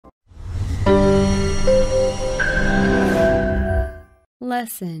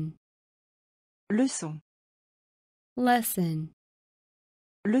lesson, leçon, lesson,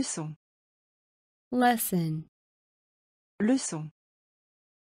 leçon, lesson, leçon,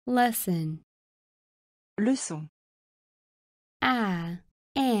 lesson. leçon, An,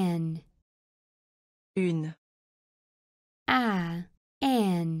 une, an,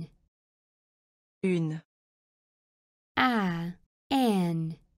 une, an,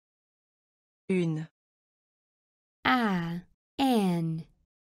 une, an,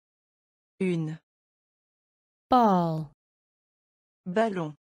 une, ball,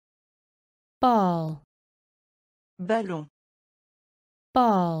 ballon, ball, ballon,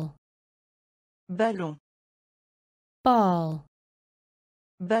 ball, ballon, ball,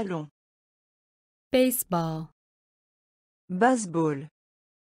 ballon, baseball, baseball,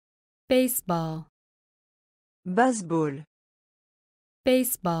 baseball, baseball,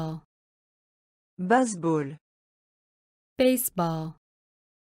 baseball, baseball, baseball.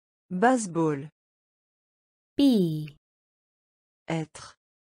 baseball, Be, être,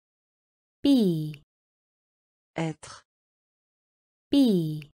 be, être,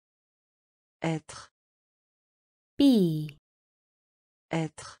 be, être, be.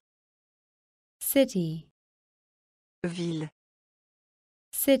 être, City, ville,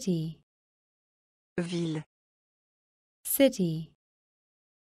 city, ville, city,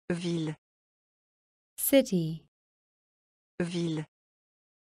 ville, city. ville,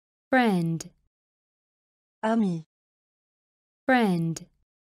 Friend, ami, friend,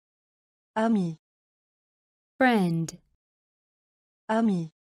 ami, friend,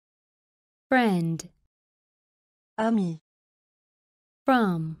 ami, friend. ami,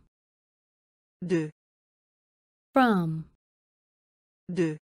 From, de, from,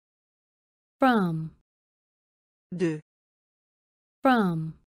 de, from, de,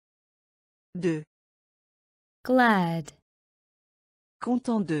 from. de, Glad,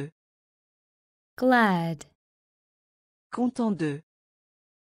 content de, glad, content de,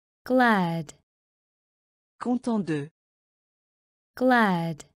 glad, content de,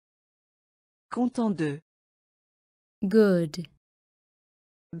 glad. content de, Good,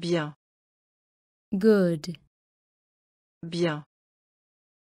 bien, good, bien,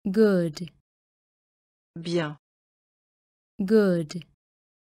 good, bien, good.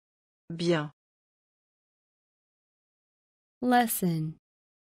 bien, Lesson,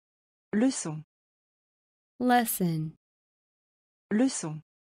 leçon, lesson. leçon,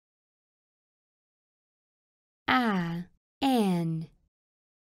 An,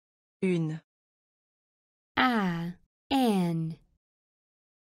 une, an,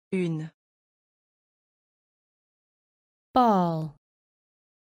 une, ball,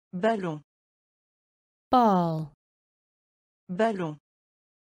 ballon, ball, ballon,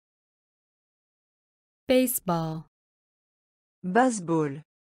 baseball, baseball,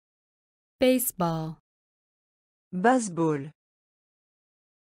 baseball. baseball,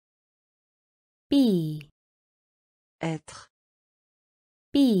 Be, être,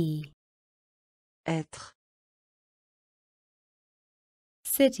 be. être,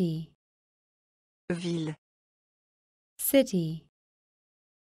 City, ville, city.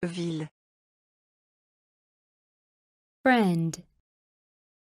 ville, Friend,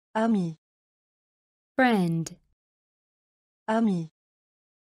 ami, friend. ami,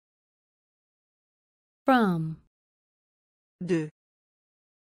 From, de,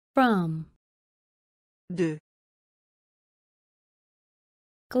 from. de,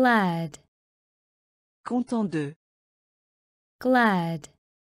 Glad, content de, glad.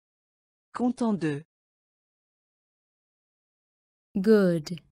 content de,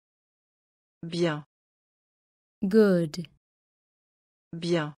 Good, bien, good.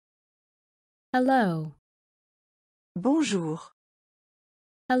 bien, Hello, bonjour,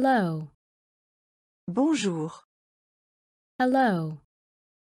 hello, bonjour, hello,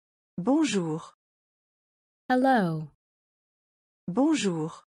 bonjour, hello.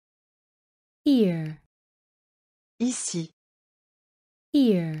 bonjour, Here, ici,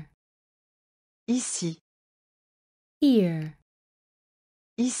 here, ici, here,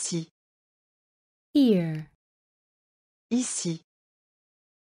 ici, here. ici,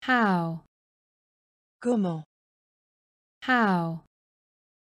 How, comment, how,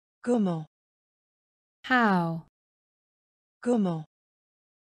 comment, how, comment,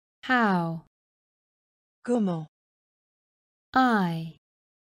 how. comment, I,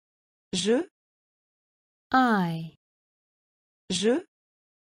 je, I, je,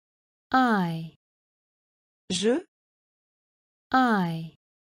 I, je, I.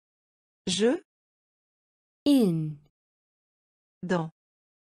 je, In, dans,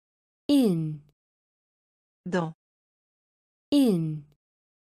 in, dans, in.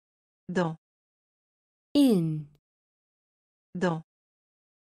 Dans. In. Dans.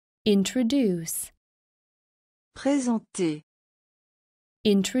 Introduce. Présenter.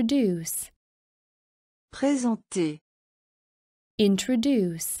 Introduce. Présenter.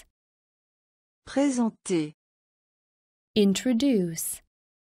 Introduce. Présenter. Introduce.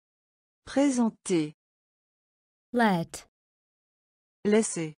 Présenter. Let.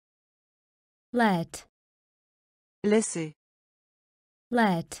 Laisser. Let. Laisser.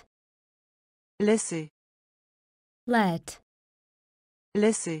 Let. Laisser. Let.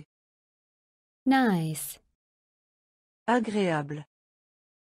 Laisser. Nice. Agréable.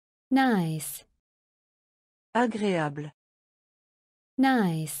 Nice. Agréable.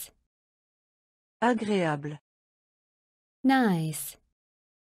 Nice. Agréable. Nice.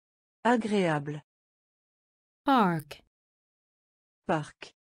 Agréable. Park.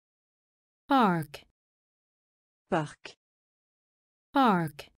 Parc. Park. Parc.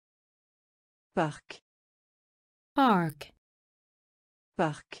 Park. Parc. Park.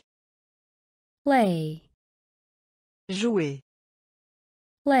 Parc. Play. Jouer.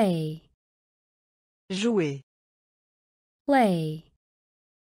 Play. Jouer. Play.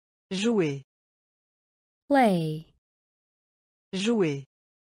 Jouer. Play. Jouer.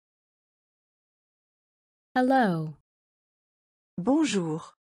 Hello.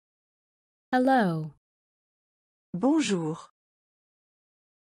 Bonjour. Hello. Bonjour.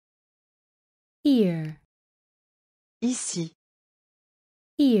 Here. Ici.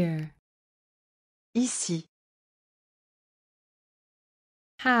 Here. Ici.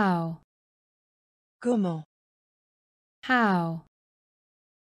 How. Comment. How.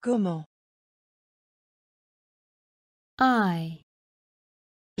 Comment. I.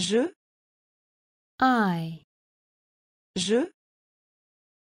 Je. I. Je.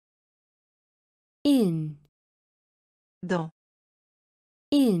 In. Dans.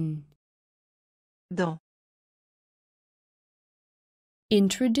 In. Dans.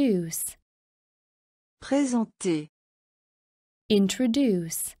 Introduce. Présenter.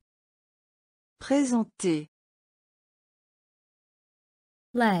 Introduce. Présenter.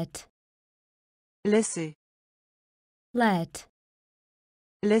 Let. Laisser. Let.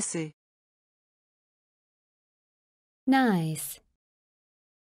 Laisser. Nice.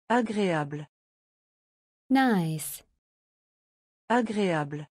 Agréable. Nice.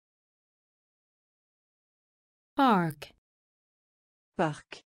 Agréable. Park.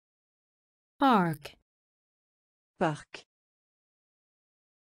 Parc. Park. Parc.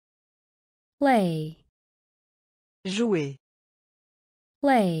 Play. Jouer.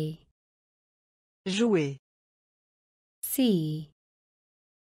 Play. Jouer. See.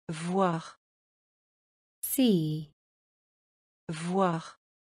 Voir. See. Voir.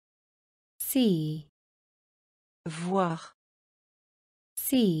 See. Voir.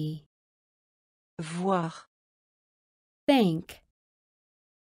 See. Voir. Thank.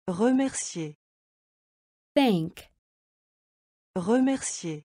 Remercier. Thank.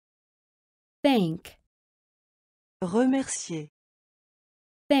 Remercier. Thank. Remercier.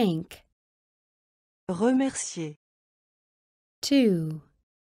 Thank. Remercier. Two.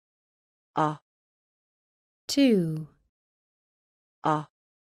 À. Two. À.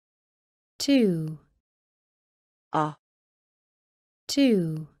 Two. À.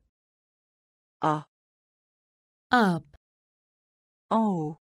 Two. À. Up. En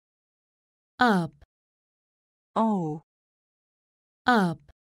haut. Up. En haut.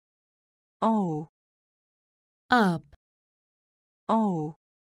 Up. En haut. Up. En haut.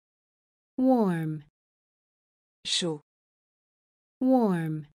 Warm. Chaud.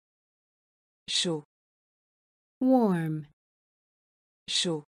 Warm. Chaud. Warm.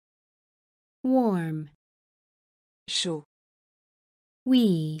 Chaud. Warm. Chaud.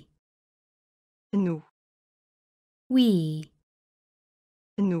 We. Nous. We.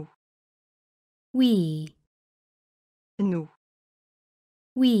 Nous. We. Nous.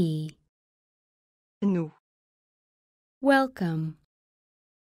 We. Nous. Welcome.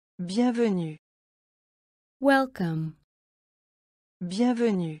 Bienvenue. Welcome.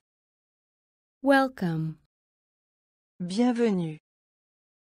 Bienvenue. Welcome. Bienvenue.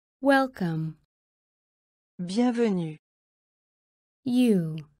 Welcome. Bienvenue.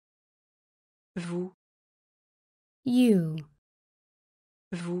 You. Vous. You.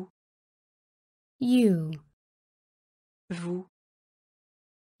 Vous. You. Vous.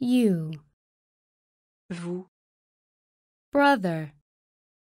 You. Vous. Brother.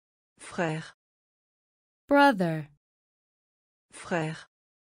 Frère. Brother. Frère.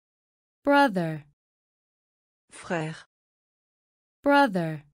 Brother. Frère.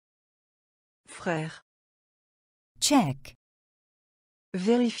 Brother. Frère. Check.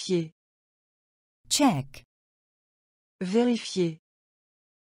 Vérifier. check, Vérifier.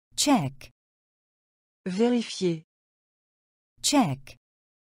 check, Vérifier. check,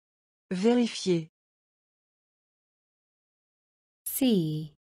 Vérifier.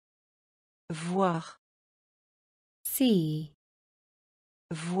 see, Voir. see,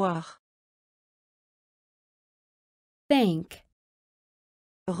 Voir. thank,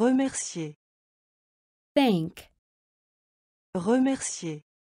 Remercier. thank, Remercier.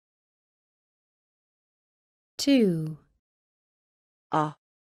 two, À.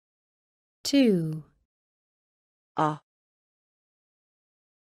 two, À.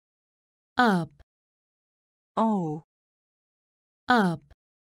 up, En haut. up,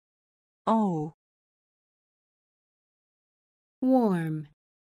 En haut. warm,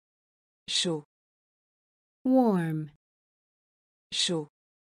 Chaud. warm, Chaud.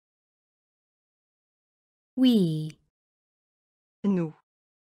 we, Nous.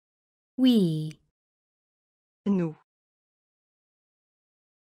 we, Nous.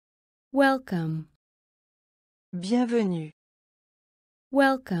 welcome, Bienvenue.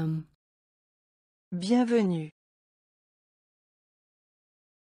 welcome, Bienvenue.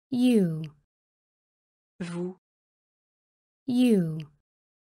 you, Vous. you,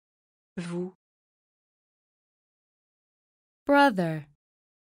 Vous. brother,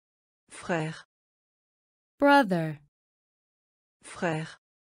 Frère. brother, Frère.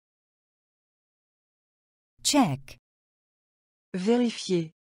 check,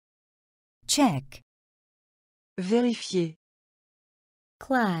 Vérifier. check, Vérifier.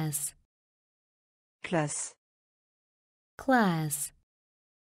 class, Classe. class,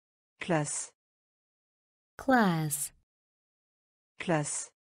 Classe. class,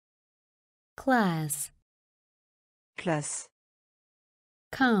 Classe. class, Classe.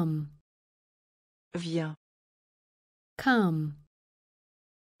 come, Viens. come,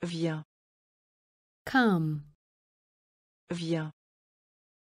 Viens. come, Viens.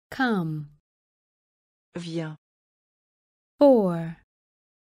 come, Viens. for,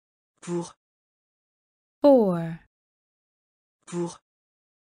 Pour. for, Pour.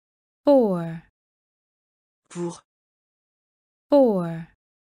 for, Pour. for,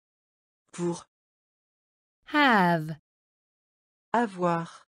 Pour. have, Avoir.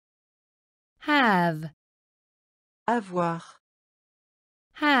 have, Avoir.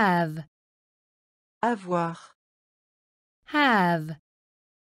 have, Avoir. have,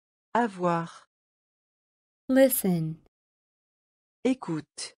 Avoir. listen,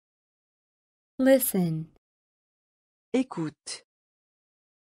 Écoute. listen, Écoute.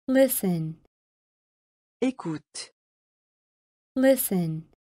 listen, Écoute. listen,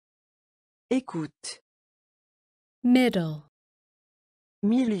 Écoute. middle,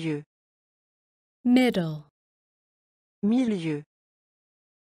 Milieu. middle, Milieu.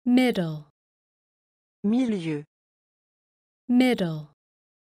 middle, Milieu. middle,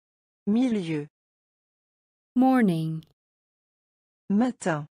 Milieu. morning,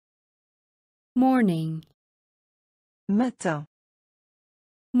 Matin. morning, Matin.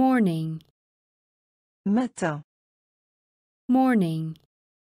 morning, Matin. morning,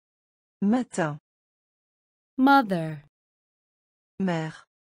 Matin. mother, Mère.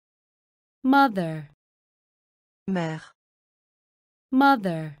 mother, Mère.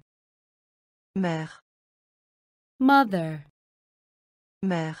 mother, Mère. mother,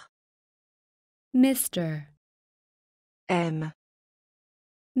 Mère. Mr., Aime.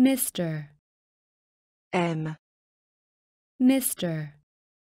 Mr., Aime. Mr.,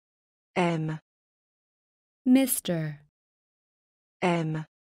 Aime. Mr., Aime.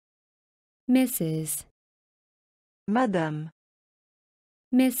 Mrs., Madame.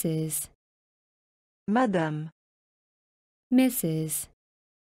 Mrs., Madame. Mrs.,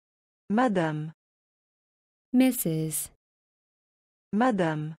 Madame. Mrs.,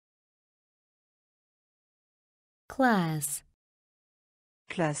 Madame. class,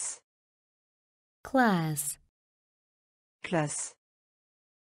 Classe. class, Classe.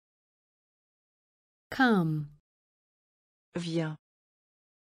 come, Viens.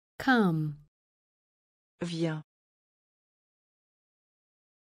 come, Viens.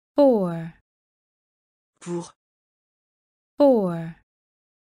 for, Pour. for,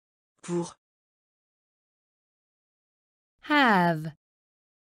 Pour. have,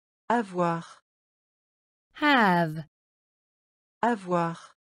 Avoir. have, Avoir.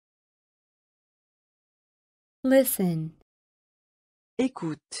 listen,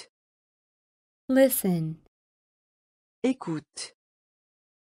 Écoute. listen, Écoute.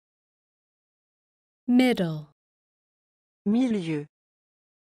 middle, Milieu.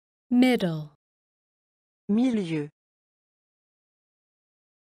 middle, Milieu.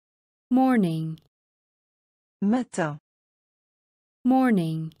 morning, Matin.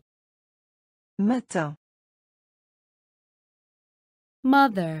 morning, Matin.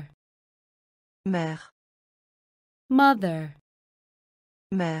 mother, Mère. mother,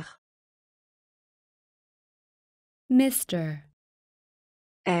 Mère. Mr.,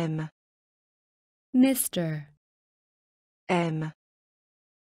 Aime. Mr., Aime.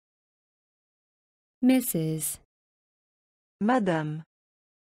 Mrs., Madame.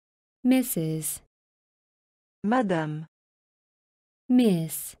 Mrs., Madame.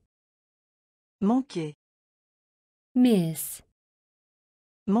 Miss, Manquer. Miss,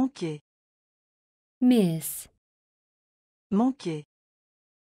 Manquer. Miss, Manquer.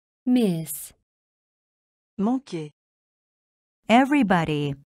 Miss, Manquer.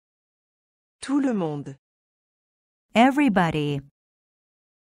 Everybody. Tout le monde. Everybody.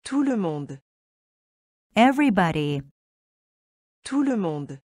 Tout le monde. Everybody. Tout le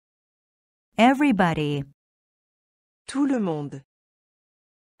monde. Everybody. Tout le monde.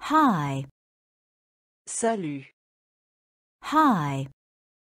 Hi. Salut. Hi.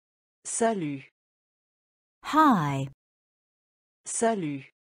 Salut. Hi. Salut.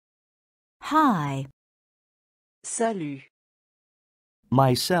 Hi. Salut.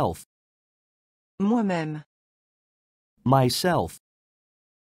 myself, Moi-même. myself,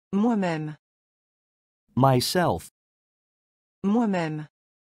 Moi-même. myself, Moi-même.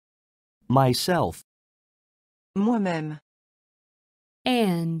 myself, Moi-même.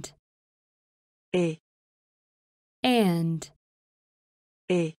 and, Et. and,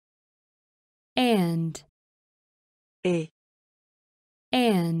 Et. and, Et.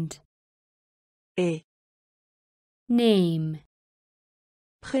 and, Et. name,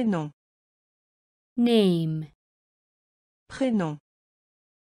 Prénom. name, Prénom.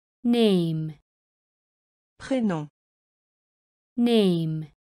 name, Prénom. name,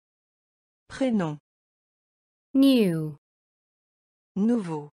 Prénom. new,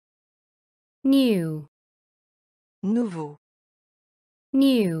 Nouveau. new, Nouveau.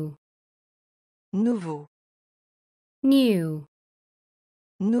 new, Nouveau. new,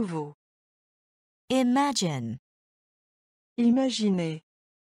 Nouveau. Imagine. Imaginez.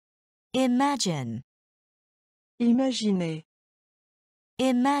 Imagine. Imaginez.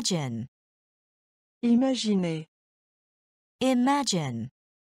 Imagine. Imaginez. Imagine.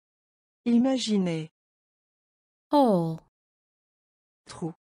 Imaginez. hole,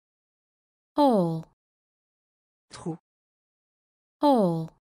 Trou. hole, Trou. hole,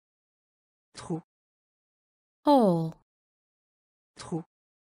 Trou. hole, Trou.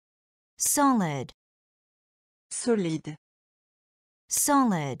 Solid. Solide.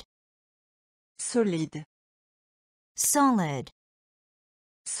 Solid. Solide. Solid.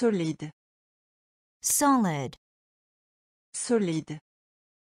 Solide. Solid. Solide.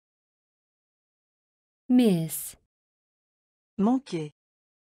 miss, Manquer.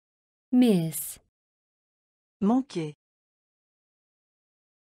 miss, Manquer.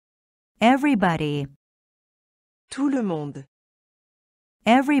 Everybody. Tout le monde.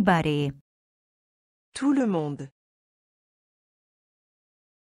 Everybody. Tout le monde.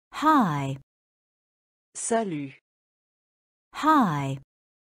 Hi. Salut. Hi.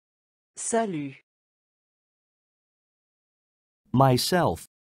 Salut. myself,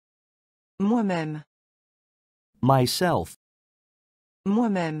 Moi-même. myself,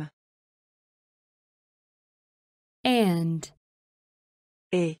 Moi-même. and,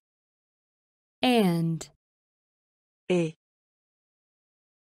 Et. and, Et.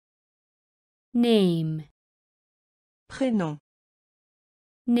 name, Prénom.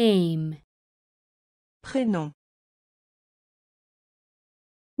 name, Prénom.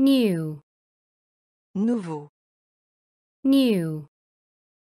 new, Nouveau. new,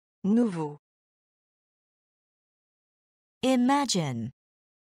 Nouveau. Imagine.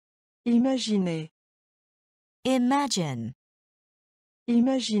 Imaginez. Imagine.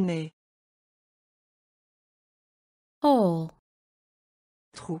 Imaginez. hole,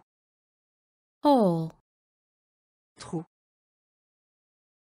 Trou. hole, Trou.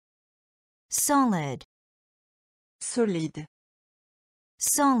 Solid. Solide.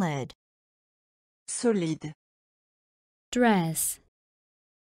 Solid. Solide. dress,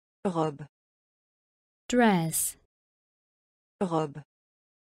 Robe. dress, Robe.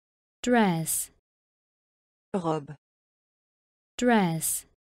 dress, Robe. dress,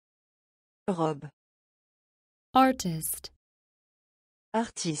 Robe. artist,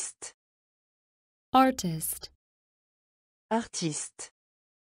 Artiste. artist, Artiste.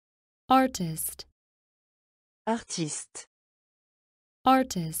 artist, Artiste.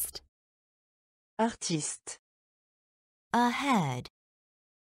 artist, Artiste. Ahead.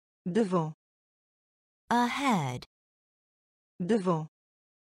 Devant. ahead, devant,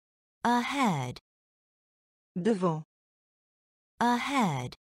 ahead, devant,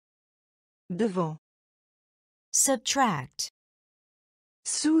 ahead, devant, subtract,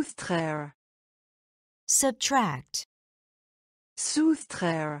 soustraire, subtract,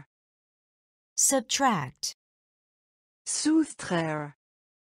 soustraire, subtract, soustraire,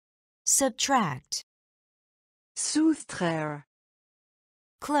 subtract, soustraire,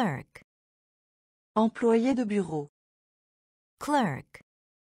 clerk, employé de bureau, clerk,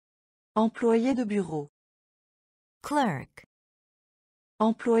 employé de bureau, clerk,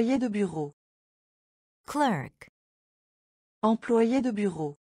 employé de bureau, clerk, employé de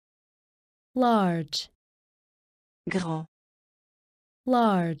bureau, large, grand,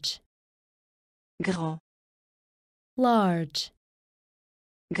 large, grand, large,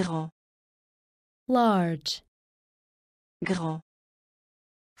 grand, large, grand,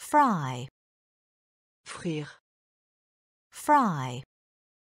 fry, frire, fry,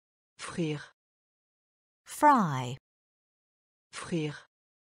 frire, fry, frire,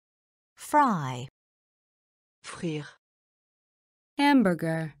 fry, frire,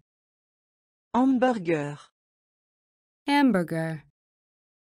 hamburger, hamburger, hamburger,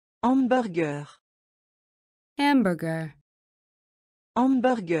 hamburger, hamburger,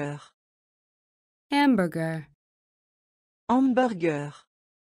 hamburger, hamburger, hamburger,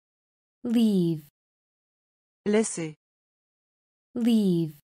 leave, laisser,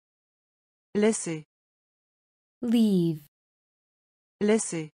 leave, laisser, leave,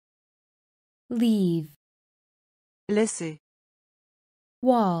 laisser, leave, laisser,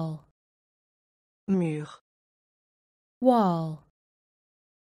 wall, mur, wall,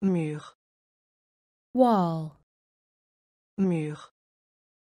 mur, wall, mur,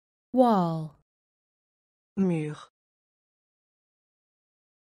 wall, mur,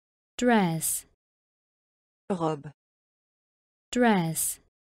 dress, robe, dress,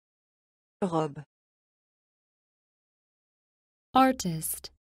 robe,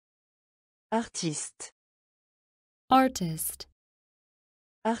 artist, artiste, artist,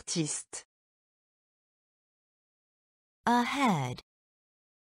 artiste, ahead,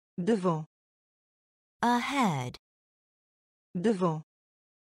 devant, ahead, devant,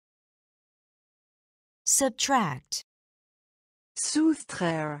 subtract,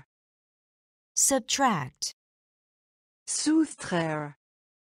 soustraire, subtract, soustraire,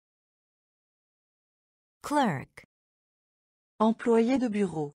 clerk, employé de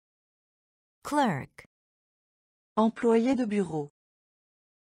bureau, clerk, employé de bureau,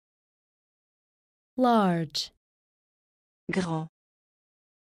 large, grand,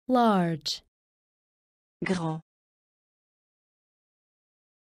 large, grand,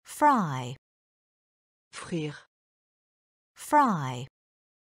 fry, frire, fry,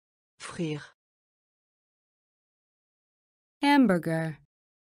 frire, hamburger,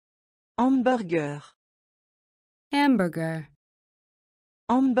 hamburger, hamburger,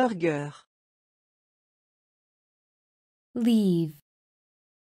 hamburger, leave,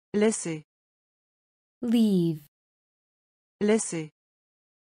 laisser, leave, laisser,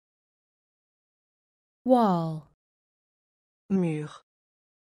 wall, mur,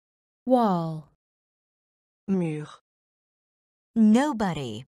 wall, mur,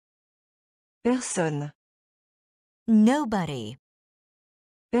 nobody, personne, nobody,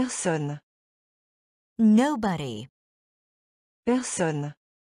 personne, nobody, personne,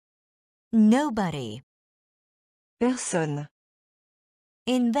 nobody, personne,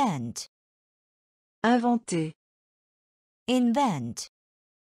 invent, inventer, invent,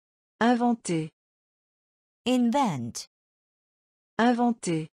 inventer, invent,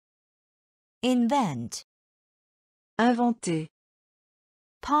 inventer, invent, inventer,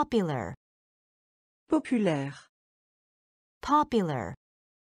 popular, populaire, popular,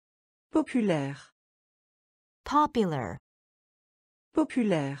 populaire, popular,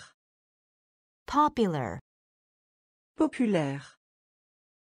 populaire, popular, populaire,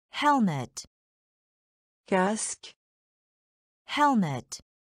 helmet, casque, helmet,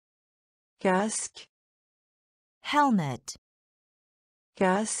 casque, helmet,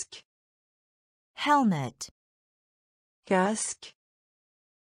 casque, helmet, casque,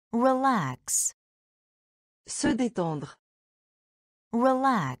 relax, se détendre,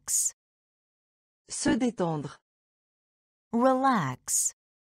 relax, se détendre, relax,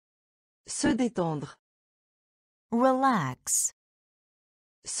 se détendre, relax,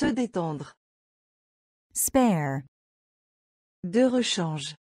 se détendre, spare, de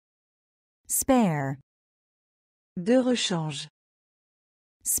rechange, spare, de rechange,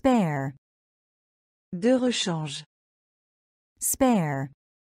 spare, de rechange, spare,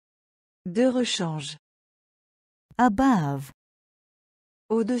 de rechange. above,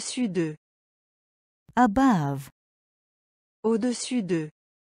 Au-dessus de. above, Au-dessus de.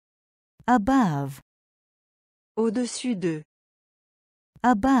 above, Au-dessus de.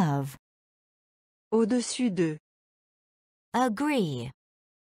 above, Au-dessus de. agree,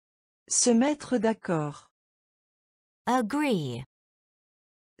 Se mettre d'accord. agree,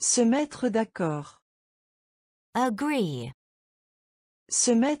 Se mettre d'accord. agree,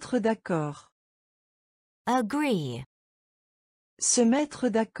 Se mettre d'accord. agree, Se mettre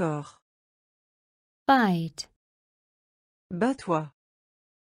d'accord. fight, Bats-toi.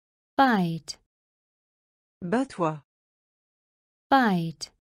 fight, Bats-toi.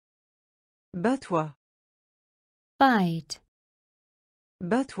 fight, Bats-toi. fight,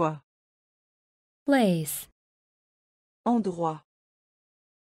 Bats-toi. place, Endroit.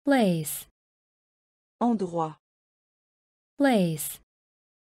 place, Endroit. place,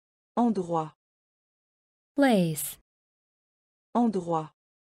 Endroit. place, Endroit.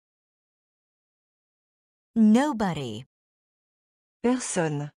 nobody,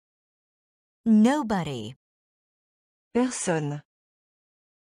 Personne. nobody, Personne.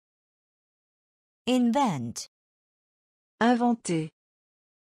 invent, Inventer.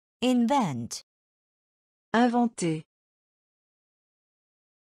 invent, Inventer.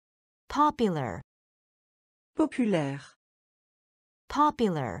 popular, Populaire.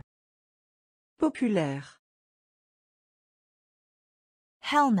 popular, Populaire.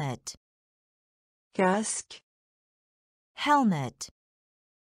 helmet, Casque. helmet,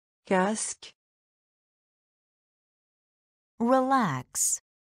 Casque. relax,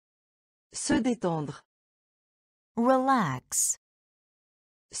 Se détendre. relax,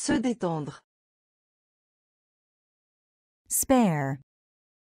 Se détendre. spare,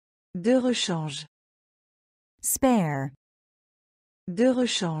 De rechange. spare, De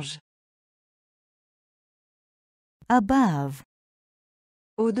rechange. above,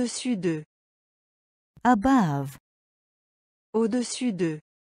 Au-dessus de. above, Au-dessus de.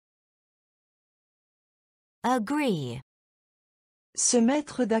 agree, Se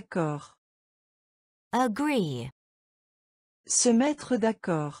mettre d'accord. agree, Se mettre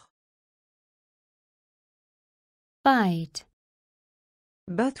d'accord. fight,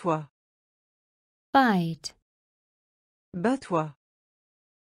 Bats-toi. fight, Bats-toi.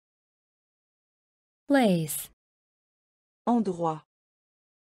 place, Endroit.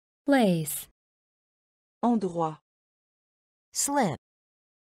 place, Endroit. slip,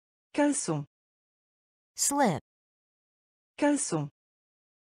 Caleçon. slip, Caleçon.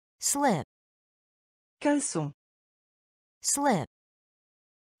 slip, Caleçon. slip,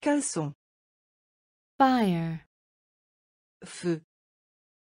 Caleçon. fire, Feu.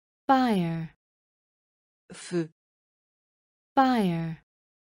 fire, Feu. fire,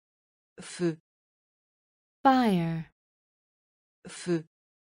 Feu. fire, Feu.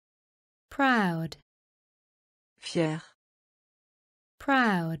 proud, Fier.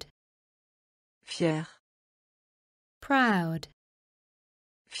 proud, Fier. proud,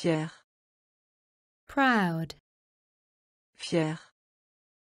 Fier. proud, Fier.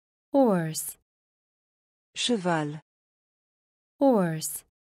 horse, Cheval. horse,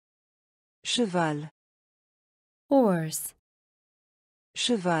 Cheval. horse,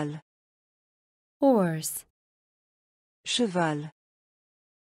 Cheval. horse, Cheval.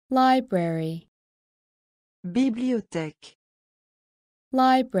 library, Bibliothèque.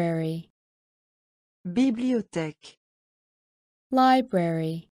 library, Bibliothèque.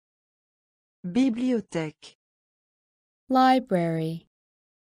 library, Bibliothèque. library,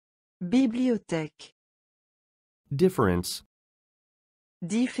 Bibliothèque. Difference.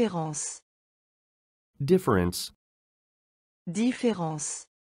 Différence. Difference. Différence.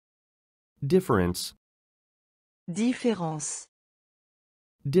 Difference. Différence.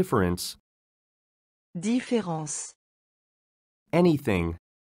 Difference. Différence. Anything.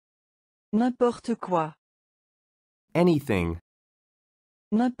 N'importe quoi. Anything.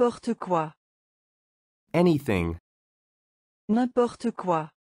 N'importe quoi. Anything. N'importe quoi.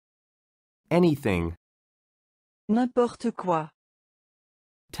 Anything. N'importe quoi.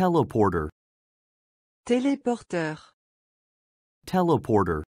 Teleporter. Téléporteur.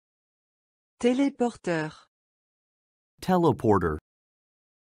 Teleporter. Téléporteur. Teleporter.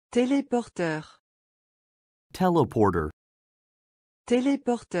 Téléporteur. Teleporter.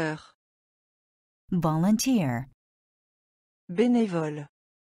 Téléporteur. volunteer, Bénévole.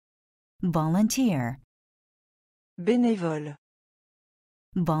 volunteer, Bénévole.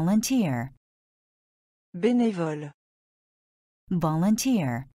 volunteer, Bénévole.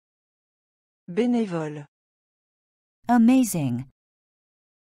 volunteer, Bénévole. amazing,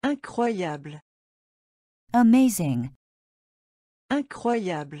 Incroyable. amazing,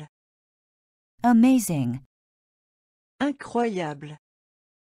 incroyable, amazing, incroyable,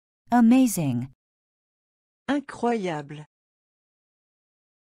 amazing, incroyable,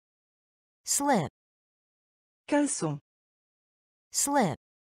 slip, caleçon, slip,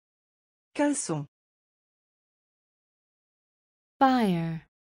 caleçon, fire,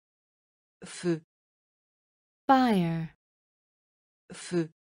 feu, fire, feu,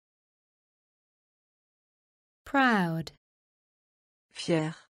 proud,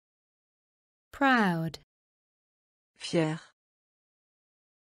 fier, proud, fier,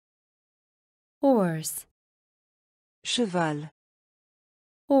 horse, cheval,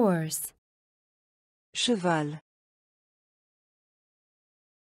 horse, cheval,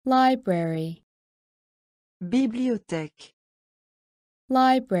 library, bibliothèque,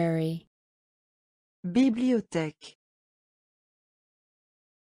 library, bibliothèque,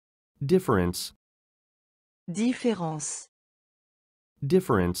 difference, différence,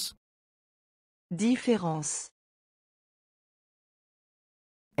 difference, différence,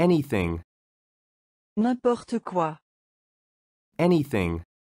 anything, n'importe quoi, anything,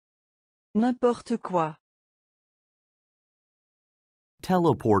 n'importe quoi,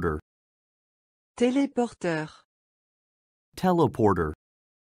 teleporter, téléporteur, teleporter,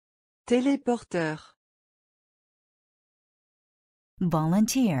 téléporteur,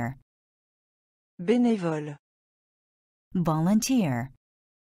 volunteer, bénévole, volunteer,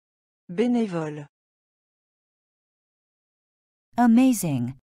 bénévole,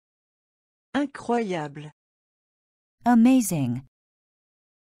 amazing, incroyable, amazing,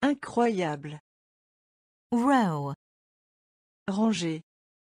 incroyable, row, ranger,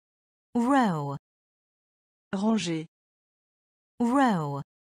 row, ranger, row,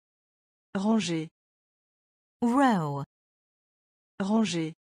 ranger, row,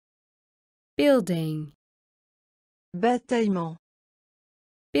 ranger, building, bataillement,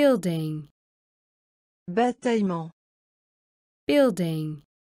 building, bataillement, building,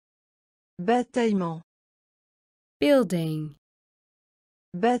 bataillement, building,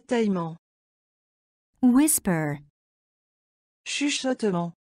 bataillement, whisper,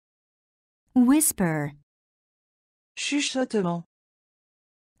 chuchotement, whisper, chuchotement,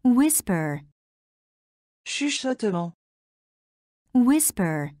 whisper, chuchotement,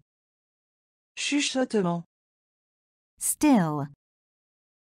 whisper, chuchotement, still,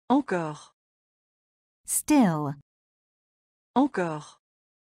 encore, still, encore,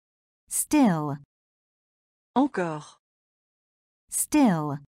 still, encore,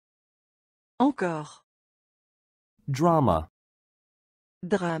 still, encore, drama,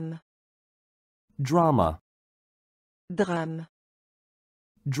 drame, drama, drame,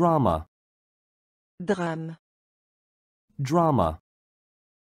 drama, drame, drama,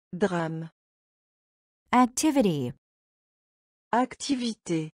 drame, activity,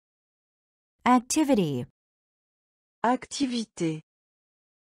 activité, activity, activité,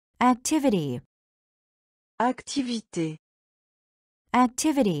 activity, activité,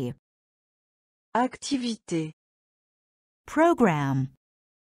 activity, activité, program,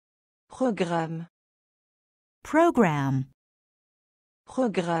 programme, program,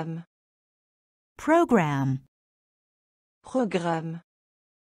 programme, program, programme,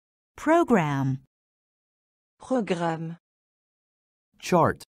 program, programme,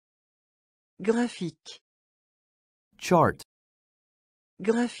 chart, graphique, chart,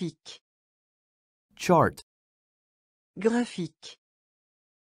 graphique, chart, graphique,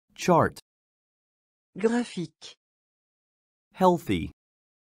 chart, graphique, healthy,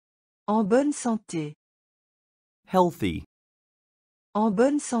 en bonne santé, healthy, en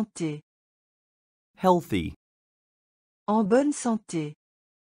bonne santé, healthy, en bonne santé,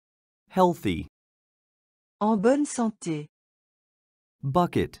 healthy, en bonne santé,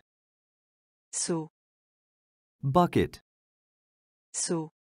 bucket, seau, bucket, seau,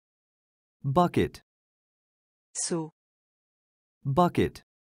 bucket, seau, bucket,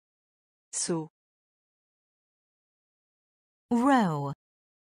 seau, row,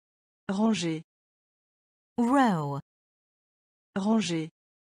 ranger, row, ranger,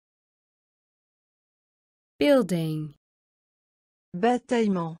 building,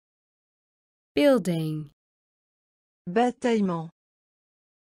 bataillement, building, bataillement,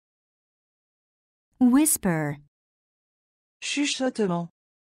 whisper, chuchotement,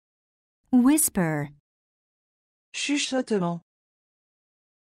 whisper, chuchotement,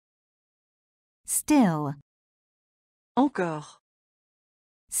 still, encore,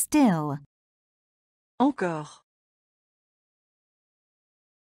 still, encore,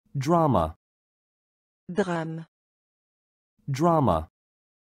 drama, drame, drama,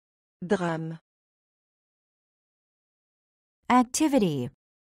 drame, activity,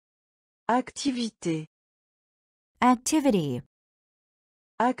 activité, activity,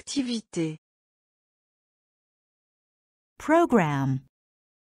 activité, program,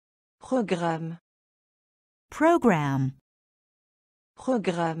 programme, program,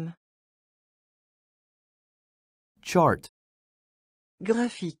 programme, chart,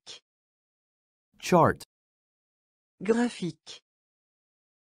 graphique, chart, graphique,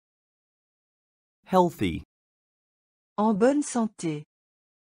 healthy, en bonne santé,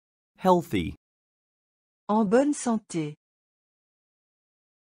 healthy, en bonne santé,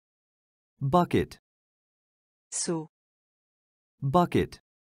 bucket, seau, bucket,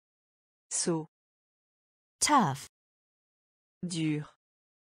 seau, tough, dur,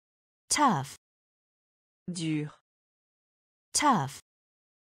 tough, dur, tough,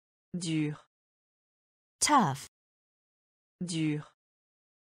 dur, tough, dur,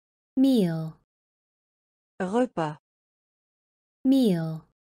 meal, repas, meal,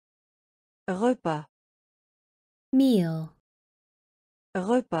 repas, meal,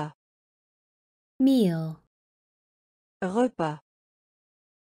 repas, meal, repas,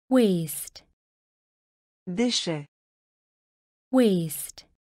 waste, déchets, waste,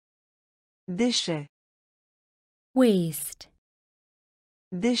 déchets, waste,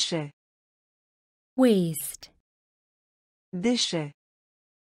 déchets, waste, déchets,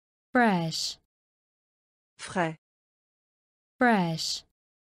 fresh, frais, fresh,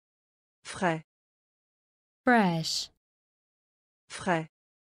 frais, fresh, frais,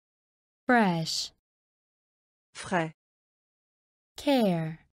 fresh, frais,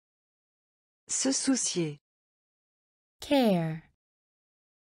 care, se soucier, care,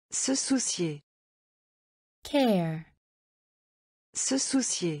 se soucier, care, se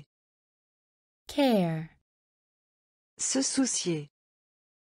soucier, care, se soucier,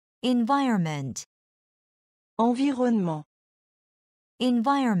 environment, environnement,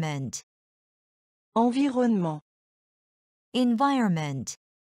 environment, environnement, environment,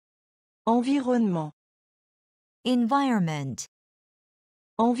 environnement, environment,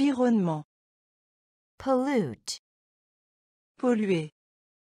 environnement, pollute, polluer,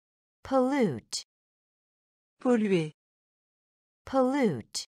 pollute, polluer,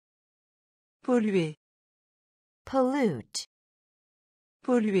 pollute, polluer, pollute,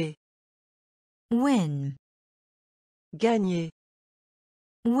 polluer, win, gagner,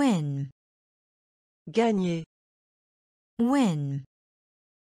 win, gagner, win,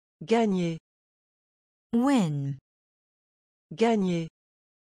 gagner, win, gagner,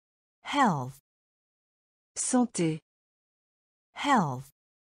 health, santé, health,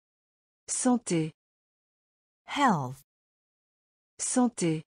 santé, health,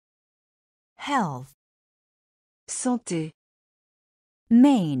 santé, health, santé,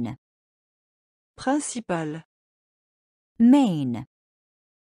 main, principal, main,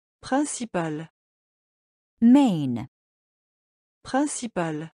 principal, main,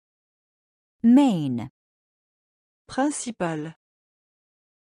 principal, main, principal,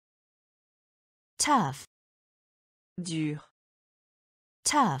 tough, dur,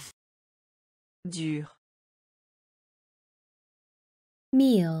 tough, dur,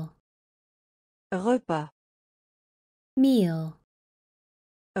 meal, repas, meal,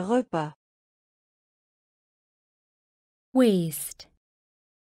 repas, waste,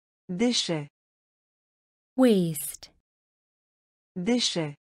 déchets, waste,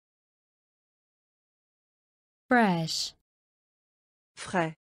 déchets, fresh,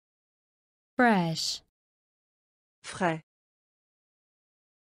 frais, fresh, frais,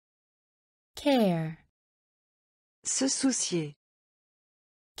 care, se soucier,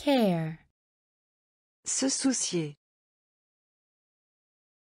 care, se soucier,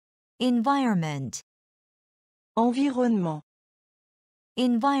 environment, environnement,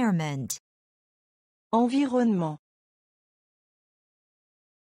 environment, environnement,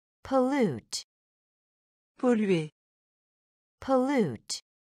 pollute, polluer, pollute,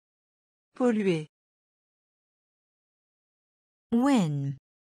 polluer, win,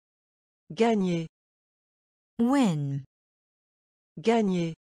 gagner, win,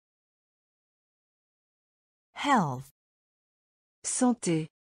 gagner, health, santé,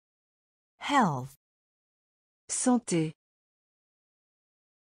 health, santé,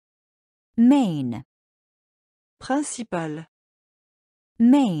 main, principal,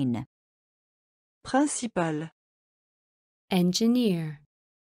 main, principal, engineer,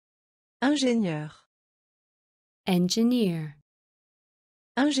 ingénieur, engineer,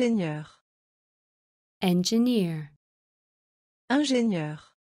 ingénieur, engineer,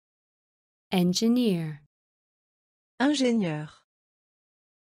 ingénieur, engineer, ingénieur,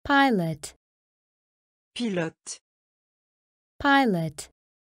 pilot, pilote, pilot,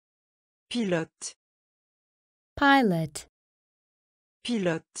 pilote, pilot,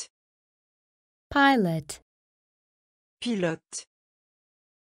 pilote, pilot, pilote,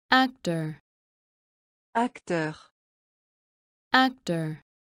 actor, acteur, actor,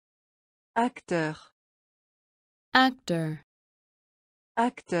 acteur, actor,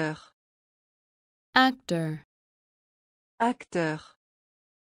 acteur, actor, acteur,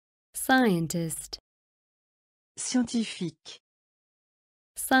 scientist, scientifique,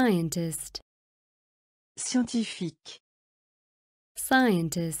 scientist, scientifique,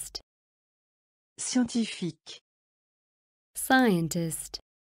 scientist, scientifique, scientist,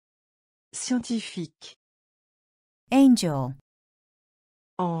 scientifique, angel,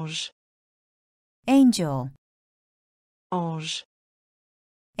 ange, angel, ange,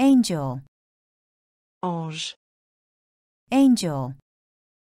 angel, ange, angel,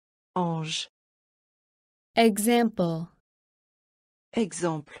 ange, example,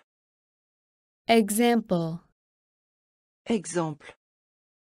 exemple, example, exemple,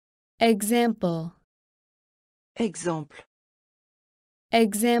 example, exemple,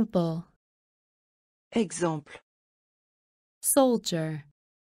 example, exemple, soldier,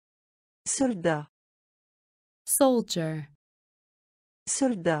 soldat, soldier,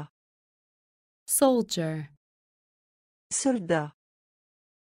 soldat, soldier, soldat,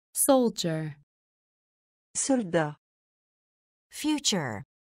 soldier, soldat, future,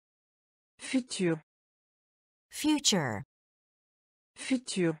 futur, future,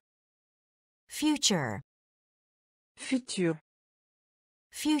 futur, future, futur,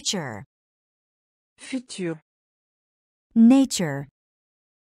 future, futur, nature,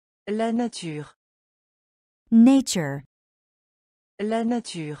 la nature, nature, la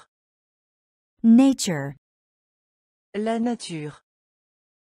nature, nature, la nature,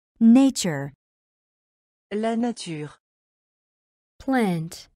 nature, la nature,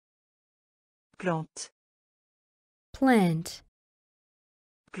 plant, plante, plant,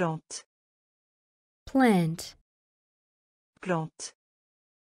 plante, plant, plante,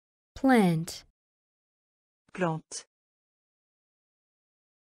 plant, plante,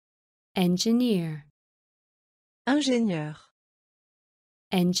 engineer, ingénieur,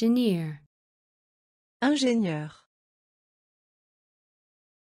 engineer, ingénieur,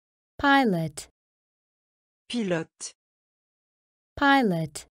 pilot, pilote,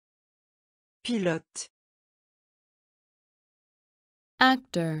 pilot, pilote,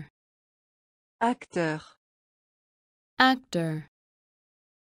 actor, acteur, actor,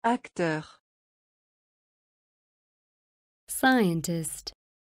 acteur, scientist,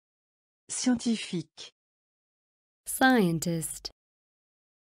 scientifique, scientist,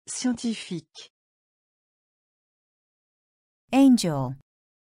 scientifique, angel,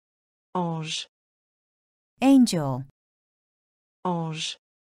 ange, angel, ange,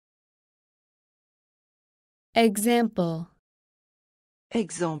 example,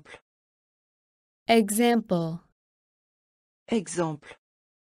 exemple, example, exemple,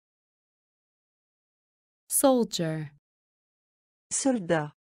 soldier,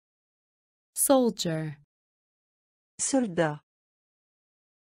 soldat, soldier, soldat,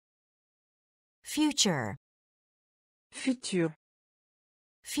 future, futur,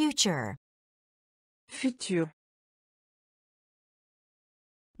 future, futur,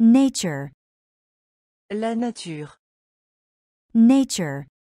 nature, la nature, nature,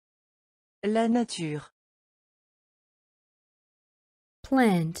 la nature,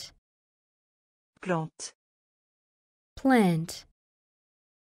 plant, plante, plant,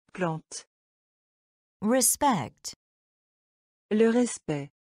 plante, respect, le respect,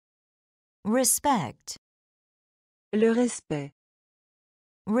 respect, le respect,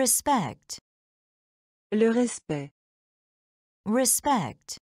 respect, le respect,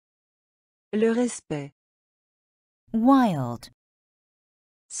 respect, le respect, wild,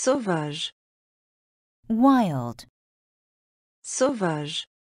 sauvage, wild, sauvage,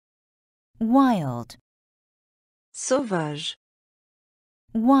 wild, sauvage,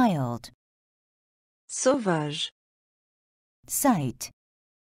 wild, sauvage, sight,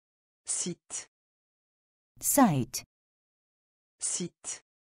 site, sight, site,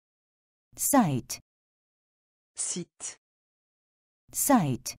 sight, site,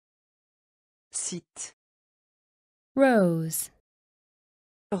 sight, site, rose,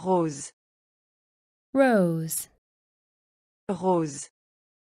 rose, rose, rose,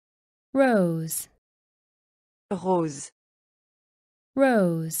 rose, rose,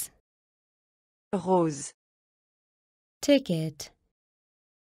 rose, rose, ticket,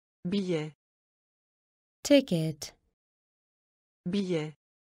 billet, ticket, billet,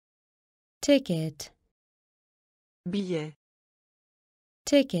 ticket, billet,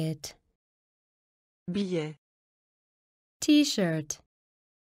 ticket, billet, t-shirt,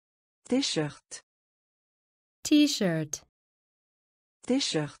 t-shirt, t-shirt,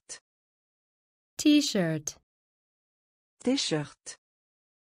 t-shirt, t-shirt, t-shirt,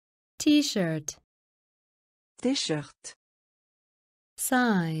 t-shirt, t-shirt,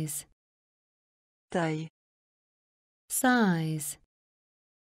 size, taille, size,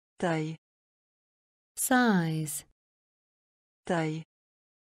 taille, size, taille,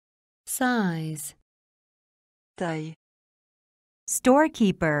 size, taille,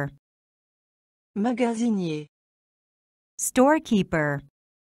 storekeeper, magasinier, storekeeper,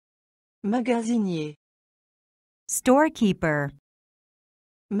 magasinier, storekeeper,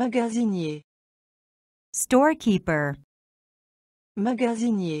 magasinier, storekeeper,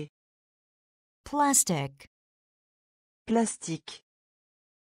 magasinier, plastic, plastique,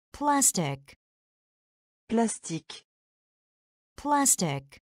 plastic, plastique,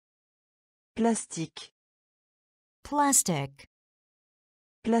 plastic, plastique, plastic,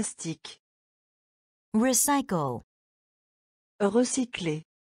 plastique, recycle, recycler,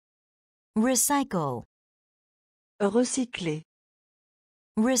 recycle, recycler,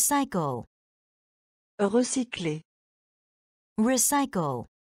 recycle, recycler, recycle,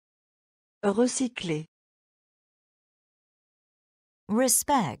 recycler,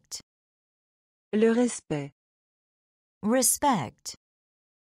 respect, le respect, respect,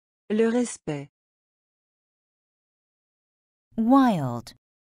 le respect, wild,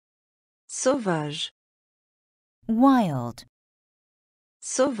 sauvage, wild,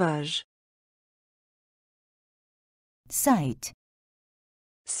 sauvage, site,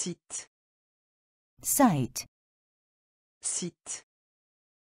 site, site, site,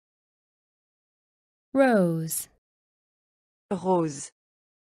 rose, rose,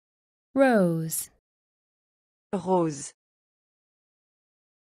 rose, rose,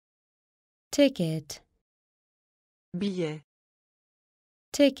 ticket, billet,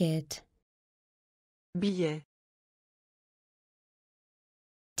 ticket, billet,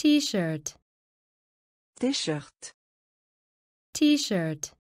 t-shirt, t-shirt,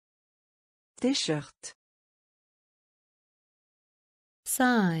 t-shirt, t-shirt,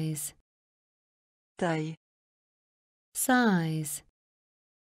 size, taille, size,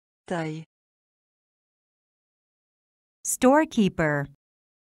 taille, storekeeper,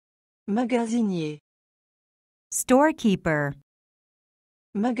 magasinier, storekeeper,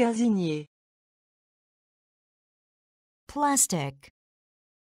 magasinier, plastic,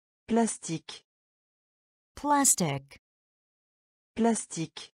 plastique, plastic,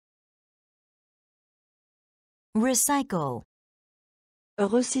 plastique, recycle,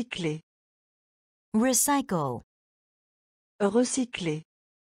 recycler, recycle, recycler,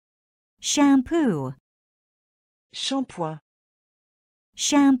 shampoo, shampoing,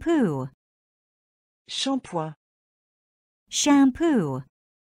 shampoo, shampoing, shampoo,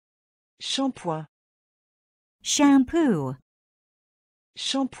 shampoing, shampoo,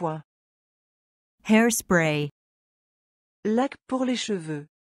 shampoing, hairspray, lac pour les cheveux,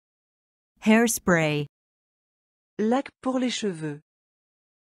 hairspray, lac pour les cheveux,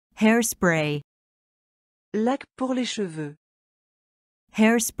 hairspray, lac pour les cheveux,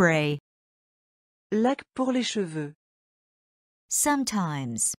 hairspray, lac pour les cheveux,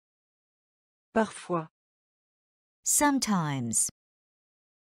 sometimes, parfois, sometimes,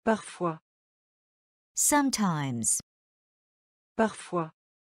 parfois, sometimes, parfois,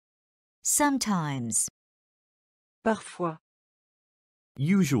 sometimes, parfois,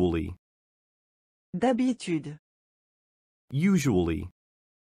 Usually. d'habitude, Usually.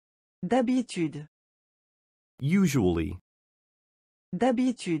 d'habitude, Usually.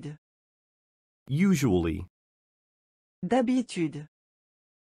 d'habitude, Usually. d'habitude,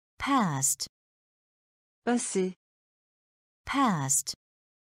 past, passé, past,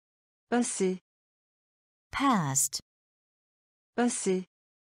 passé, past, passé,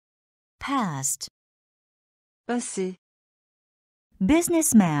 past, passé,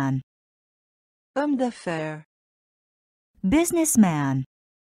 businessman, homme d'affaires, businessman,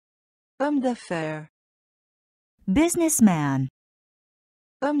 homme d'affaires, businessman,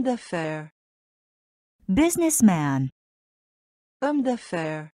 homme d'affaires, businessman, homme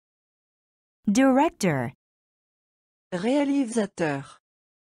d'affaires, director, réalisateur,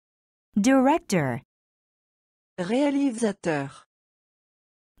 director, réalisateur,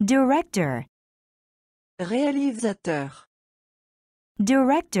 director, réalisateur,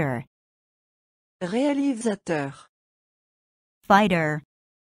 director, réalisateur, fighter,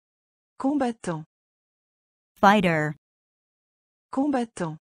 combattant, fighter,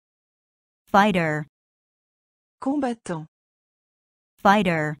 combattant, fighter, combattant,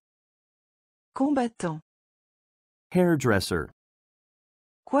 fighter, combattant, hairdresser,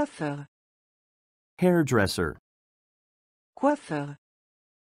 coiffeur, hairdresser, coiffeur,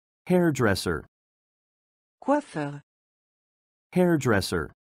 hairdresser, coiffeur, hairdresser,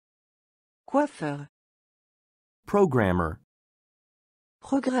 coiffeur, programmer,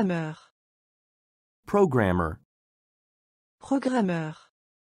 programmeur, programmer, programmeur,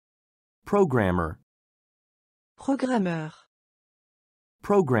 programmer, programmeur,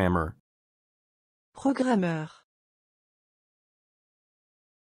 programmer, programmeur,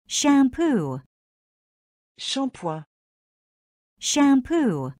 shampoo, shampoing,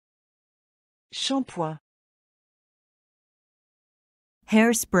 shampoo, shampoing,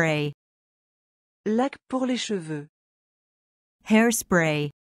 hairspray, lac pour les cheveux, hairspray,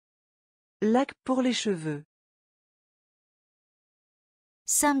 lac pour les cheveux,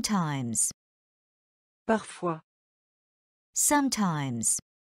 sometimes, parfois, sometimes,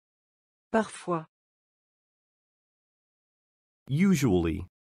 parfois, usually,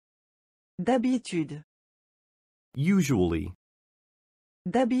 d'habitude, usually,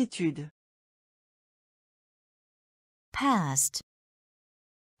 d'habitude, past,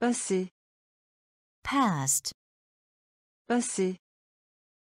 passé, past, passé,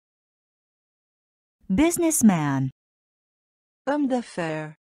 businessman, homme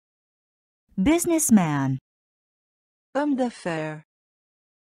d'affaires, businessman, homme d'affaires,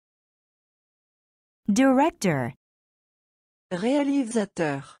 director,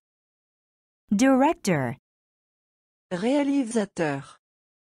 réalisateur, director, réalisateur,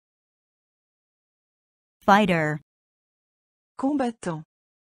 fighter, combattant,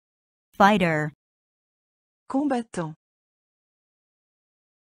 fighter, combattant,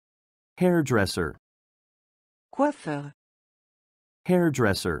 hairdresser, coiffeur,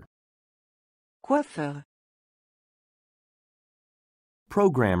 hairdresser, coiffeur,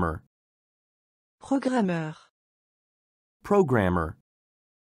 programmer, programmeur, programmer,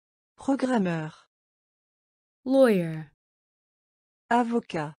 programmeur, lawyer,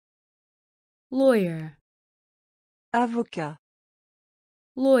 avocat, lawyer, avocat,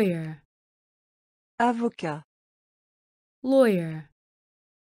 lawyer, avocat, lawyer,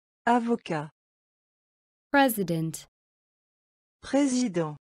 avocat, president,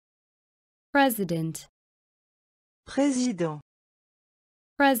 président, president, président,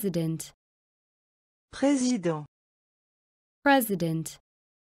 president, président, president,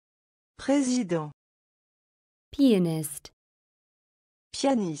 président, pianist,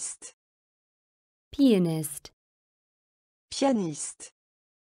 pianiste, pianist, pianiste,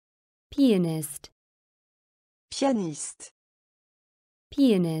 pianist, pianiste,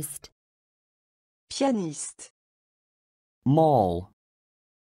 pianist, pianiste, mall,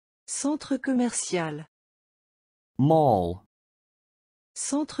 centre commercial, mall,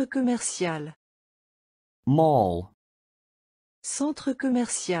 centre commercial, mall, centre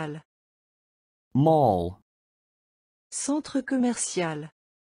commercial, mall, centre commercial,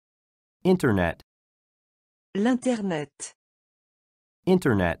 internet, l'internet,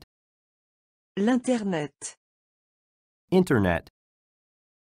 internet, l'internet, internet,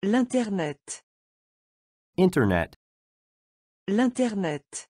 l'internet, internet,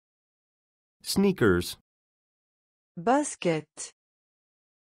 l'internet, sneakers, basket,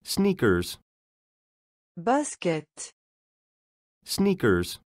 sneakers, basket,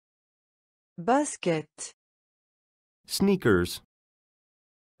 sneakers, basket, sneakers,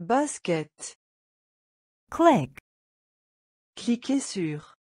 basket, click, cliquez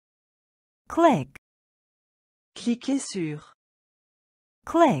sur, click, cliquez sur,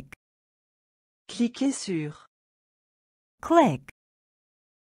 click, cliquez sur, click,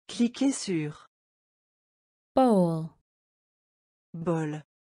 cliquez sur, bowl, bol,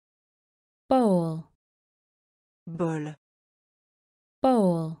 bowl, bol,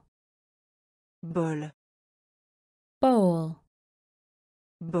 bowl, bol, bowl,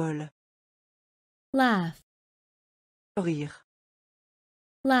 bol, laugh, rire,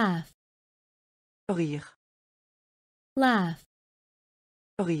 laugh, rire, laugh,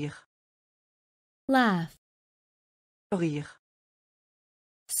 rire, laugh, rire,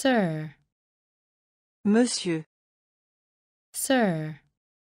 sir, monsieur, sir,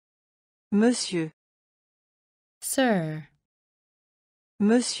 monsieur, sir,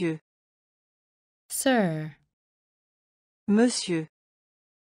 monsieur, sir, monsieur,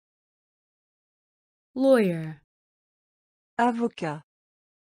 lawyer, avocat,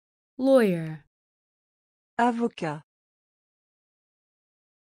 lawyer, avocat,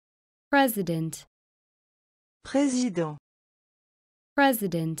 president, président,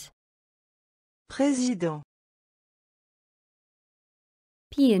 president, président,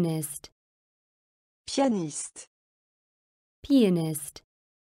 pianist, pianiste, pianist,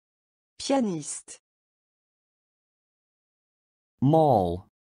 pianiste, mall,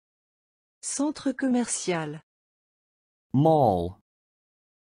 centre commercial, mall,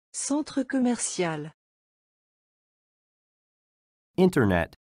 centre commercial,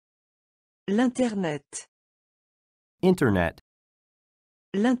 internet, l'internet, internet,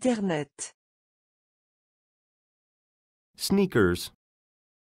 l'internet, sneakers,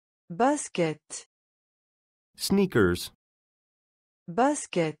 basket, sneakers,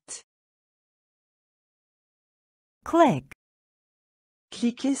 basket, click,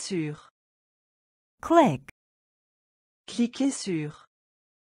 cliquez sur, click, cliquez sur,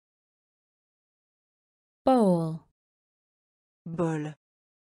 bowl, bol,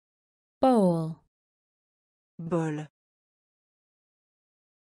 bowl, bol,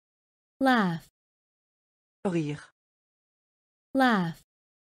 laugh, rire, laugh,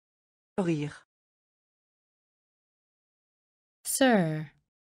 rire, sir,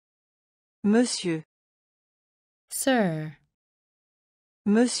 monsieur, sir,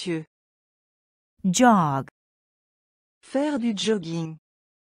 monsieur, jog, faire du jogging,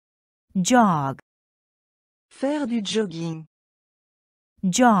 jog, faire du jogging,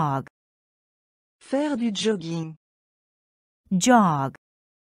 jog, faire du jogging, jog,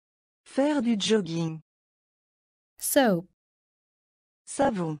 faire du jogging, soap,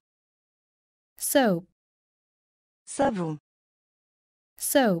 savon, soap, savon,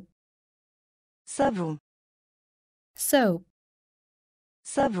 soap, savon, soap,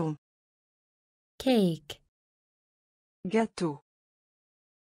 savon, cake, gâteau,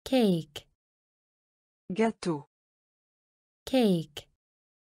 cake, gâteau, cake,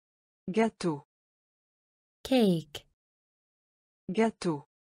 gâteau, cake, gâteau,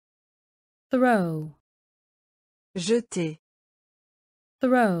 throw, jeter,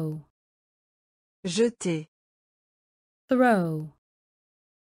 throw, jeter, throw,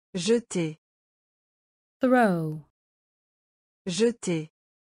 jeter, throw, jeter,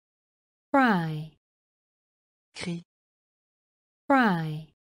 cry, cri, cry,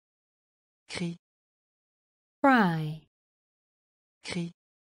 cri, cry, cri,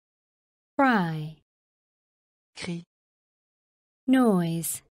 cry, cri,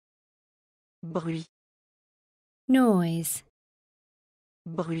 noise, bruit, noise,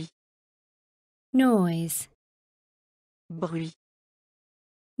 bruit, noise, bruit,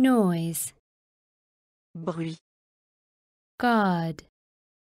 noise, bruit, God,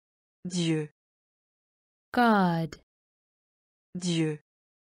 Dieu, God, Dieu,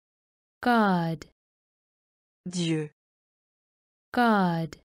 God, Dieu,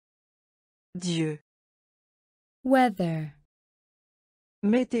 God, Dieu, weather,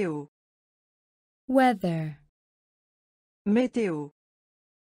 météo, weather, météo,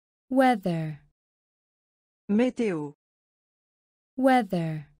 weather, météo,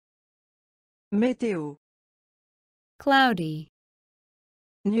 weather, météo, cloudy,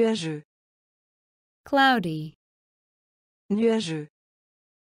 nuageux, cloudy, nuageux,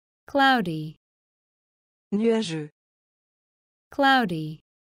 cloudy, nuageux, cloudy,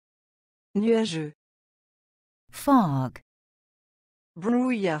 nuageux, fog,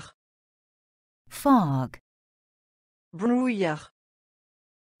 brouillard, fog, brouillard,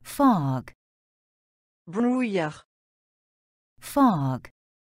 fog, brouillard, fog,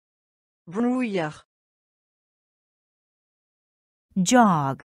 brouillard,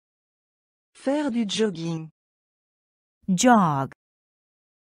 jog, faire du jogging, jog,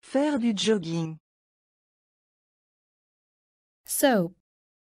 faire du jogging, soap,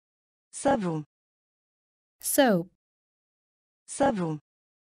 savon, soap, savon,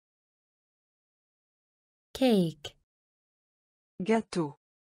 cake, gâteau,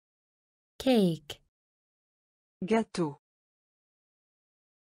 cake, gâteau,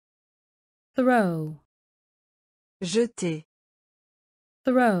 throw, jeter,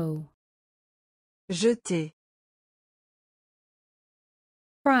 throw, jeter,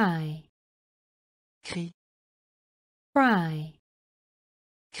 cry, cri, cry,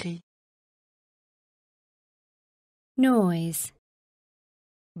 cri, noise,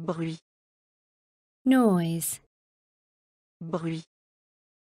 bruit, noise, bruit,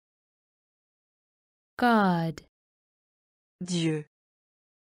 God, Dieu,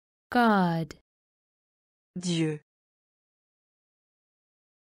 God, Dieu,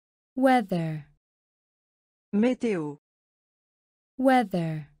 weather, météo,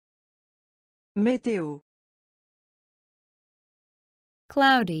 weather, météo,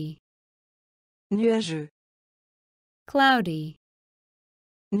 cloudy, nuageux, cloudy,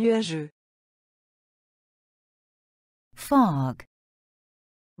 nuageux, fog,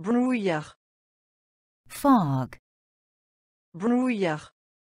 Brouillard. fog, Brouillard.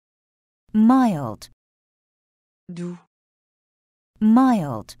 mild, Doux.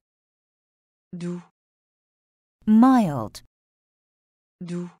 mild, Doux. mild,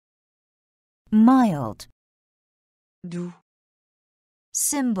 Doux. mild, Doux.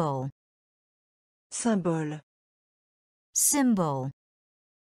 symbol, Symbole. symbol,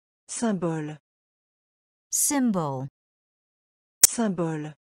 Symbole. symbol,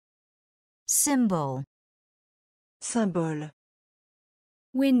 Symbole. symbol, Symbole.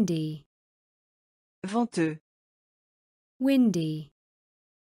 windy, Venteux. windy,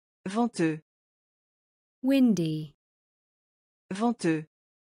 Venteux. windy, Venteux.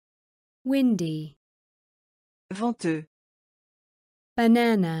 windy, Venteux.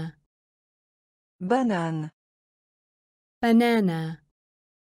 banana, Banane. banana,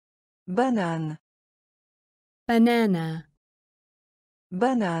 Banane. banana,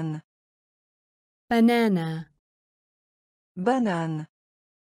 Banane. banana, Banane.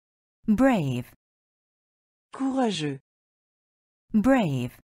 brave, Courageux.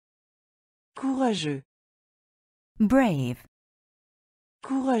 brave, Courageux. brave,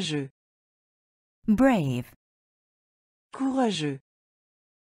 Courageux. brave, Courageux.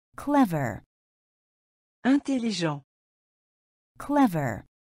 clever, Intelligent. clever,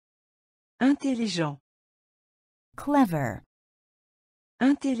 Intelligent. clever,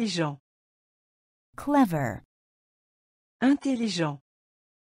 Intelligent. clever, Intelligent.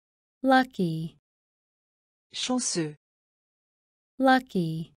 lucky, Chanceux.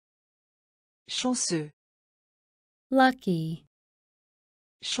 lucky, Chanceux. lucky,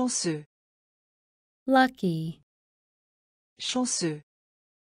 Chanceux. lucky, Chanceux.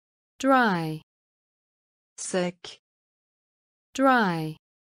 dry, Sec. dry,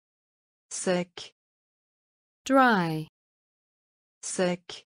 Sec. dry,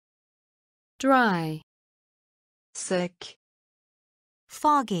 Sec. dry, Sec.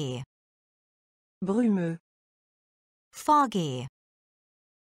 foggy, Brumeux. foggy,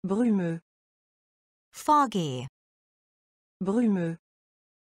 Brumeux. foggy, Brumeux.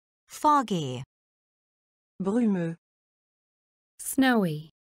 foggy, Brumeux. snowy,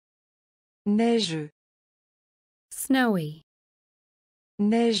 Neigeux. snowy,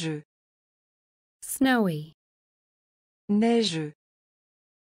 Neigeux. snowy, Neigeux.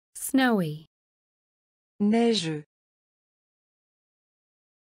 snowy, Neigeux.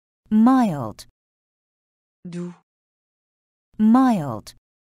 mild, Doux. mild,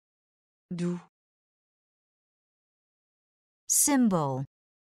 Doux. symbol,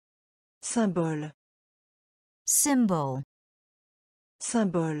 Symbole. symbol,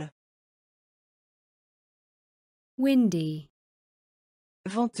 Symbole. windy,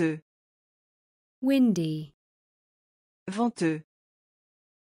 Venteux. windy, Venteux.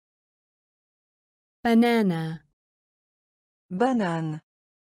 banana, Banane.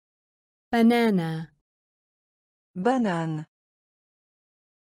 banana, Banane.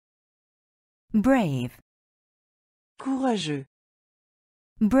 brave, Courageux.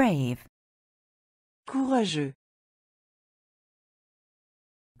 brave, Courageux.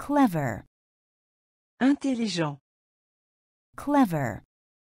 clever, Intelligent. clever,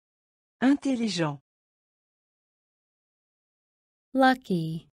 Intelligent.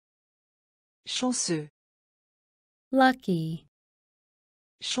 lucky, Chanceux. lucky,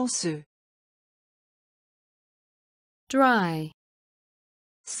 Chanceux. dry,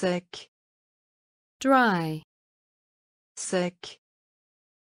 Sec. dry, Sec.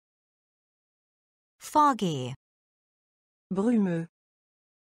 foggy, Brumeux.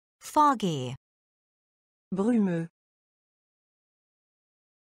 foggy, Brumeux.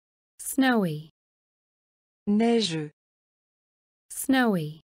 snowy, Neigeux.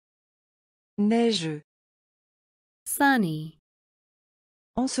 snowy, Neigeux. sunny,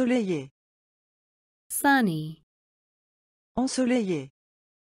 Ensoleillé. sunny, Ensoleillé.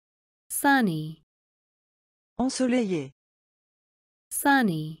 sunny, Ensoleillé.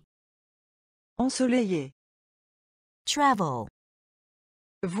 sunny, Ensoleillé. travel,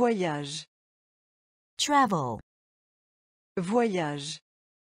 Voyage. travel, Voyage.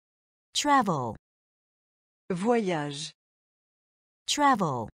 travel, Voyage.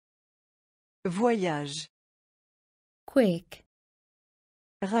 travel, Voyage. quick,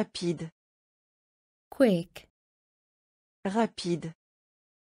 Rapide. quick, Rapide.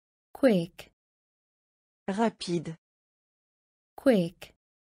 quick, Rapide. quick,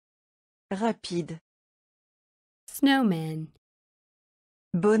 Rapide. snowman,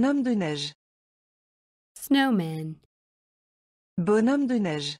 Bonhomme de neige. snowman, Bonhomme de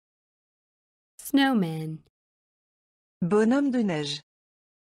neige. snowman, Bonhomme de neige.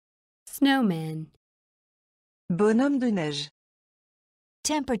 snowman, bonhomme de neige,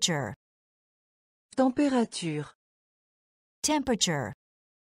 temperature, température, temperature,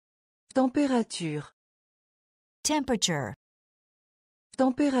 température, temperature,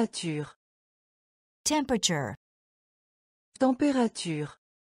 température, temperature, température,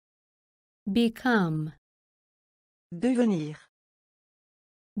 become, devenir,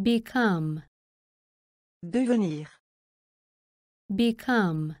 become, devenir,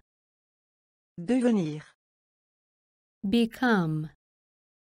 become, devenir, become,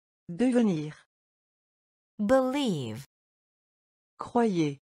 devenir, believe,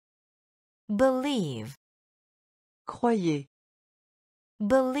 croyez, believe, croyez,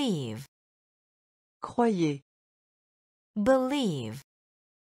 believe, croyez, believe,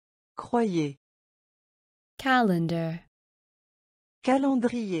 croyez, calendar,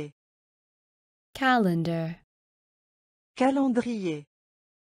 calendrier, calendar, calendrier,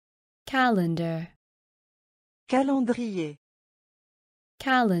 calendar, calendrier,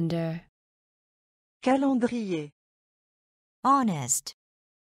 calendar, calendrier, honest,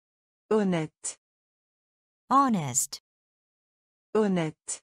 honnête, honest,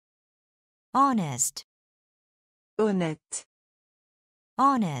 honnête, honest, honnête,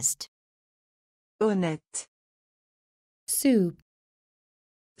 honest, honnête, soup,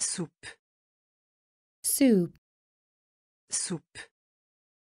 soupe, soup, soupe,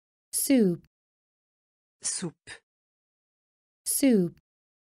 soup, soupe, soup,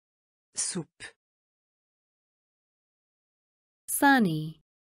 soupe, sunny,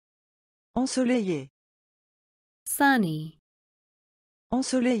 ensoleillé, sunny,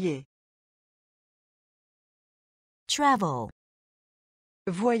 ensoleillé, travel,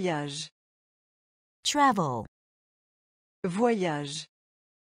 voyage, travel, voyage,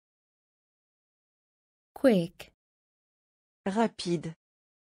 quick, rapide,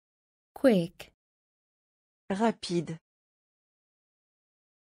 quick, rapide,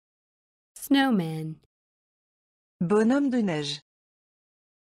 snowman, bonhomme de neige,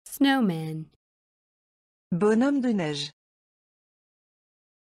 snowman, bonhomme de neige,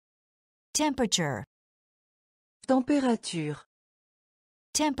 temperature, température,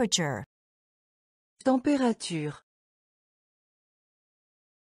 temperature, température,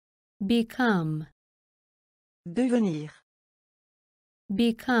 become, devenir,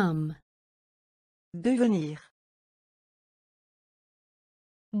 become, devenir,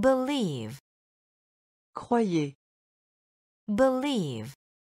 believe, croyez, believe,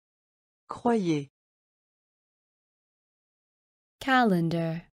 croyez,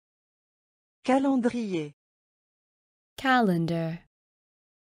 calendar, calendrier, calendar,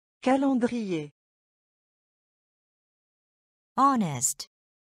 calendrier, honest,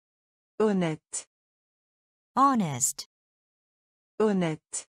 honnête, honest,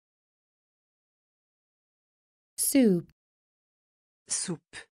 honnête, soup,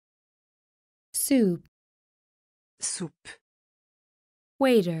 soupe, soup, soupe,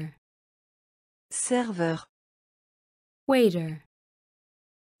 waiter, serveur, waiter,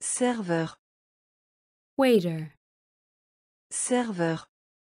 serveur, waiter, serveur,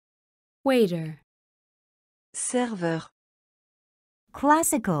 waiter, serveur,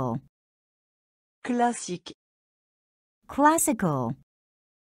 classical, classique, classical,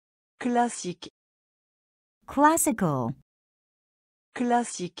 classique, classical,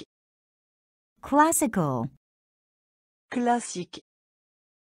 classique, classical, classique,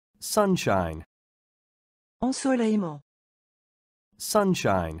 sunshine, ensoleillement,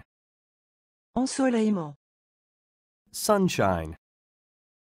 sunshine, ensoleillement, sunshine,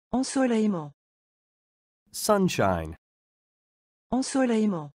 ensoleillement, sunshine,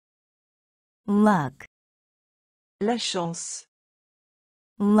 ensoleillement, luck, la chance,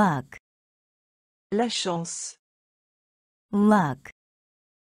 luck, la chance, luck,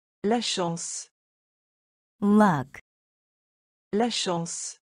 la chance, luck, la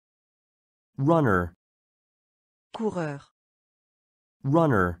chance, runner, coureur,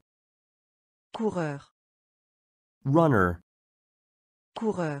 runner, coureur, runner,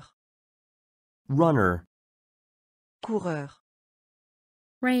 coureur, runner, coureur,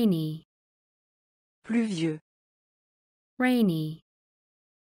 rainy, pluvieux, rainy,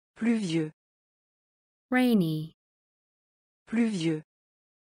 pluvieux, rainy, pluvieux,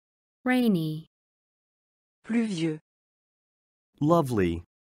 rainy, pluvieux, lovely,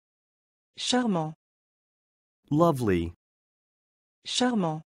 charmant, lovely,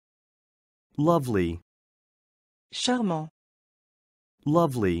 charmant, lovely, charmant,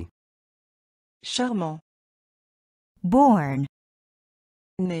 lovely, charmant, born,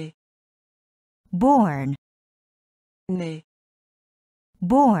 né, born, né,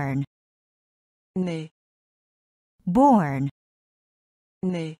 born, né, born,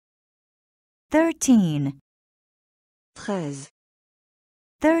 né, 13, 13,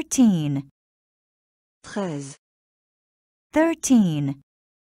 13, 13, 13,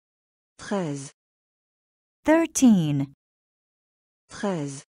 13, 13,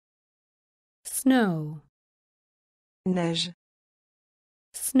 13, snow, neige,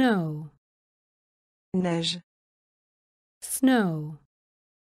 snow, neige, snow,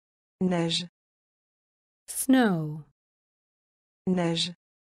 neige, snow, neige,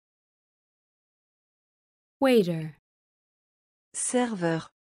 waiter, serveur,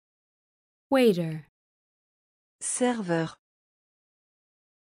 waiter, serveur,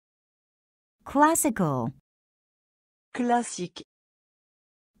 classical, classique,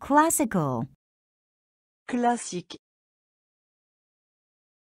 classical, classique,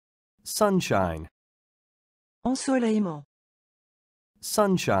 sunshine, ensoleillement,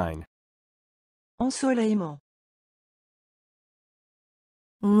 sunshine, ensoleillement,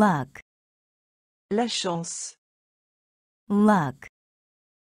 luck, la chance, luck,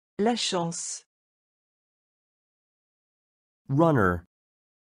 la chance, runner,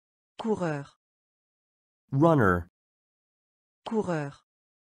 coureur, runner, coureur,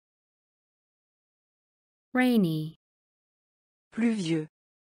 rainy, pluvieux,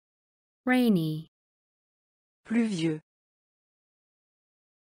 rainy, pluvieux,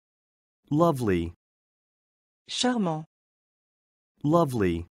 lovely, charmant,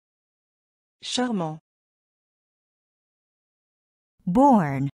 lovely, charmant,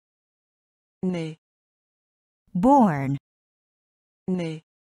 born, né, born, né,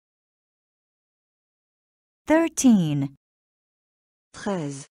 13,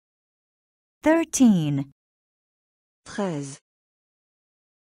 13, 13, 13,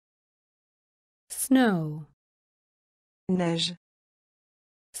 snow, neige,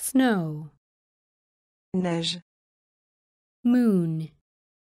 snow, neige, moon,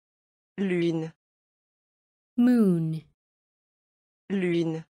 lune, moon,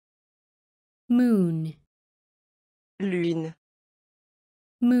 lune, moon, lune,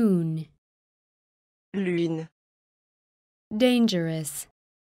 moon, lune, dangerous,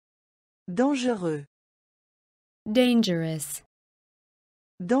 dangereux, dangerous,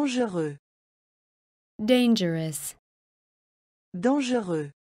 dangereux, dangerous,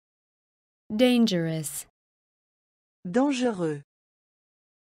 dangereux, dangerous, dangereux,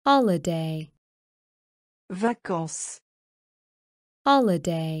 holiday, vacances,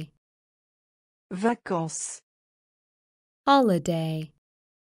 holiday, vacances, holiday,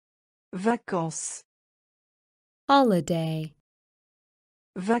 vacances, holiday,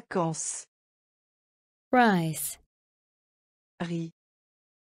 vacances, rice, riz,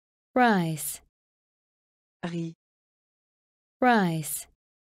 rice, riz, rice,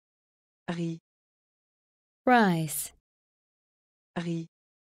 riz, rice, riz,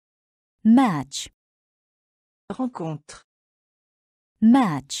 match, rencontre,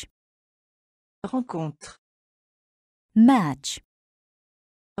 match, rencontre, match,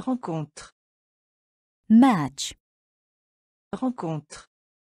 rencontre, match, rencontre,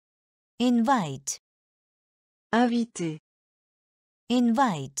 invite, invité,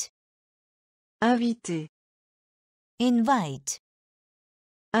 invite, invité, invite,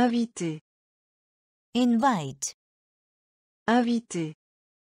 invité, invite, invité,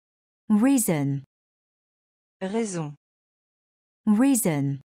 reason, raison,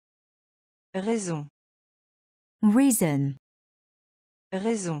 reason, raison, reason,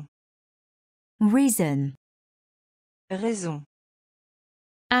 raison, reason, raison,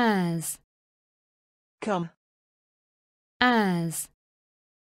 as, comme, as,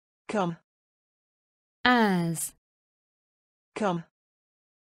 comme, as, comme,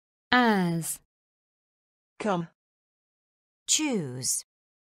 as, comme, choose,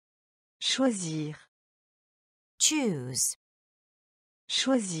 choisir, choose,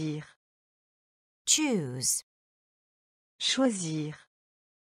 choisir, choose, choisir,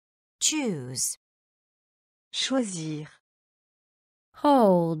 choose, choisir,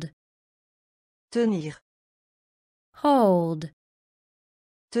 hold, tenir, hold,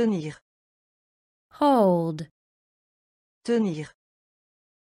 tenir, hold, tenir,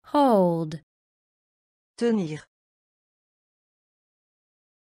 hold, tenir,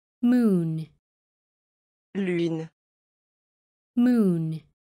 moon, lune, moon,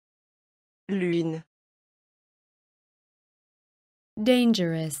 lune,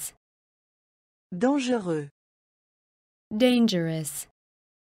 dangerous, dangereux, dangerous,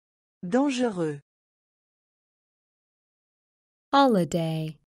 dangereux,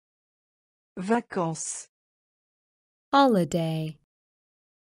 holiday, vacances, holiday,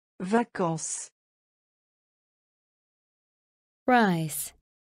 vacances, rice,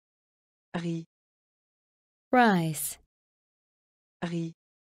 riz, rice, riz.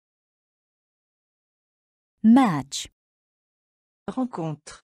 match,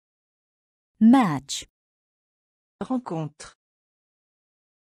 Rencontre, match, rencontre.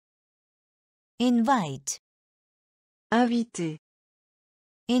 invite, Invité,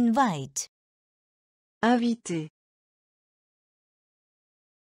 invite, invité.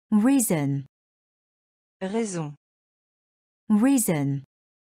 reason, Raison, reason,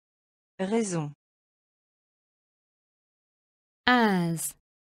 raison. as,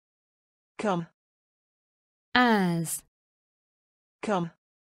 Comme, as, comme.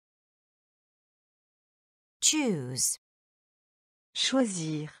 choose,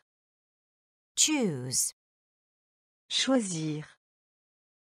 Choisir, choose, choisir.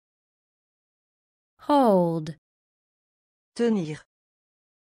 hold, Tenir,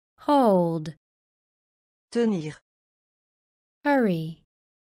 hold, tenir. hurry,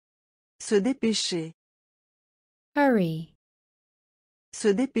 Se dépêcher, hurry, se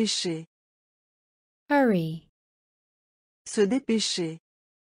dépêcher, hurry, se dépêcher,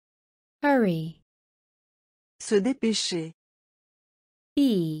 hurry, se dépêcher.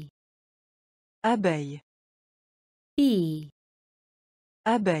 bee, Abeille, bee,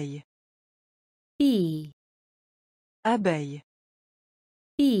 abeille, bee, abeille,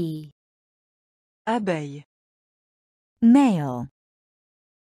 bee, abeille. male,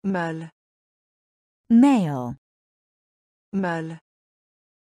 Mâle, male, mâle,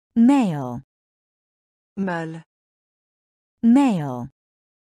 male, mâle, male,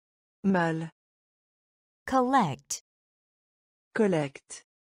 mâle. collect, Collecte,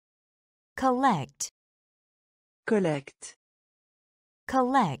 collect, collecte,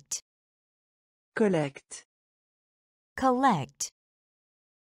 collect, collecte, collect,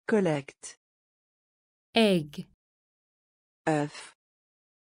 collecte. egg, œuf,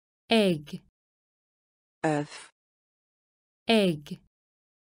 egg, œuf, egg,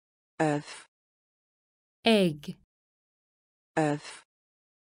 œuf, egg, œuf.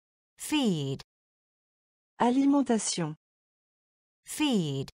 feed, Alimentation,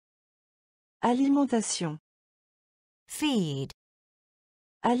 feed, alimentation, feed,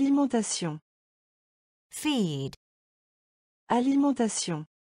 alimentation, feed, alimentation.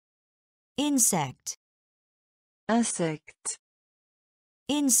 insect, Insecte,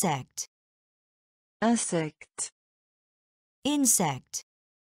 insect, insecte, insect,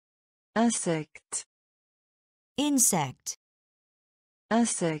 insecte, insect,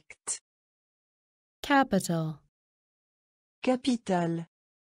 insecte. capital, Capitale,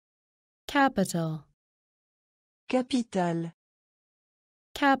 capital, capitale,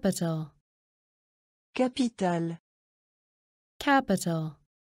 capital, capitale, capital,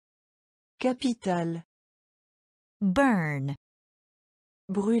 capitale. burn,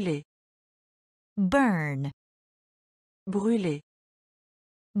 Brûler, burn, brûler,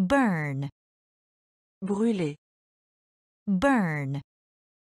 burn, brûler, burn,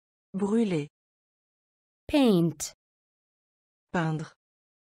 brûler. paint, Peindre,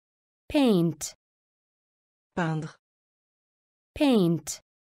 paint, peindre, paint,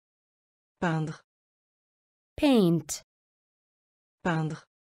 peindre, paint, peindre.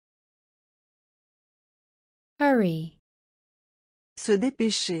 hurry, Se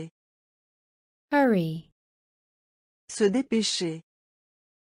dépêcher, hurry, se dépêcher.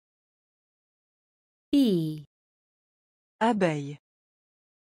 bee, Abeille,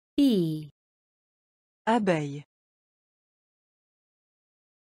 bee, abeille.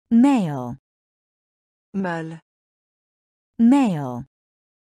 male, Mâle, male,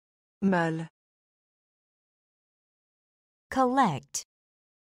 mâle. collect,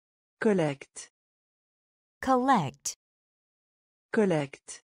 Collecte, collect,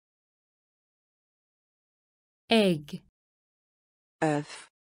 collecte. egg, œuf,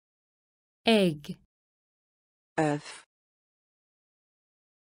 egg, œuf.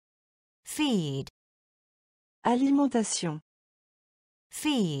 feed, Alimentation,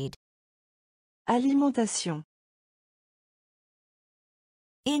 feed, alimentation.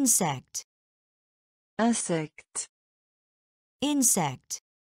 insect, Insecte, insect,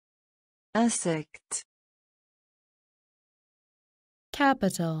 insecte.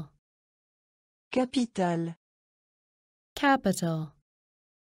 capital, Capitale, capital,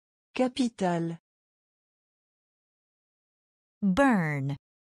 capitale. burn,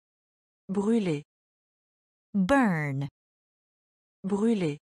 Brûler, burn,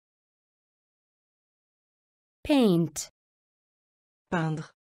 brûler. paint,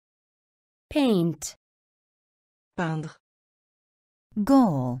 Peindre, paint, peindre.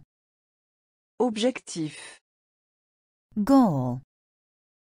 goal, Objectif, goal,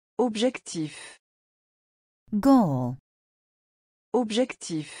 Objectif. goal,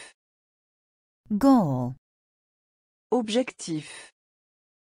 Objectif. goal, Objectif.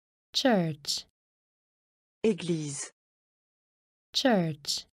 church, Église.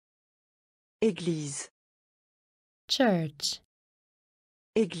 church, Église. church,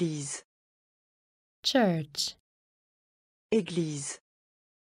 Église. church. Église.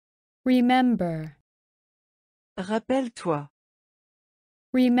 Remember, Rappelle-toi.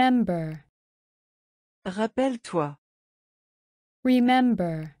 remember, Rappelle-toi.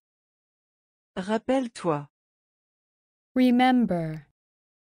 remember, Rappelle-toi. remember.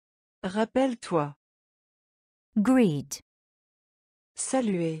 Rappelle-toi. greet,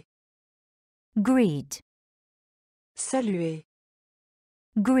 Saluer. greet, Saluer.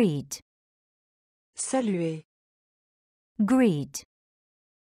 greet, Saluer. greet,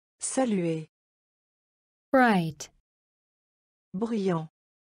 Saluer. Bright, Bruyant.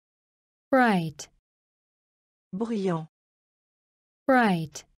 bright, Bruyant.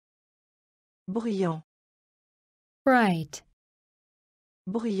 bright, Bruyant. bright.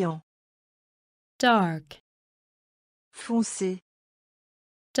 Bruyant. Dark, Foncé.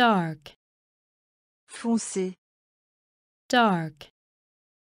 dark, Foncé. dark,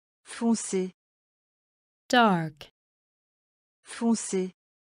 Foncé. dark. Foncé.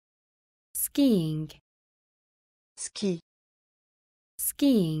 Skiing, Ski.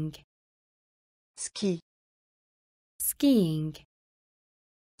 skiing, Ski. skiing,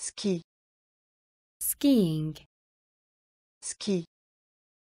 Ski. skiing. Ski.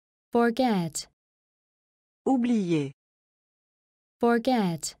 Forget, Oublier.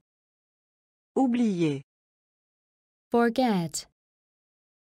 forget, Oublier. forget,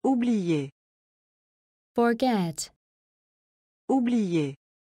 Oublier. forget. Oublier.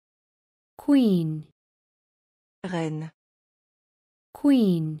 Queen, Reine.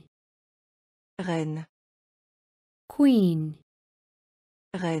 queen, Reine. queen,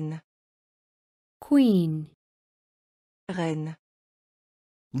 Reine. queen. Reine.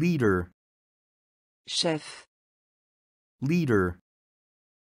 leader, Chef. leader,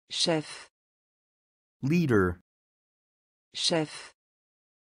 Chef. leader, Chef.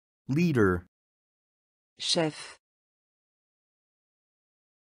 leader, Chef.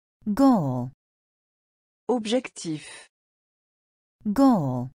 goal, Objectif.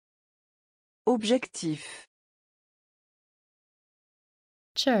 goal, Objectif.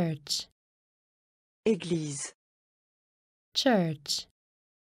 Church, Église. church.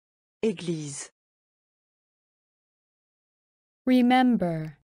 Église.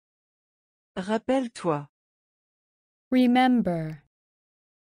 Remember, Rappelle-toi. remember.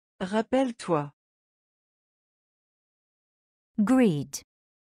 Rappelle-toi. greet,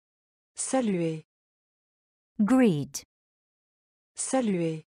 Saluer. greet,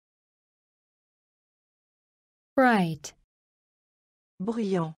 Saluer. Bright,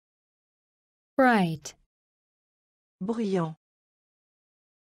 Bruyant. bright, Bruyant.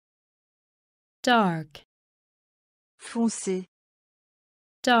 dark, Foncé.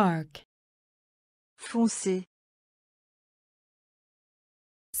 dark. Foncé.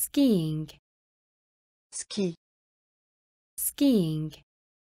 Skiing, Ski. skiing.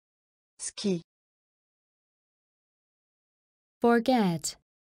 Ski. Forget,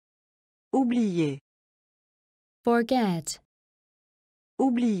 Oublier. forget.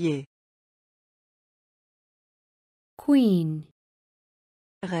 Oublier. Queen,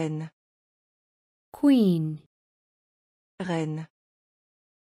 Reine. queen. Reine.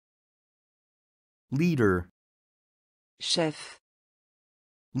 leader, Chef.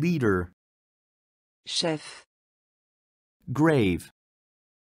 leader, Chef. grave,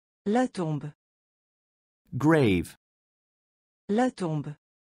 La tombe. grave, La tombe.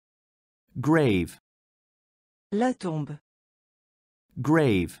 grave, La tombe.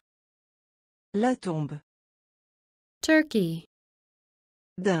 grave, La tombe. Turkey,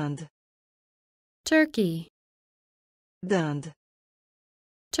 Dinde. turkey, Dinde.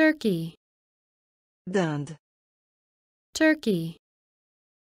 turkey, Dinde. turkey.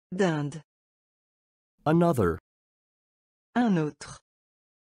 Dinde. another, Un autre.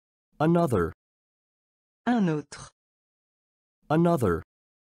 another, Un autre. another,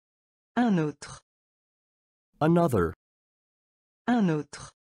 Un autre. another, Un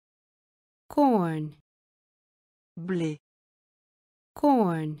autre. Corn, Blé.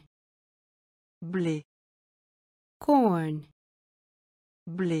 corn, Blé. corn,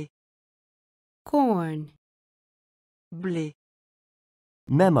 Blé. corn. Blé.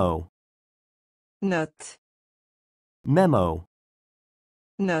 memo, Note. memo,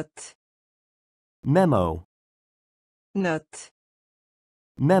 Note. memo, Note.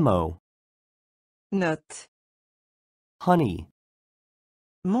 memo, Note. honey,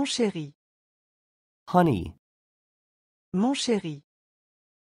 Mon chéri. honey, Mon chéri.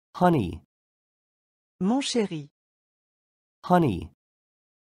 honey, Mon chéri. honey,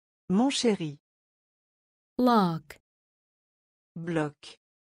 Mon chéri. lock, Bloc.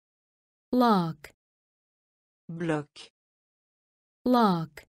 lock, Bloc.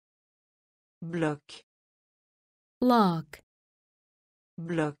 lock, Bloc. lock,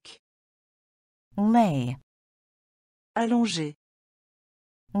 Bloc. lay, Allongé.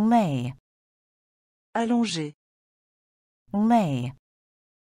 lay, Allongé. lay,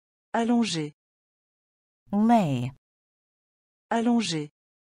 Allongé. lay, Allongé.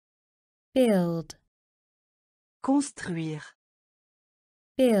 build, Construire.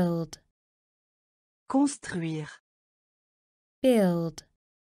 build, Construire. build,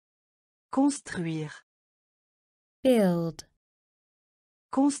 Construire. build,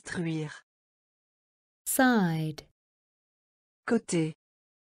 Construire. side, Côté.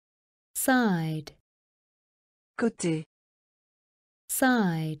 side, Côté.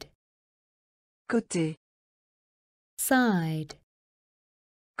 side, Côté. side,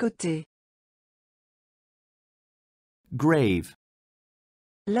 Côté. grave,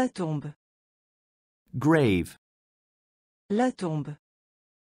 La tombe. grave, La tombe.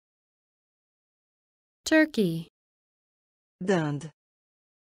 turkey, Dinde.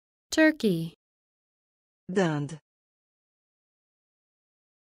 turkey, Dinde.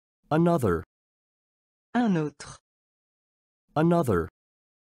 another, Un autre. another,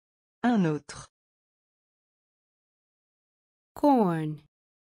 Un autre. corn,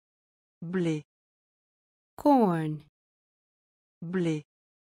 Blé. corn, Blé.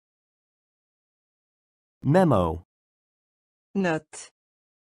 memo, Note.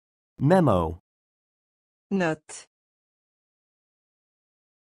 memo, Note.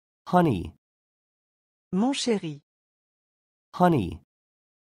 honey, Mon chéri. honey,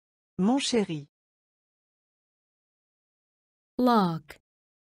 Mon chéri. lock,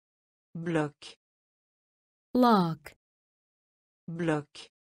 Bloc. lock, Bloc.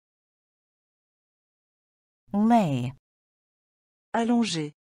 lay,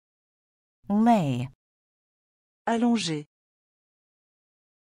 Allongé. lay, Allongé.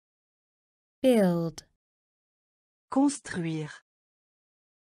 build, Construire.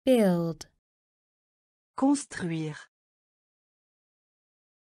 build, Construire.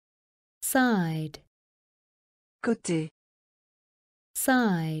 side, Côté.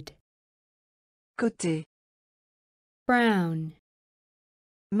 side, Côté. brown,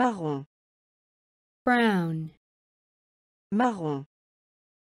 Marron. brown, Marron.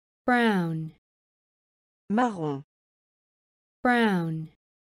 brown, Marron. brown,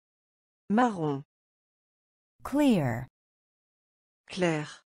 Marron. clear, Clair.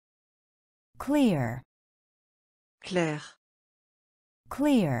 clear, Clair.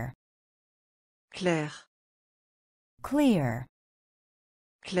 clear, Clair. clear,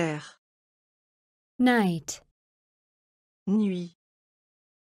 Clair. night, Nuit.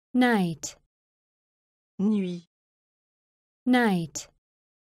 night, Nuit. night,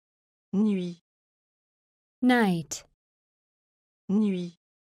 Nuit. night, Nuit.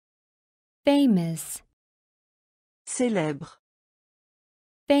 famous, Célèbre.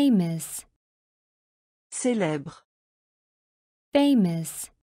 famous, Célèbre. famous,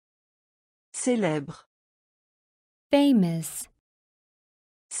 Célèbre. famous,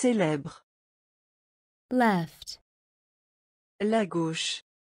 Célèbre. left, La gauche.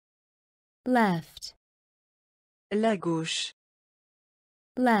 left, La gauche.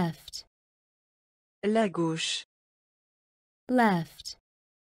 left, La gauche. left,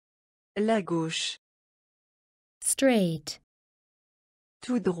 La gauche. straight,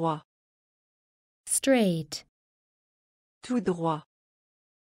 Tout droit. straight, Tout droit.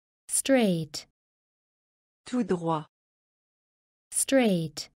 straight, Tout droit.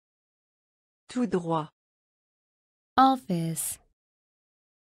 straight, Tout droit. office,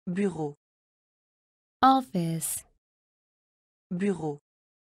 Bureau. office, Bureau.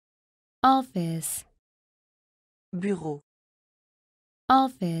 office, Bureau.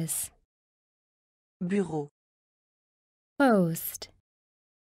 office, Bureau. post,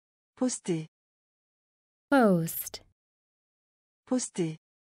 Poster. post, Poster.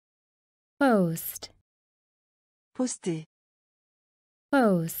 post, Poster.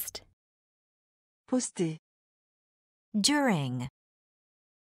 post, Poster. during,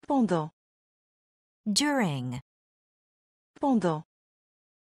 Pendant. during, Pendant.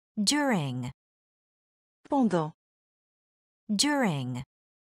 during, Pendant. during,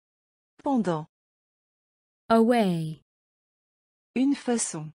 Pendant. away, Une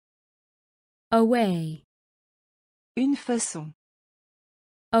façon. away, Une façon.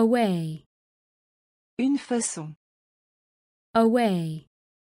 away, Une façon. away,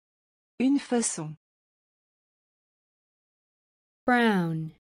 Une façon.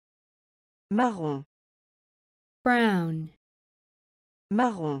 brown, Marron. brown,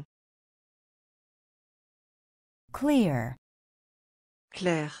 Marron. clear,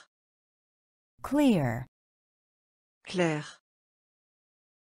 Clair. clear, Clair.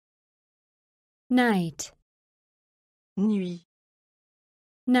 night, Nuit.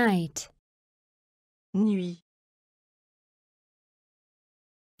 night, Nuit.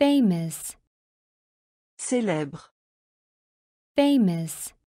 famous, Célèbre.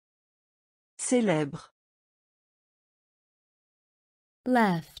 famous, Célèbre.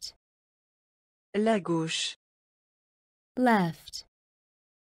 left, La gauche. left,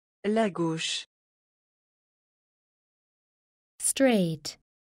 La gauche. straight,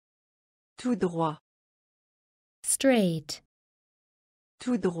 Tout droit. straight,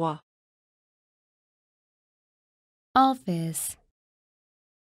 Tout droit. office,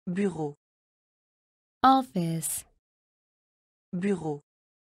 Bureau. office, Bureau.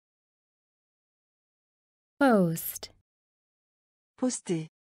 post, Poster.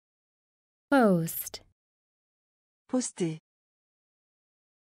 post, Poster.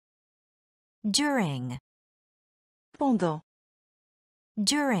 during, Pendant.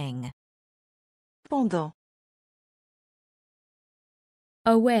 during, Pendant.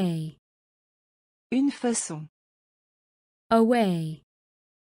 away, Une façon. away,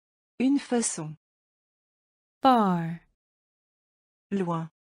 Une façon. far, Loin.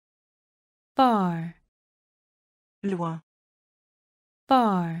 far, Loin.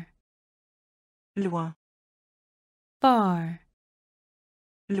 far, Loin. far,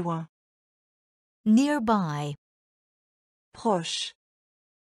 Loin. nearby, Proche.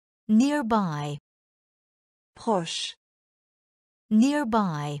 nearby, Proche.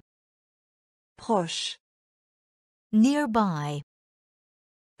 nearby, Proche. nearby,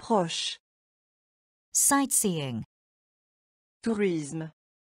 Proche. sightseeing, Tourisme.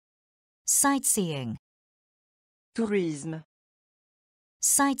 sightseeing, Tourisme.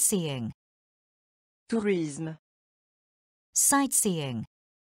 sightseeing, Tourisme. sightseeing,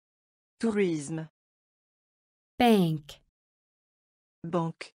 Tourisme. bank,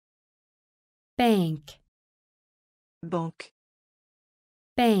 Banque. bank, Banque.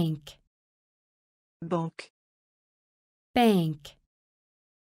 bank, Banque. bank,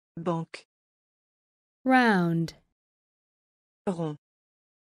 Banque. round, Rond.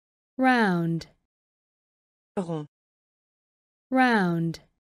 round, Rond. round,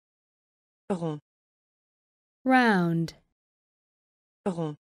 Rond. round,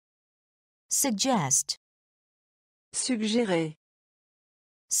 Rond. suggest, Suggérer.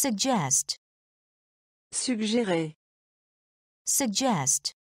 suggest, Suggérer.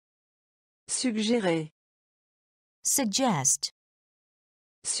 suggest, Suggérer. suggest,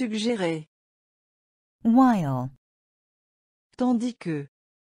 Suggérer. while, Tandis que.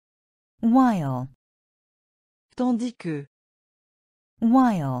 while, Tandis que.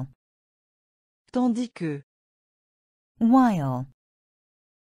 while, Tandis que. while,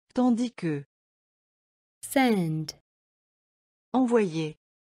 Tandis que. send, Envoyer.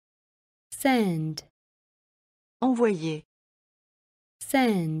 send, Envoyer.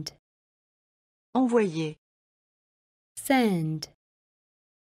 send, Envoyer. send,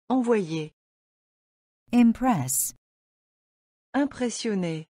 Envoyer. impress,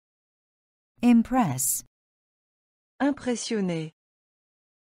 Impressionner. impress, Impressionner.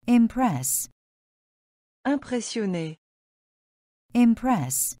 impress, Impressionner.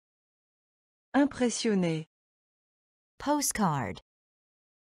 impress, Impressionner. postcard,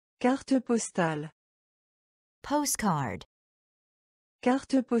 Carte postale. postcard,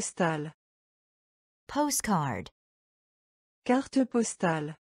 Carte postale. postcard, Carte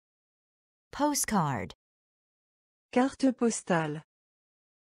postale. postcard, Carte postale.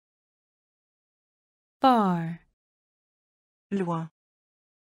 far, Loin.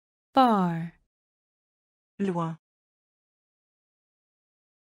 far, Loin.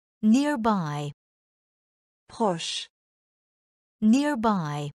 nearby, Proche.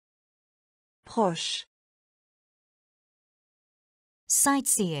 nearby, Proche.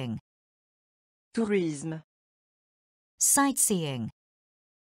 sightseeing, Tourisme. sightseeing,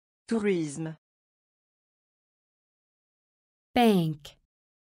 Tourisme. bank,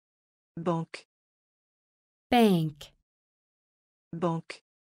 Banque. bank, Banque.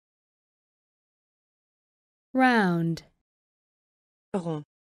 round, Rond.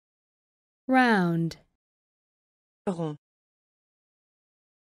 round, Rond.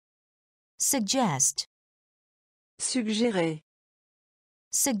 Suggest. Suggérer.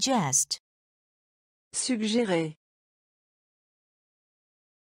 Suggest. Suggérer.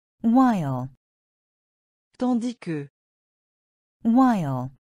 While. Tandis que.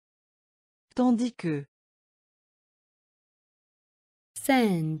 While. Tandis que.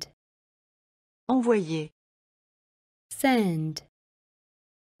 Send. Envoyer. Send.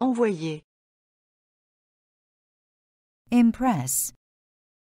 Envoyer. Impress.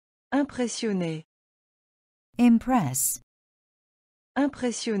 Impressionner. Impress.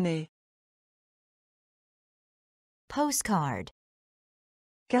 Impressionner. Postcard.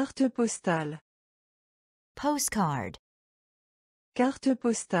 Carte postale. Postcard. Carte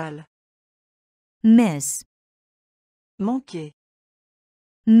postale. Miss. Manquer.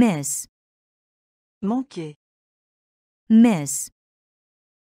 Miss. Manquer. Miss.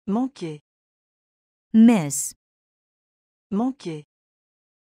 Manquer. Miss. Manquer.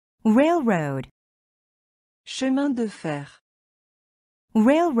 Railroad. Chemin de fer.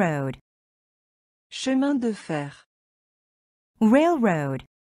 Railroad. Chemin de fer. Railroad.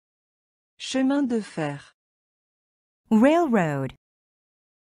 Chemin de fer. Railroad.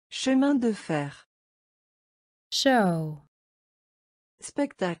 Chemin de fer. Show.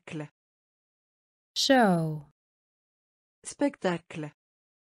 Spectacle. Show. Spectacle.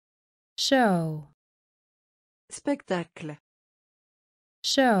 Show. Spectacle.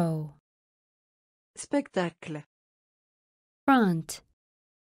 Show. Spectacle. Front.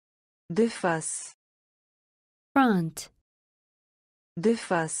 De face. Front. De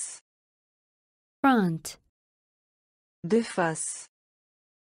face. Front. De face.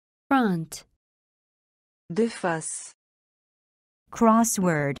 Front. De face.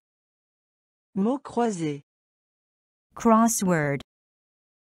 Crossword. Mots croisés. Crossword.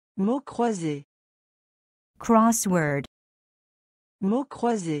 Mots croisés. Crossword. Mots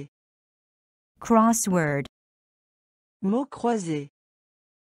croisés. Crossword. Mots croisés.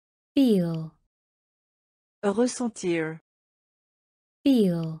 Feel. Ressentir.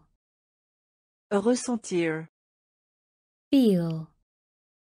 Feel. Ressentir. Feel.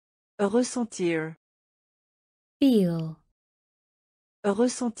 Ressentir. Feel.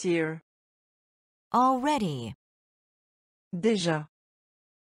 Ressentir. Already. Déjà.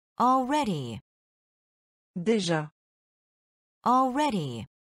 Already. Déjà. Already.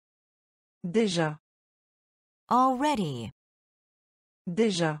 Déjà. Already.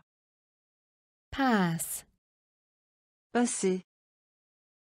 Déjà. Pass. Passé.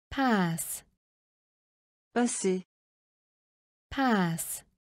 Pass. Passé. Pass.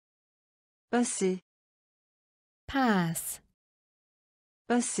 Passé. Pass.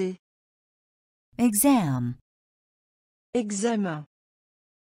 Passé. Exam. Examen.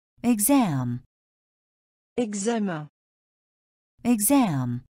 Exam. Examen.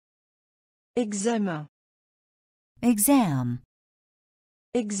 Exam. Examen. Exam.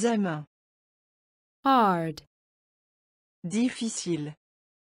 Examen. Hard. Difficile.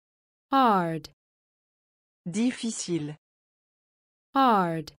 Hard. Difficile.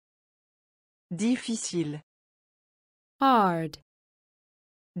 Hard. Difficile. Hard.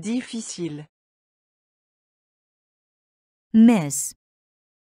 Difficile. Miss.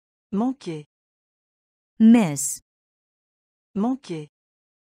 Manquer. Miss. Manquer.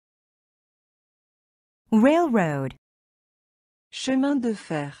 Railroad. Chemin de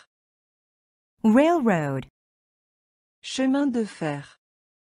fer. Railroad. Chemin de fer.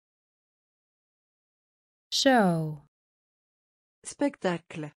 Show.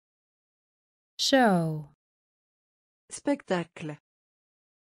 Spectacle. Show. Spectacle.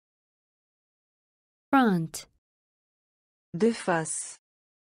 Front. De face.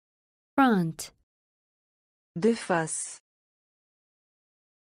 Front. De face.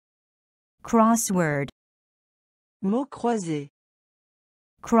 Crossword. Mots croisés.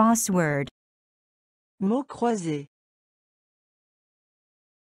 Crossword. Mots croisés.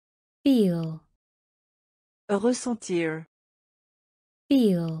 Feel. Ressentir.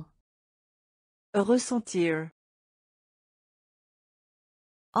 Feel. Ressentir.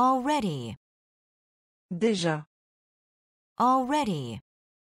 Already. Déjà. Already.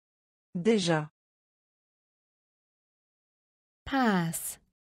 Déjà. Pass.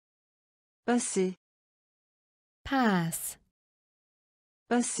 Passé. Pass.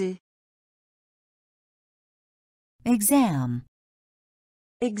 Passé. Exam.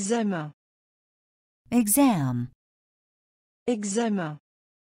 Examen. Exam. Examen.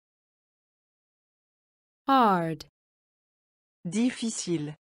 Hard.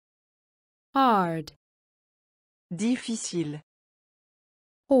 Difficile. Hard. Difficile.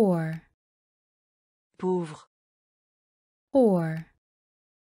 Poor. Pauvre. Poor,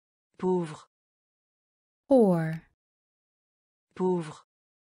 pauvre, poor, pauvre,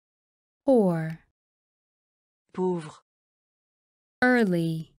 poor. pauvre,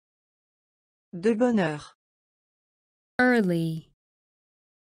 Early, de bonne heure, early,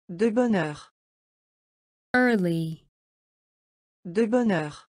 de bonne heure, early, de bonne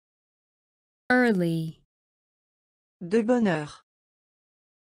heure, early. de bonne heure,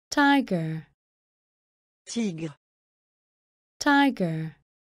 Tiger, tigre, tiger,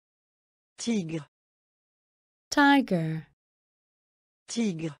 tigre, tiger,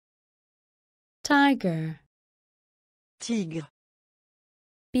 tigre, tiger. tigre,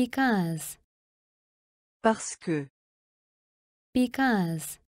 Because, parce que,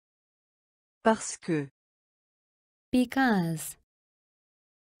 because, parce que, because,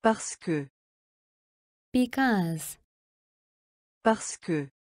 parce que, because. parce que,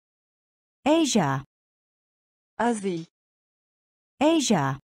 Asia, Asie,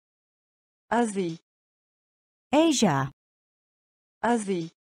 Asia, Asie, Asia,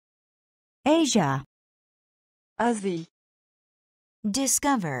 Asie, Asia. Asie,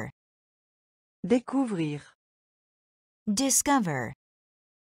 Discover, découvrir, discover,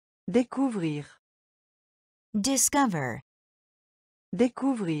 découvrir, discover,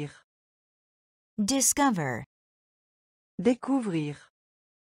 découvrir, discover. découvrir,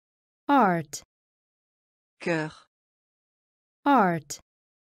 Heart, cœur, heart,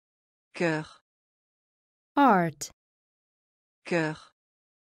 cœur, heart, cœur,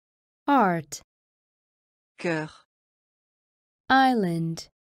 heart. cœur, Island,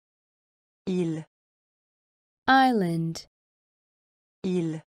 île, island,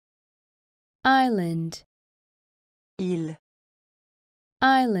 île, island, île,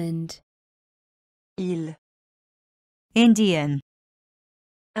 island. île, Indian,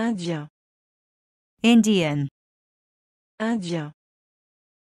 indien, Indian, indien,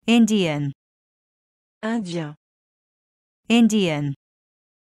 Indian, indien, Indian.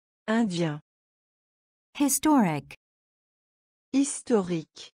 indien, Historic,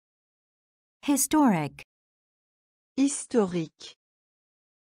 historique, historic, historique,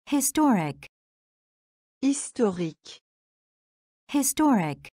 historic, historique,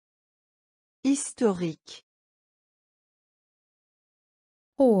 historic. historique,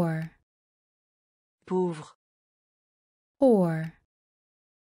 Poor, pauvre, poor.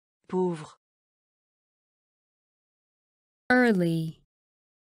 pauvre, Early,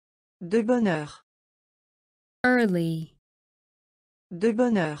 de bonne heure, early. de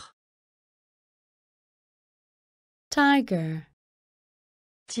bonne heure, Tiger,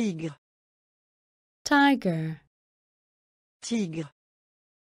 tigre, tiger. tigre,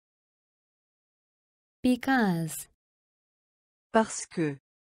 Because, parce que,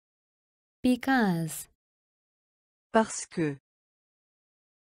 because. parce que,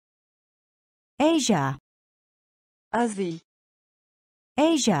 Asia, Asie,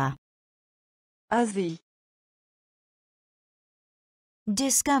 Asia. Asie,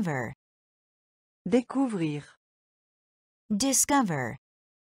 Discover, découvrir, discover.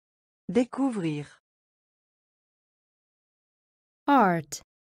 découvrir, Heart,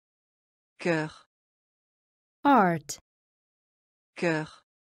 cœur, heart. cœur,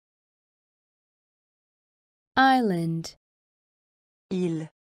 Island, île,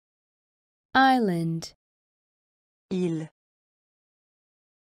 island. île,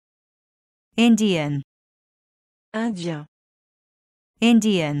 Indian, indien,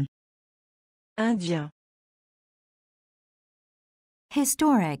 Indian. indien,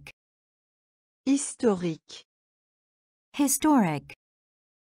 Historic, historique, historic.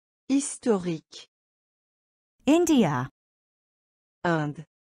 historique, India, Inde,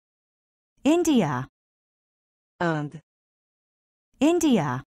 India, Inde,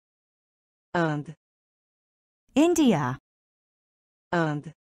 India, Inde, India.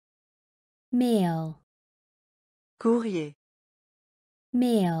 Inde, Mail, courrier,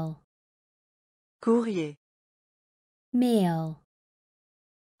 mail, courrier, mail,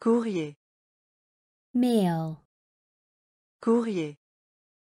 courrier, mail. courrier,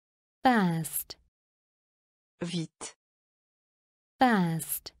 Fast, vite,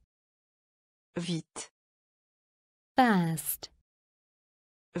 fast, vite, fast,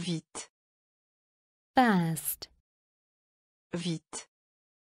 vite, fast. vite,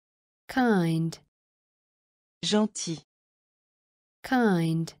 Kind, gentil,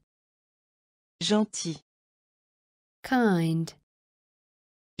 kind, gentil, kind,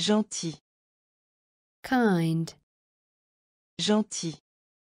 gentil, kind. gentil,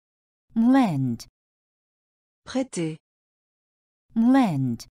 Lend, prêter,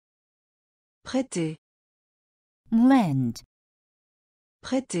 lend, prêter, lend,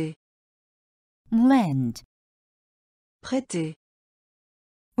 prêter, lend, prêter,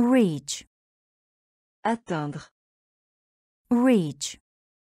 reach, atteindre, reach,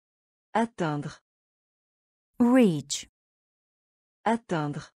 atteindre, reach,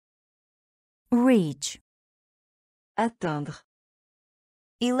 atteindre, reach, atteindre,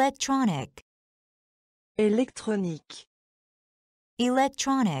 electronic, électronique,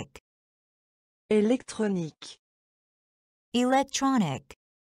 electronic, électronique, electronic,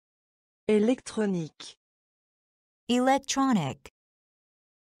 électronique, electronic,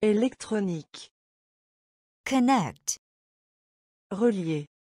 électronique, connect, relier,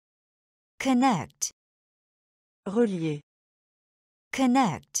 connect, relier,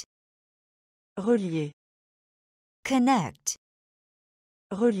 connect, relier, connect,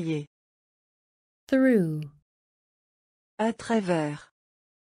 relier, through, à travers,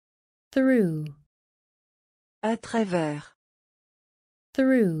 through, à travers,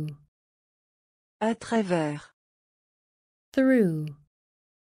 through, à travers, through,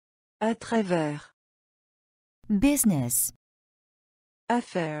 à travers, business,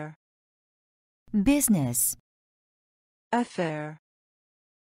 affaire, business, affaire,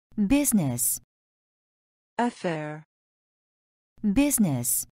 business, affaire,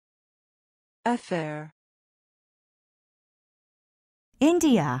 business, affaire,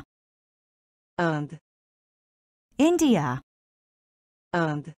 India, Inde, India,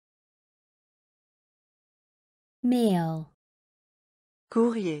 Inde, mail,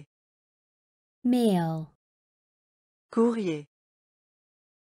 courrier, mail, courrier,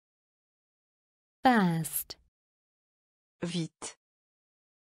 fast, vite,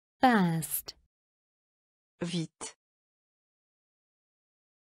 fast, vite,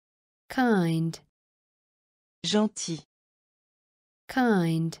 kind, gentil,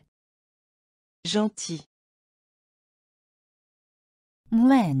 kind, gentil,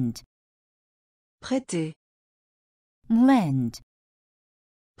 lend, prêter, lend,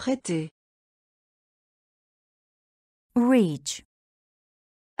 prêter, reach,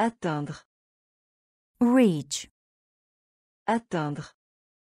 atteindre, reach, atteindre,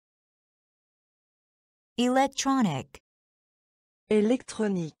 electronic,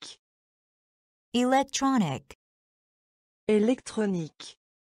 électronique, electronic, électronique,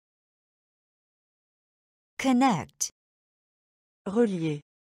 connect, relier,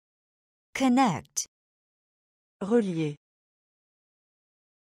 connect, relier,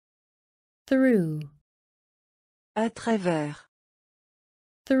 through, à travers,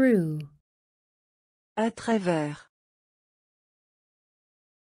 through, à travers,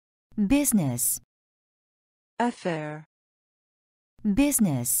 business, affaire,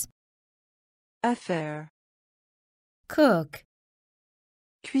 business, affaire, cook,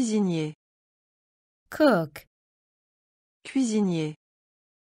 cuisinier, cook, cuisinier,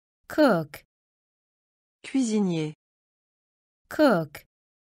 cook, cuisinier, cook,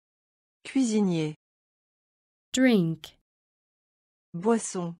 cuisinier, drink,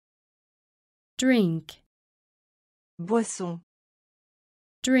 boisson, drink, boisson,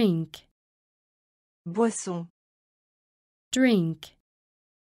 drink, boisson, drink,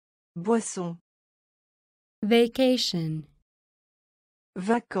 boisson, vacation,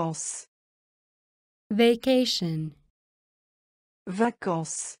 vacances, vacation,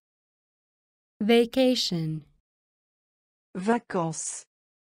 vacances, vacation, vacances,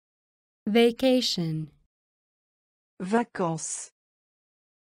 vacation, vacances,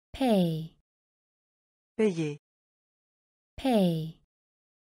 pay, payer, pay,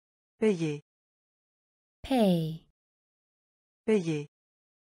 payer, pay, payer,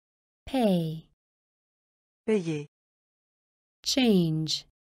 pay, payer, change,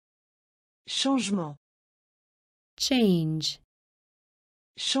 changement, change,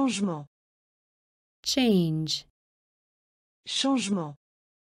 changement, change, changement,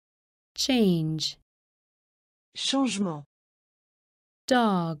 change, changement,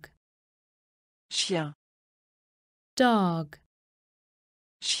 dog, chien, dog,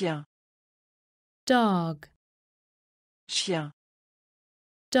 chien, dog, chien,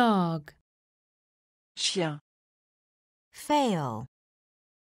 dog, chien, fail,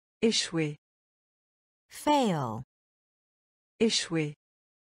 échouer, fail, échouer,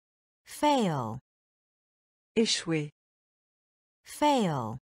 fail, échouer,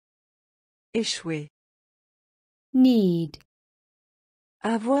 fail, échouer, need,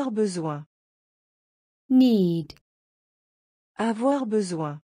 avoir besoin, need, avoir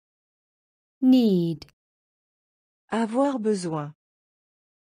besoin, need, avoir besoin,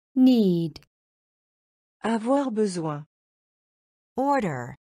 need, avoir besoin,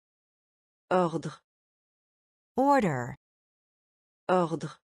 order, ordre, order,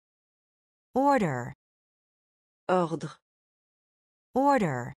 ordre, order, ordre,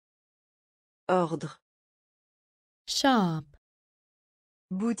 order, ordre, shop,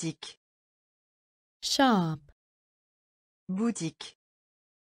 boutique, shop, boutique,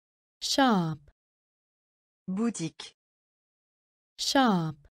 shop, boutique,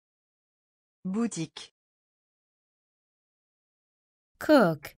 shop, boutique,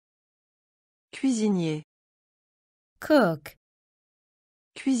 cook, cuisinier, cook,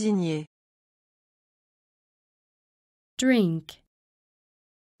 cuisinier, drink,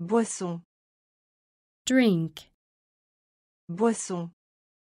 boisson, drink, boisson,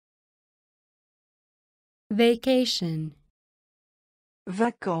 vacation,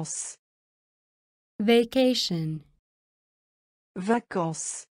 vacances, vacation,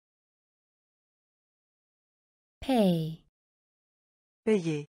 vacances, pay,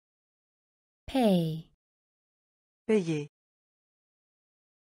 payer, pay, payer,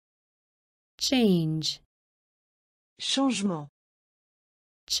 change, changement,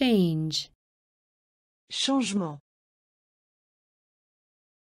 change, changement,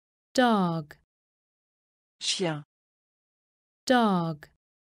 dog, chien, dog,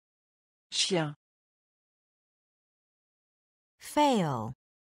 chien, fail,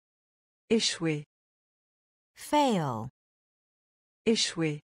 échouer, fail,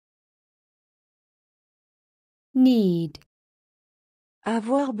 échouer, need,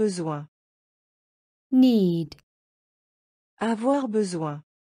 avoir besoin, need, avoir besoin,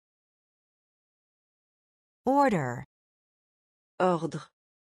 order, ordre,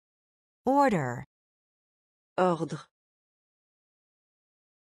 order, ordre,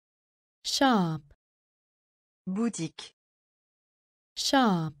 shop, boutique,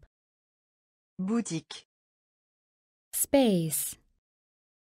 shop, boutique, space,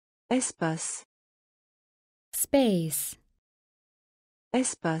 espace, space,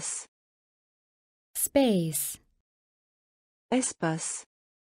 espace, space, espace,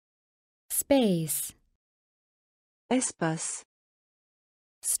 space, espace,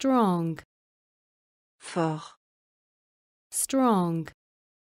 strong, fort, strong,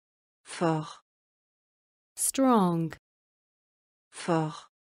 fort, strong, fort,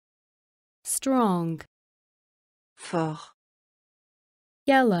 strong, fort,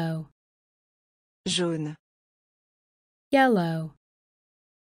 yellow, jaune, yellow,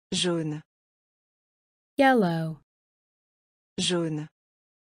 jaune, yellow, jaune,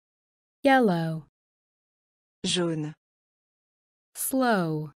 yellow, jaune,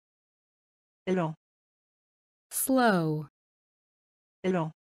 slow, lent, slow,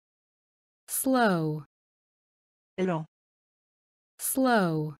 lent, slow, lent,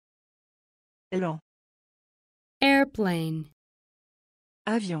 slow, lent, airplane,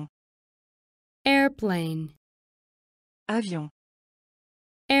 avion, airplane, avion,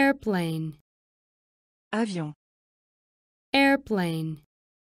 airplane, avion, airplane,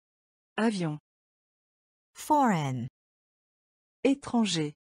 avion, foreign,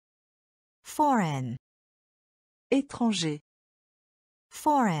 étranger, foreign, étranger,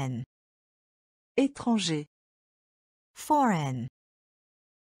 foreign, étranger, foreign,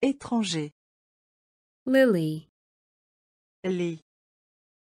 étranger, lily, lit,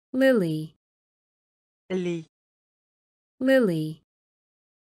 lily, lit, lily,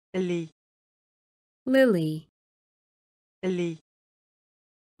 lit, lily, lit,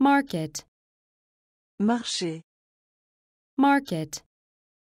 market, marcher, market,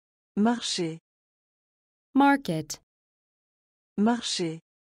 marcher, market, marcher,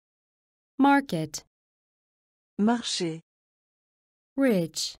 market, marcher,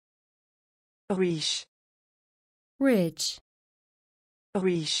 rich, riche, rich,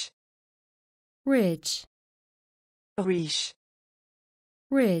 riche, rich, riche,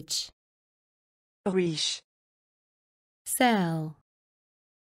 rich, riche, sell,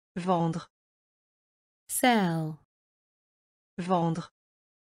 vendre, sell, vendre,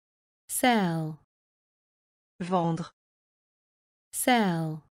 sell, vendre,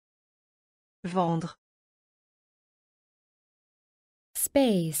 sell, vendre,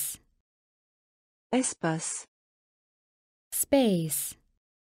 space, espace, space,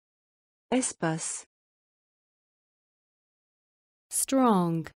 espace,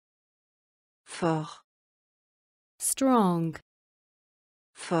 strong, fort, strong,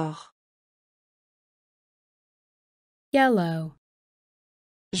 fort, yellow,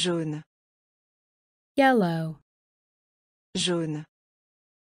 jaune, yellow, jaune,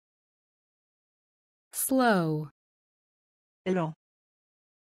 slow, lent,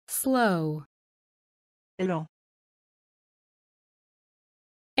 slow, lent,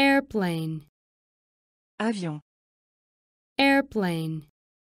 airplane, Avion. airplane,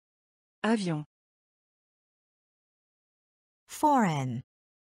 Avion. foreign,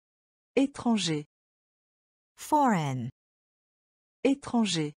 Étranger. foreign,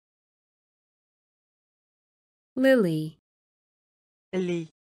 Étranger. lily, Lit.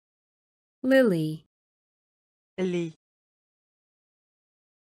 lily, Lit.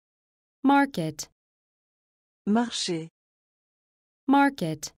 market, Marché.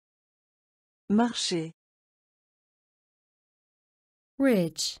 market, Marché.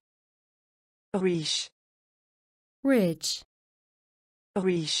 rich, Riche. rich,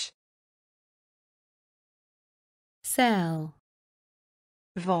 Riche. sell,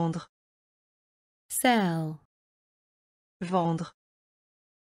 Vendre. sell, Vendre.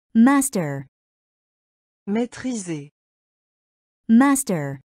 master, Maîtriser.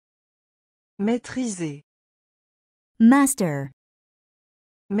 master, Maîtriser. master,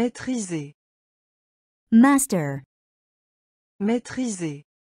 Maîtriser. master, Maîtriser.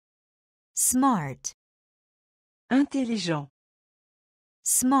 smart, Intelligent.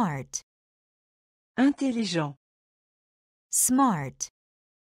 smart, Intelligent. smart,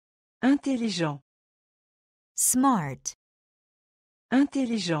 Intelligent. smart,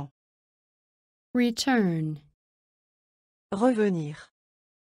 Intelligent. return, Revenir.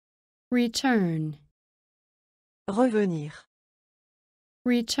 return, Revenir.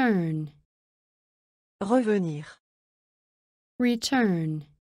 return, Revenir. return,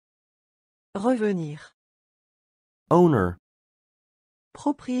 Revenir. owner,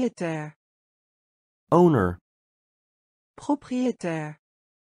 Propriétaire. owner, Propriétaire.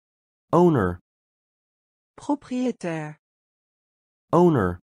 owner, Propriétaire.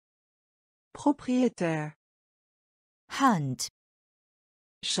 owner, Propriétaire. hunt,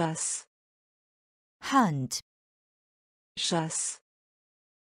 Chasse. hunt, Chasse.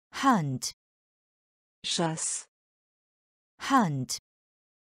 hunt, Chasse. hunt,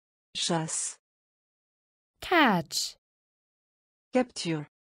 Chasse. catch, Capture.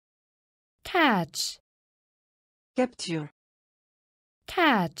 catch, Capture.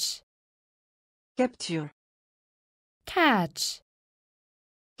 catch, Capture. catch,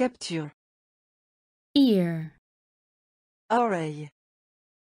 Capture. ear, Oreille.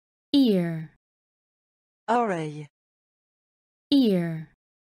 ear, Oreille. ear,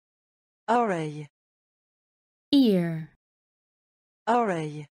 Oreille. ear,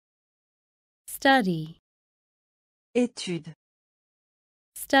 Oreille. study, Étude.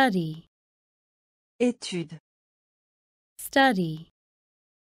 study, Étude. study,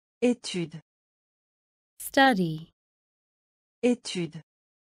 Étude. study, Étude.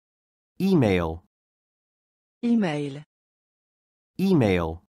 email, Email.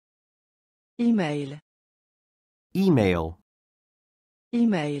 email, Email. email,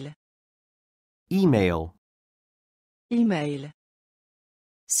 Email. email, Email.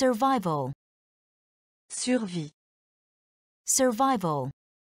 survival, Survie. survival,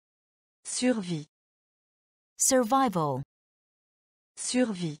 Survie. survival,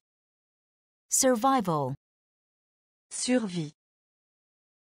 Survie. survival, Survie.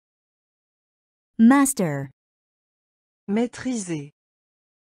 master, Maîtriser.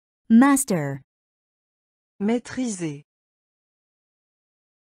 master, Maîtriser.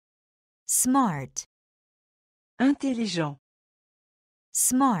 smart, Intelligent.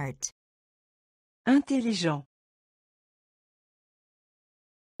 smart, Intelligent.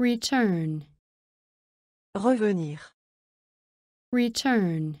 return, Revenir.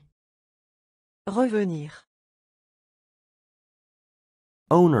 return, Revenir.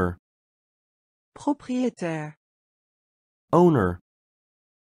 owner, Propriétaire. owner,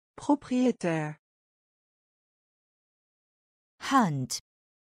 Propriétaire. hunt,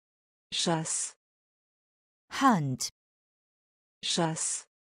 Chasse. hunt, Chasse.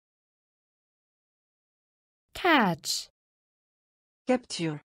 catch,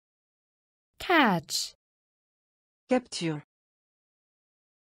 Capture. catch, Capture.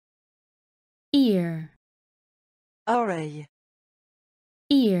 ear, Oreille.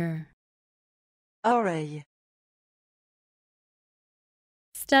 ear, Oreille.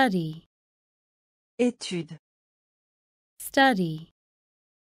 study, Étude. study,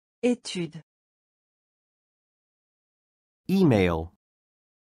 Étude. email,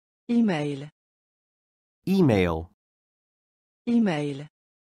 Email. email, Email.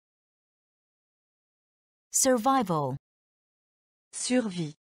 survival,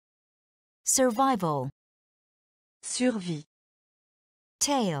 Survie. survival, Survie.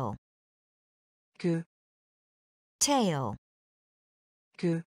 tail, Que. tail,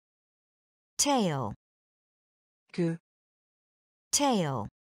 Que. tail, Que. tail,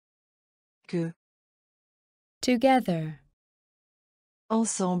 Que. together,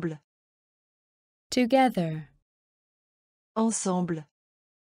 ensemble, together, ensemble,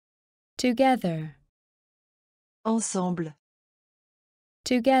 together, ensemble,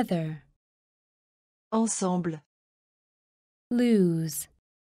 together, ensemble, lose,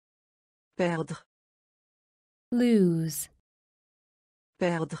 perdre, lose,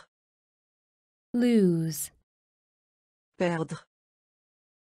 perdre, lose, perdre,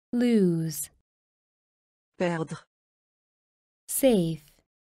 lose, perdre, safe,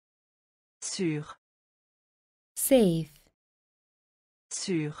 sûr, safe,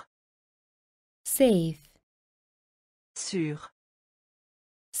 sûr, safe, sûr,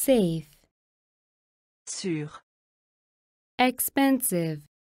 safe, sûr, expensive,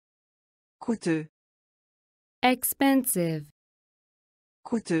 coûteux, expensive,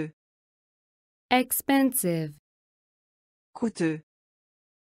 coûteux, expensive, coûteux,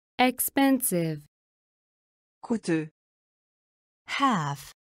 expensive, coûteux,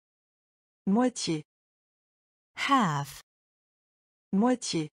 half, moitié, half,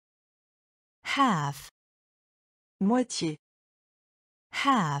 moitié, half, moitié,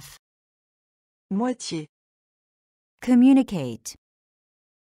 half. moitié, Communicate,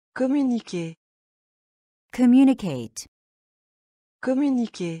 communiquer, communicate,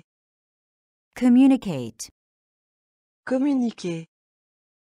 communiquer, communicate, communiquer,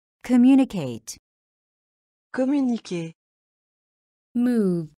 communicate, communiquer,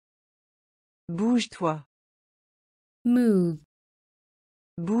 move, bouge-toi, move,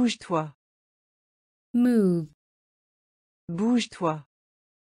 bouge-toi, move, bouge-toi,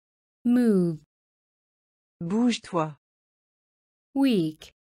 move, bouge-toi,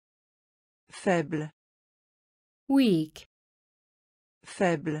 weak, faible, weak,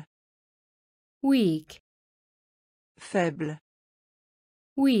 faible, weak, faible,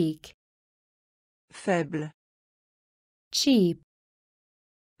 weak, faible, cheap,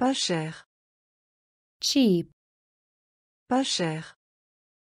 pas cher, cheap, pas cher,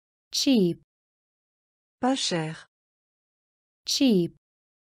 cheap, pas cher, cheap,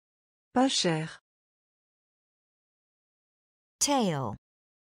 pas cher, tail,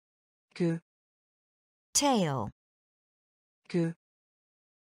 que, tail, que,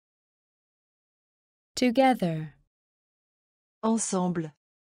 together, ensemble,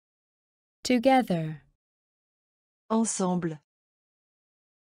 together, ensemble,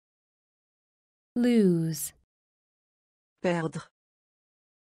 lose, perdre,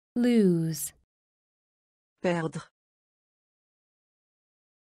 lose, perdre,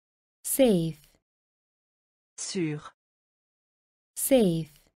 safe, sûr,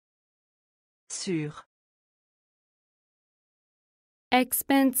 safe, sûr,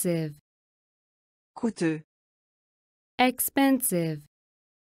 expensive, coûteux, expensive,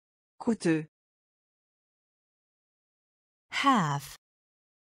 coûteux, half,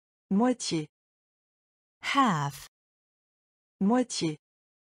 moitié, half. moitié,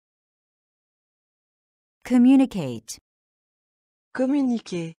 Communicate,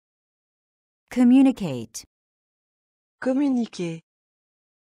 communiquer, communicate, communiquer,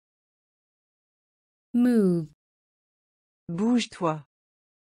 move, bouge-toi,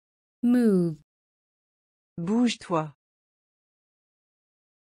 move, bouge-toi,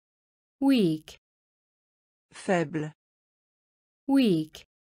 weak, faible, weak,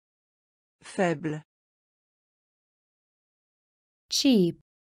 faible, cheap,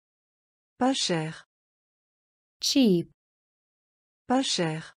 pas cher, cheap, pas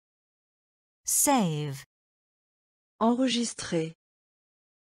cher, save, enregistrer,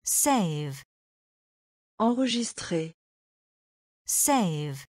 save, enregistrer,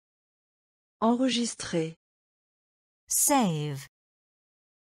 save, enregistrer, save,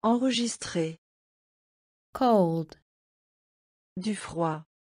 enregistrer, cold, du froid,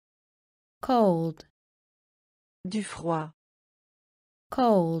 cold, du froid,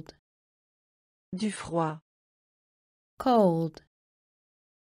 cold, du froid, cold,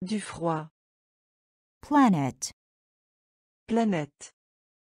 du froid, planet, planète,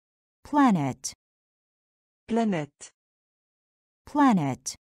 planet, planète, planet,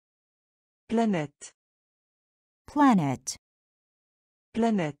 planète, planet,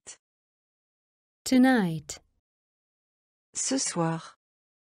 planète, tonight, ce soir,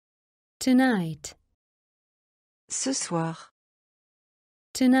 tonight, ce soir,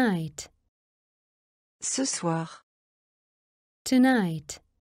 tonight, ce soir, tonight,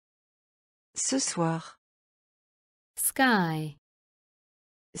 ce soir, sky,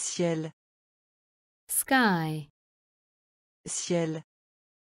 ciel, sky, ciel,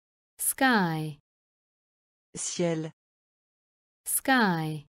 sky, ciel,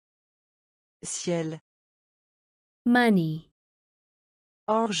 sky, ciel, money,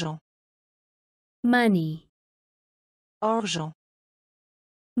 argent, money, argent,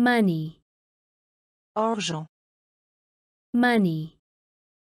 money, argent, money,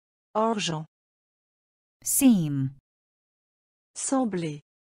 argent, seam, sembler,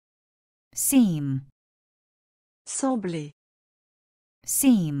 seam, sembler,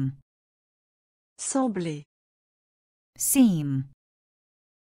 seam, sembler, seam,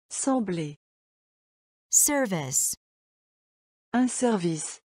 sembler, service, un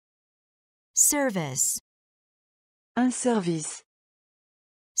service, service, un service,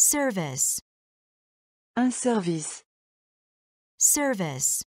 service, un service,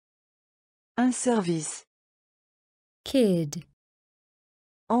 service, un service, kid,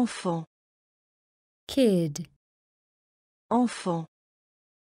 enfant, kid, enfant,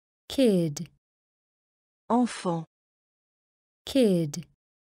 kid, enfant, kid,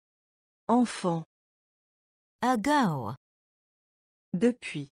 enfant, ago,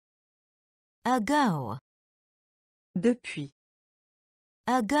 depuis, ago, depuis,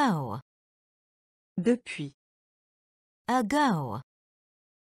 ago, depuis, ago,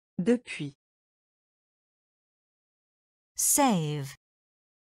 depuis, save,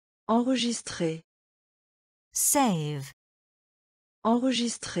 enregistrer, save,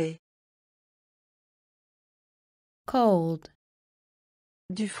 enregistrer, cold,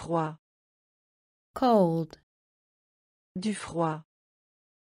 du froid, cold, du froid,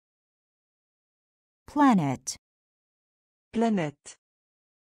 planet, planète,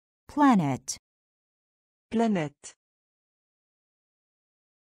 planet, planète,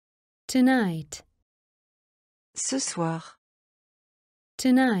 tonight, ce soir,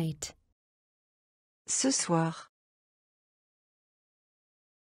 tonight, ce soir,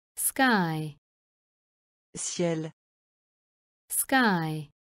 sky, ciel, sky,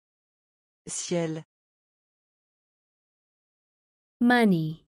 ciel,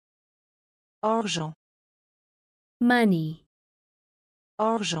 money, argent, money,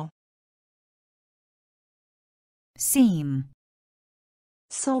 argent, seam,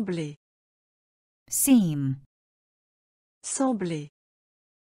 sembler, seam, sembler,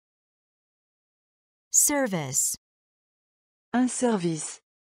 service, un service,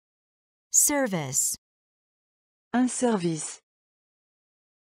 service, un service,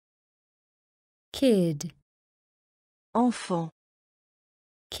 kid, enfant,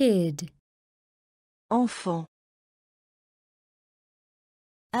 kid, enfant,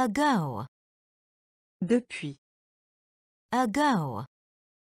 ago, depuis, ago,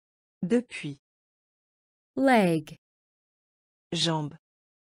 depuis, leg, jambe,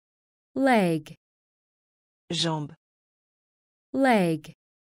 leg, jambe, leg,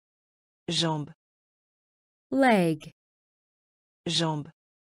 jambe, leg, jambe,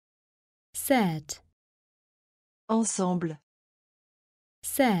 set, ensemble,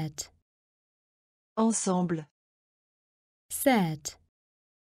 set, ensemble, set,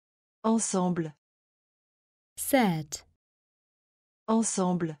 ensemble, set,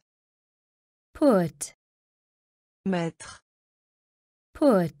 ensemble, put, mettre,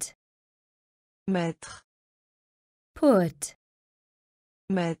 put, mettre, put,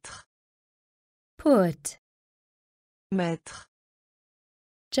 mettre, put, mettre,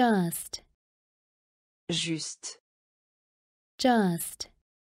 just, juste, just,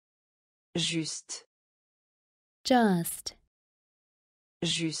 juste, just,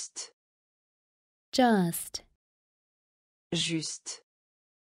 juste, just, juste,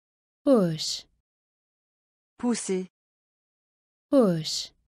 push, pousser,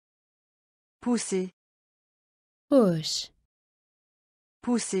 push, pousser, push,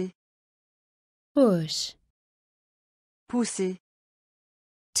 pousser, push, pousser,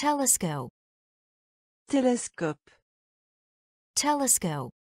 telescope, télescope,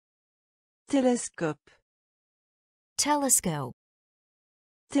 telescope, télescope, telescope,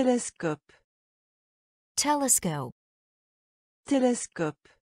 télescope, telescope, télescope,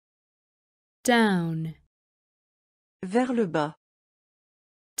 down, vers le bas,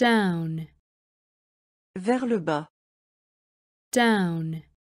 down, vers le bas, down,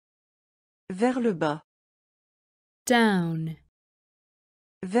 vers le bas, down,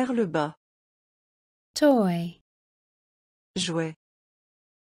 vers le bas, toy, jouet,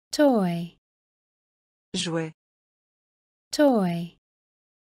 toy, jouet, toy,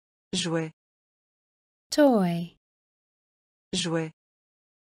 jouet, toy, jouet,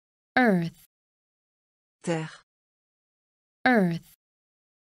 earth, terre, earth,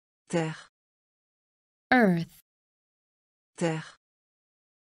 terre, earth, terre,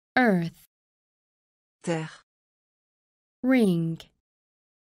 earth, terre, ring,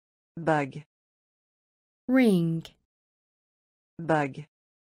 bague, ring, bague,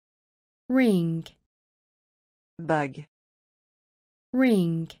 ring, bague,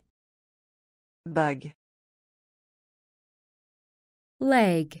 ring, bague,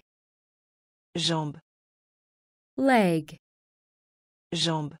 leg, jambe, leg,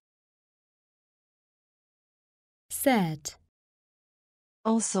 jambe, set,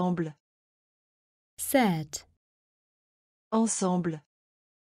 ensemble, set, ensemble,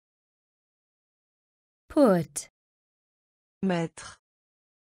 put, mettre,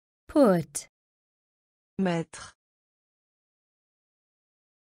 put, mettre,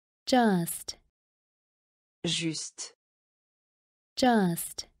 just, juste,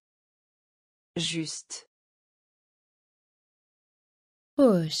 just, juste,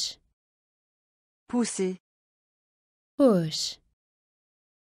 push, pousser, push,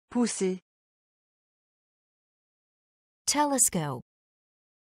 pousser, telescope,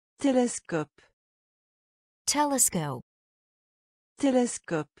 télescope, telescope,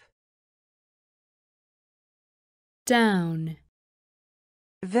 télescope, down,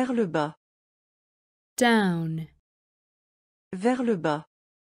 vers le bas, down, vers le bas,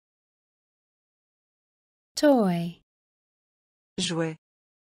 toy, jouet,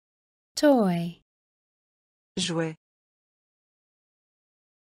 toy, jouet,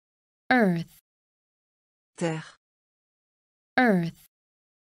 earth, terre, earth,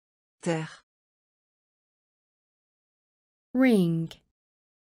 terre, ring,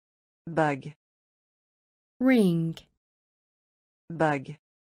 bague, ring, bague,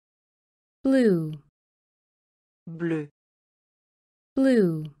 blue, bleu,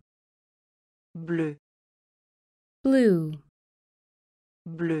 blue, bleu, blue,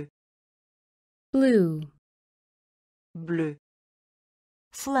 bleu, blue, bleu,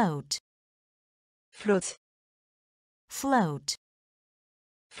 float, flotte, float,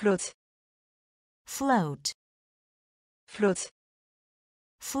 flotte, float, flotte,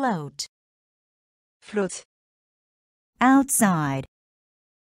 float, flotte, outside,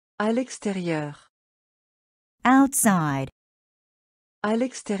 à l'extérieur, outside, à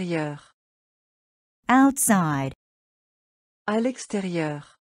l'extérieur, outside, à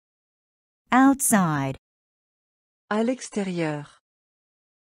l'extérieur, outside, à l'extérieur,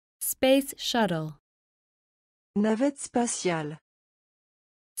 space shuttle, navette spatiale,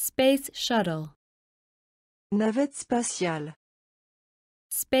 space shuttle, navette spatiale,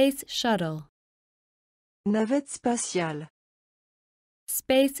 space shuttle, navette spatiale,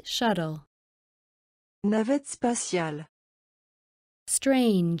 space shuttle, navette spatiale,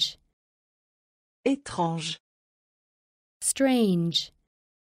 strange, étrange, strange,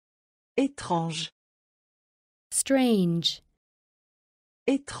 étrange, strange,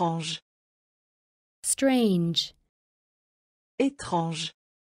 étrange, strange, étrange,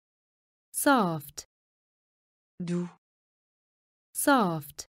 soft, doux,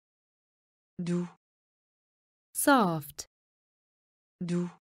 soft, doux, soft, doux,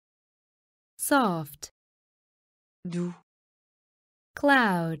 soft, doux,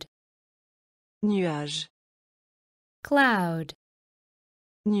 cloud, nuage, cloud,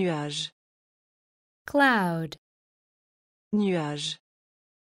 nuage, cloud, nuage,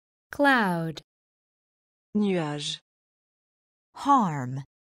 cloud, nuage, harm,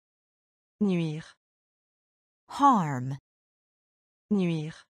 nuire, harm,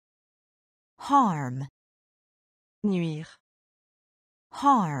 nuire, harm, nuire,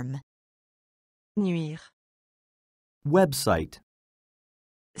 harm, nuire, Website.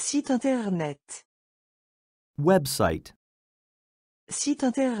 site internet, Website. site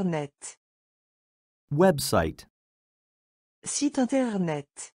internet, Website. site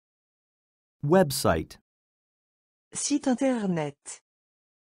internet, Website. site internet,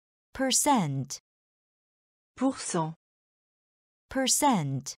 percent, pourcent,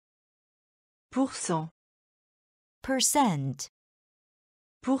 percent, pourcent, percent,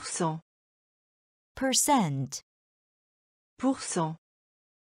 pourcent, percent, pourcent,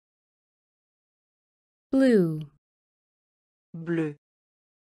 blue, bleu,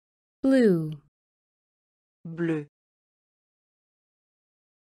 blue, bleu,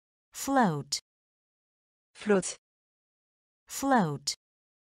 float, flotte, float,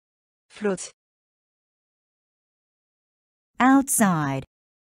 flotte, outside,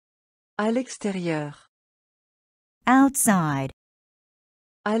 à l'extérieur, outside,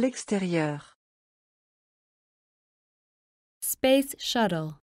 à l'extérieur, space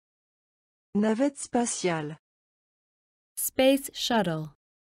shuttle, navette spatiale, space shuttle,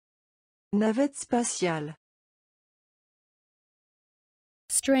 navette spatiale,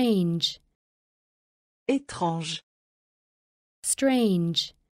 strange, étrange,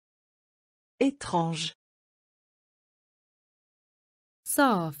 strange, étrange,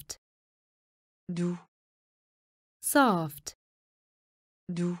 soft, doux, soft,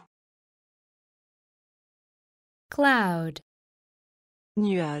 doux, cloud,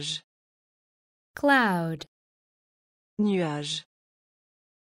 nuage, cloud, nuage,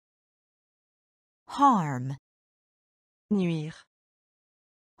 harm, nuire,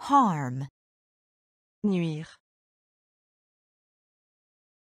 harm, nuire,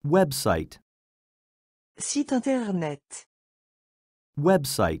 Website. site internet,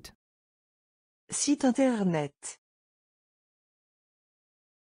 Website. site internet,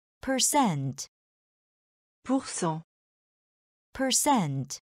 percent, pourcent,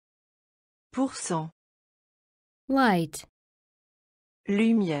 percent, pourcent, light,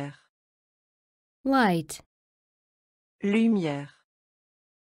 lumière, light, lumière,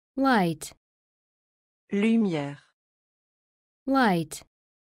 light, lumière, light,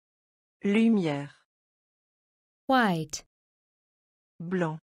 lumière, white,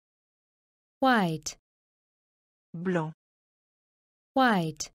 blanc, white, blanc,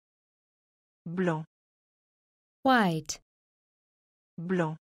 white, blanc, white,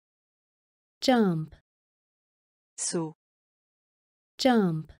 blanc, jump, saut,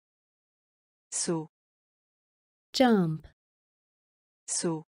 jump, saut, jump,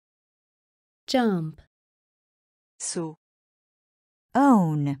 saut, jump, saut,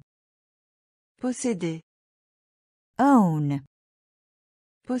 own, posséder, own,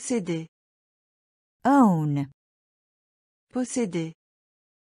 posséder, own, posséder,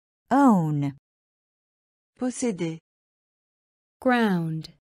 own, posséder,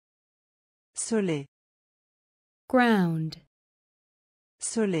 ground, soleil, ground,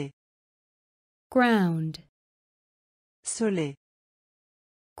 soleil, ground, soleil,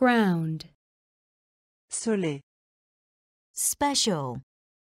 ground, soleil, special,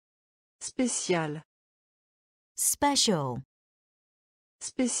 spécial, special,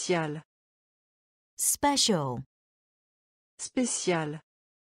 spécial, special, spécial,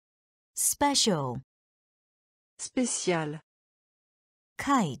 special, spécial,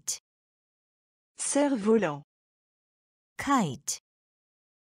 kite, cerf-volant, kite,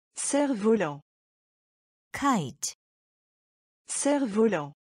 cerf-volant, kite,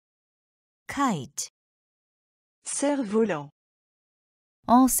 cerf-volant, kite, cerf-volant,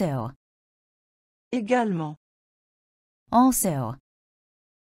 also, également, also,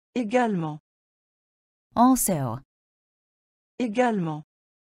 également, also, également,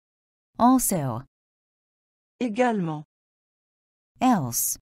 also, également,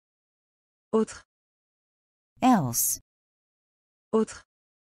 else, autre, else, autre,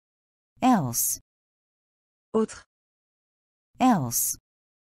 else, autre, else,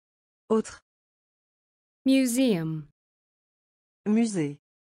 autre, museum, musée,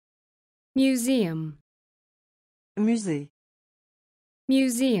 museum, musée,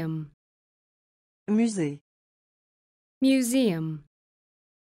 museum, musée, museum,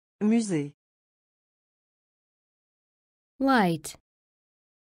 musée, light,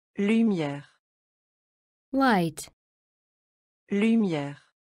 lumière, light,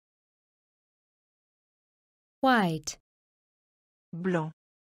 lumière, white, blanc,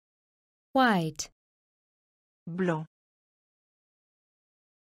 white, blanc,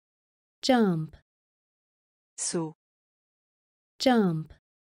 jump, saut, jump,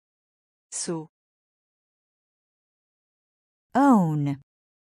 saut, own,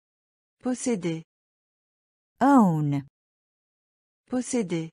 posséder, own,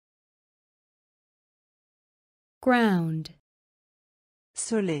 posséder, ground,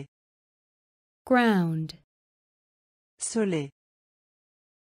 soleil, ground, soleil,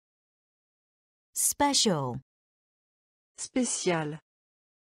 special, spécial,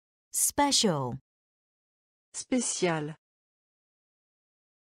 special, spécial,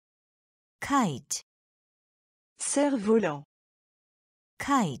 kite, cerf-volant,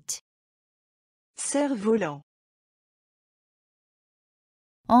 kite, cerf-volant,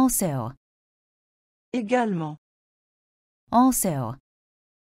 also, également, also,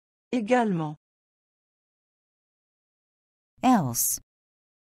 également, else,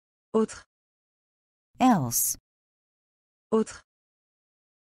 autre, else, autre,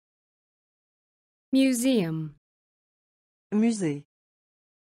 museum, musée,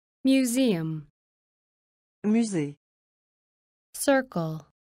 museum, musée, circle,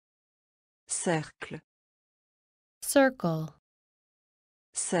 cercle, circle,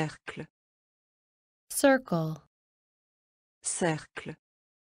 cercle, circle, cercle,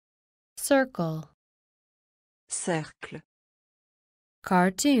 circle, cercle,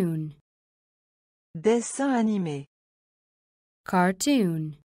 cartoon, dessin animé,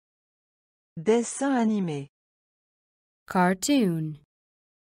 cartoon, dessin animé, cartoon,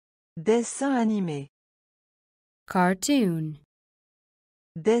 Dessin animé. cartoon,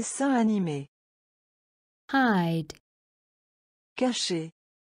 Dessin animé. hide, Caché.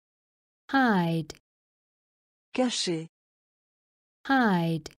 hide, Caché.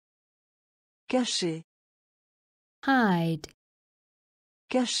 hide, Caché. hide,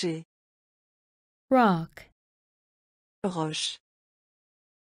 Caché. rock, Roche.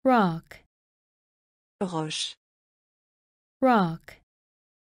 rock, Roche. rock,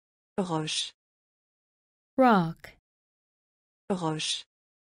 Roche. rock, Roche.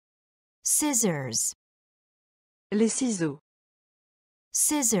 scissors, Les ciseaux.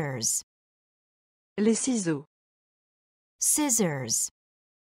 scissors, Les ciseaux. scissors,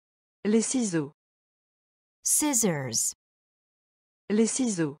 Les ciseaux. scissors, Les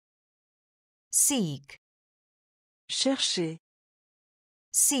ciseaux. seek, Chercher.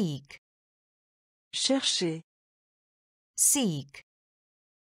 seek, Chercher. seek,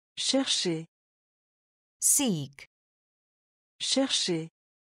 Chercher. seek, Chercher.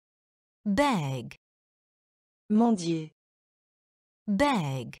 beg, Mendier.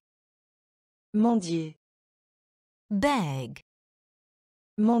 beg, Mendier. beg,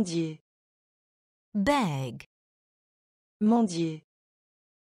 Mendier. beg, Mendier.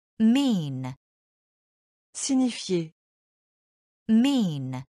 mean, Signifier.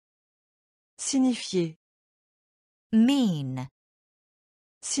 mean, Signifier. mean,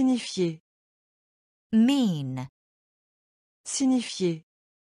 Signifier. mean, Signifier.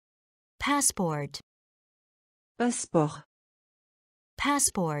 passport, Passeport.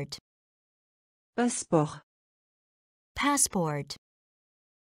 passport, Passeport. passport,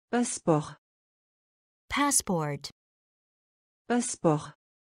 Passeport. passport, Passeport.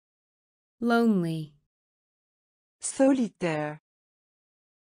 lonely, Solitaire.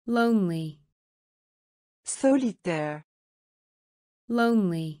 lonely, Solitaire.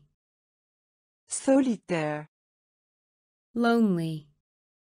 lonely, Solitaire. lonely,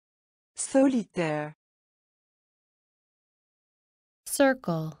 Solitaire.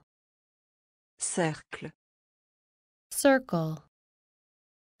 circle, Cercle. circle,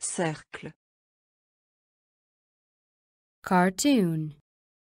 Cercle. cartoon,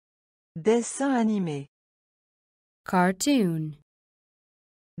 Dessin animé. cartoon,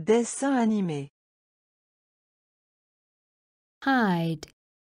 Dessin animé. hide,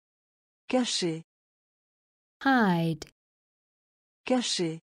 Caché. hide,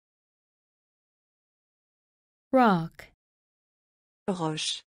 Caché. rock,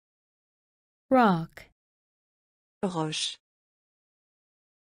 Roche. rock, Roche.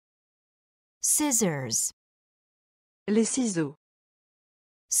 scissors, Les ciseaux.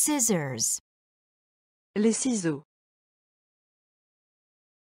 scissors, Les ciseaux.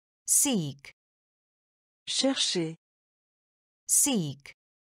 seek, Chercher. seek,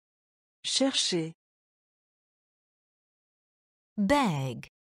 Chercher. beg,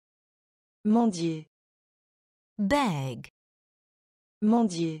 Mendier. beg,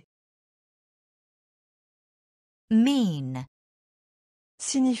 Mendier. mean,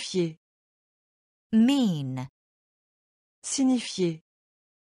 Signifier. mean, Signifier.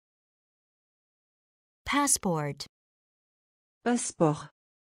 passport, Passeport.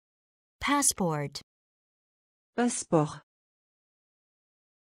 passport, Passeport.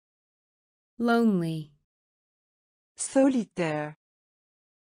 lonely, Solitaire.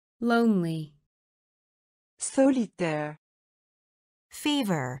 lonely, Solitaire.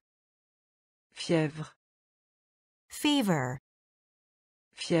 fever, Fièvre. fever,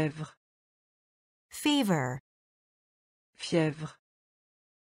 Fièvre. fever, Fièvre.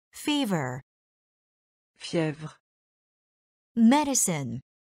 fever, Fièvre. medicine,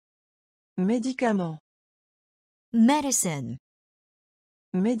 Médicament. medicine,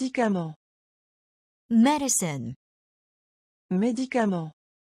 Médicament. medicine, Médicament.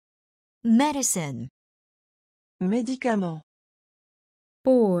 medicine, Médicament.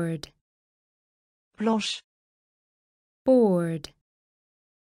 board, Planche. board,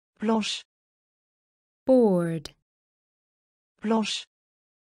 Planche. board, Planche.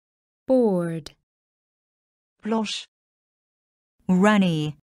 board, Planche.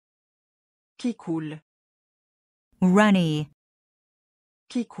 runny, Qui coule. runny,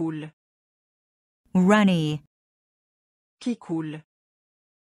 Qui coule. runny, Qui coule.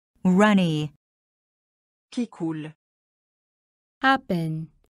 runny, Qui coule. happen,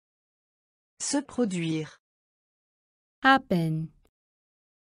 Se produire. happen,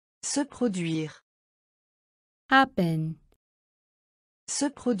 Se produire. happen, Se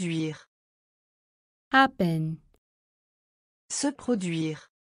produire. happen, Se produire.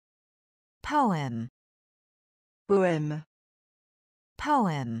 poem, Poème.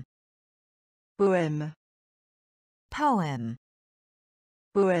 poem, Poème. poem,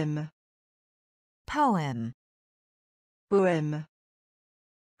 Poème. poem. Poème.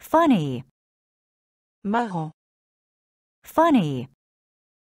 Funny, Marrant. funny,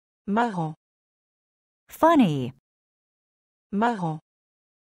 Marrant. funny, Marrant.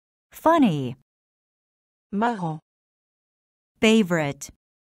 funny. Marrant. Favorite,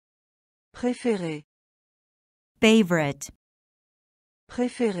 Préféré. favorite,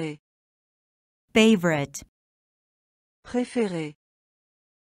 Préféré. favorite, Préféré.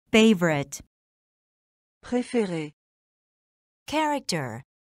 favorite. Préféré. Character,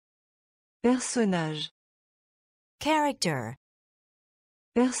 Personnage. character,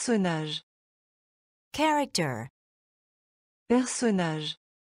 Personnage. character, Personnage.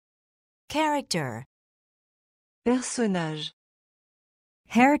 character. Personnage.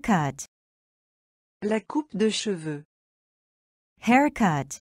 Haircut, La coupe de cheveux.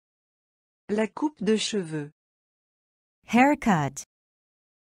 haircut, La coupe de cheveux. haircut,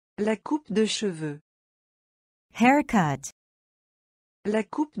 La coupe de cheveux. haircut. La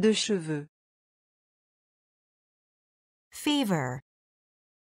coupe de cheveux. Fever,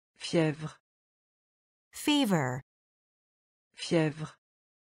 Fièvre. fever. Fièvre.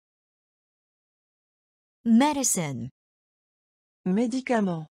 Medicine,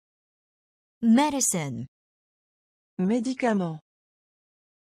 Médicament. medicine. Médicament.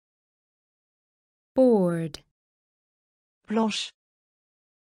 board, Planche.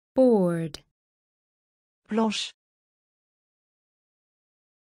 board, Planche.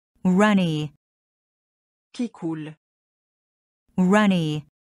 Runny, Qui coule. runny.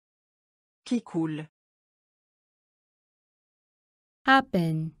 Qui coule.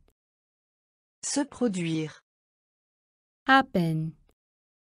 happen, Se produire. happen,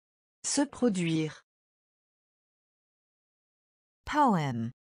 Se produire.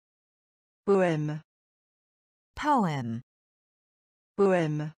 Poem, Poème. poem.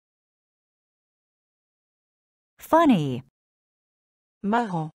 Poème. Funny,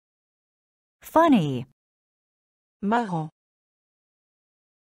 Marrant. funny. Marrant.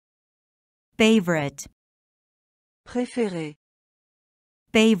 Favorite, Préféré.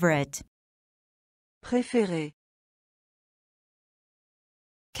 favorite. Préféré.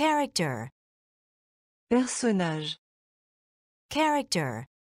 Character, Personnage. character.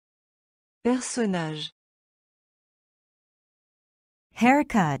 Personnage.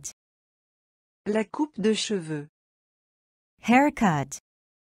 Haircut, La coupe de cheveux. haircut.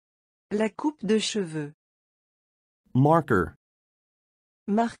 La coupe de cheveux. Marker.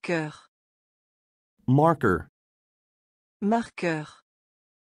 Marqueur. Marker. Marqueur.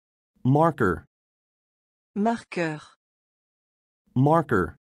 Marker. Marqueur.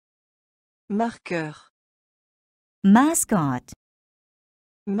 Marker. Marqueur. Mascot,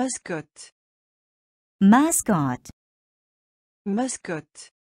 Mascotte. mascot.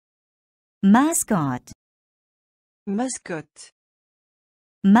 Mascotte. Mascot, Mascotte.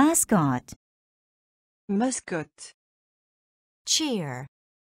 mascot. Mascotte. Cheer,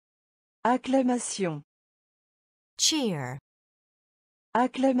 Acclamation. cheer,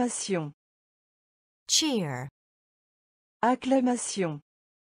 Acclamation. cheer, Acclamation.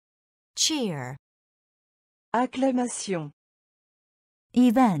 cheer. Acclamation.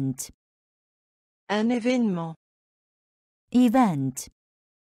 Event, Un événement. event,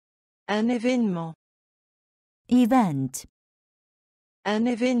 Un événement. event, Un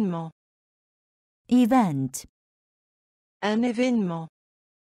événement. event. Un événement.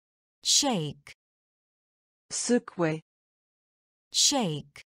 Shake, Secouer.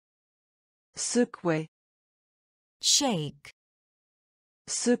 shake, Secouer. shake,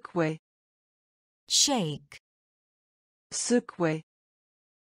 Secouer. shake. Secouer.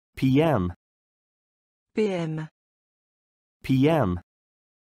 PM. PM. PM.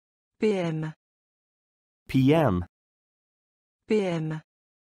 PM. PM. PM.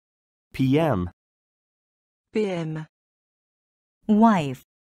 PM. PM. Wife,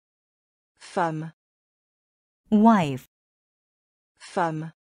 Femme. wife,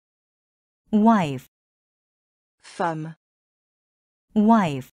 Femme. wife, Femme.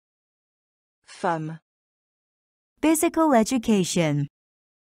 wife. Femme. Physical education,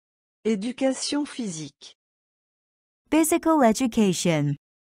 Éducation physique. physical education,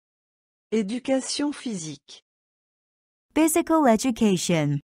 Éducation physique. physical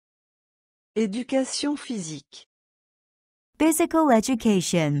education, Éducation physique. physical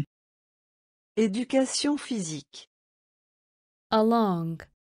education. Éducation physique. along,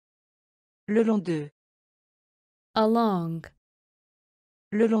 Le long de. along,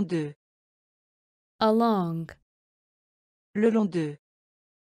 Le long de. along, Le long de.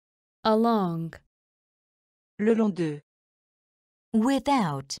 along, le long de,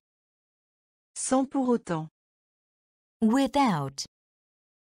 without, sans pour autant, without,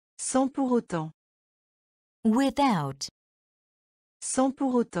 sans pour autant, without, sans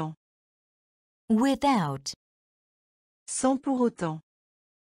pour autant, without, sans pour autant,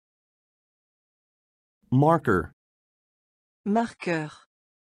 marker, marqueur,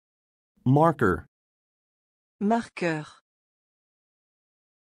 marker, marqueur,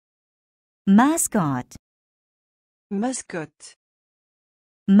 mascot, mascotte,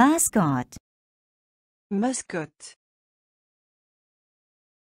 mascot, mascotte,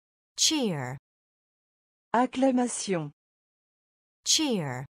 cheer, acclamation,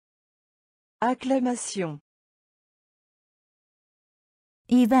 cheer, acclamation,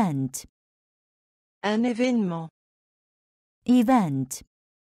 event, un événement, event,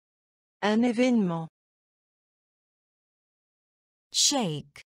 un événement,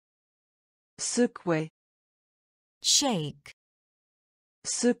 shake, secouer, shake,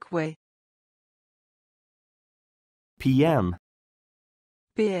 secouer, PM,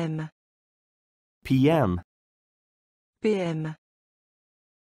 PM, PM, PM,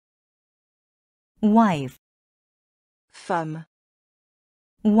 wife, femme,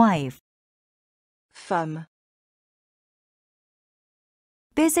 wife, femme,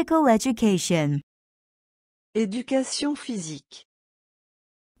 physical education, éducation physique,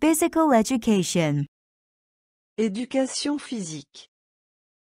 physical education, éducation physique,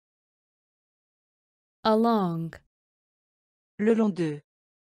 along, le long de,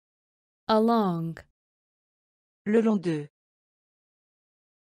 along, le long de,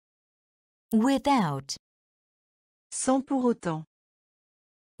 without, sans pour autant,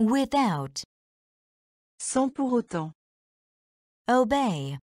 without, sans pour autant,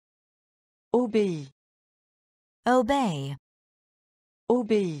 obey, obéit, obey,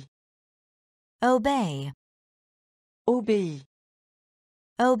 obéit, obey, obéit,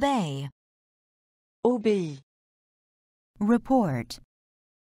 obey, obéit, report,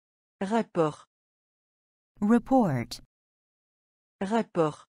 rapport, report,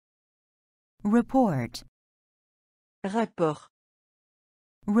 rapport, report, rapport,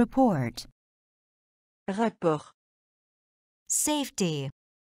 report, rapport, safety,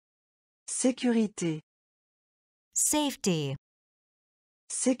 sécurité, safety,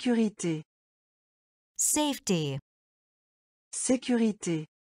 sécurité, safety, sécurité,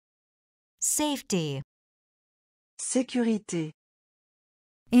 safety, sécurité,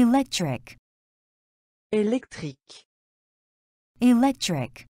 electric, électrique,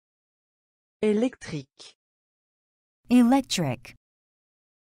 electric, électrique, electric,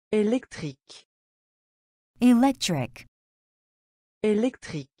 électrique, electric,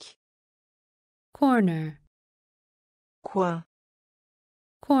 électrique, corner, coin,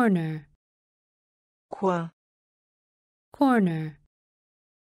 corner, coin, corner,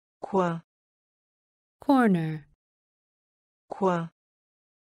 coin, corner, coin,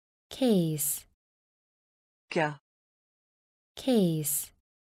 case, cas, case,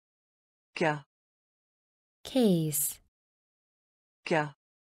 cas, case, cas,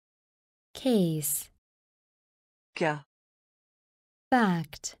 case, cas,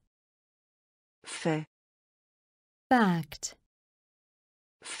 fact, fait, fact,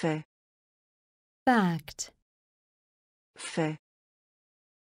 fait, fact, fait,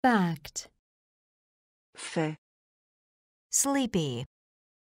 fact, fait, sleepy,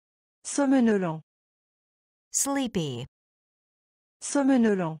 somnolent, sleepy,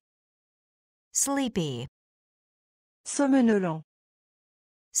 somnolent, sleepy, somnolent,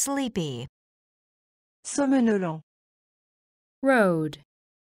 sleepy, somnolent, road,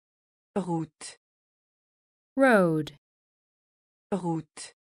 route, road,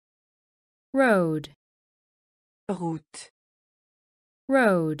 route, road, route,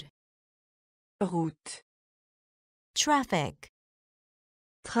 road, route, traffic,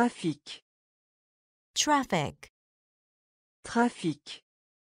 trafic, traffic, trafic,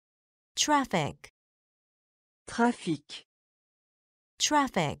 traffic, trafic,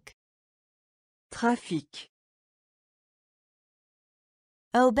 traffic, trafic,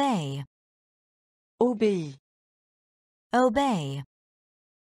 obey, obéit, obey,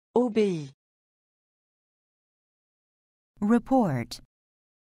 obéit, report,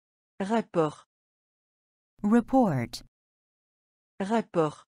 rapport, report,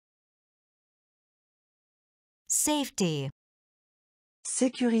 rapport, safety,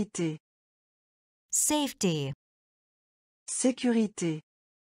 sécurité, safety, sécurité,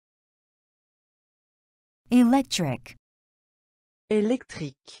 electric,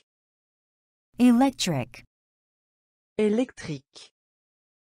 électrique, electric, électrique,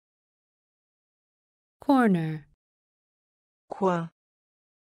 corner, coin,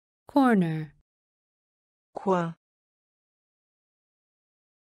 corner, coin,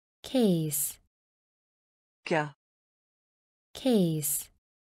 case, cas, case,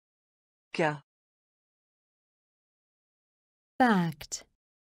 cas, fact,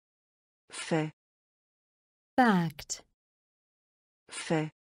 fait, fact, fait,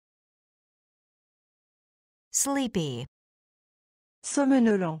 sleepy,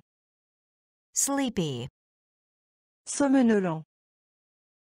 somnolent, sleepy, somnolent,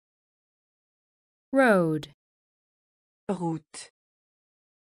 road, route,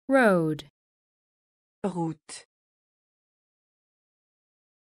 road, route,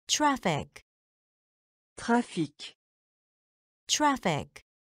 traffic, trafic, traffic,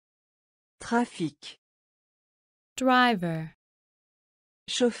 trafic, driver,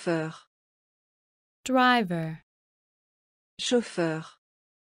 chauffeur, driver, chauffeur,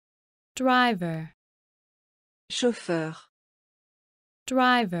 driver, chauffeur,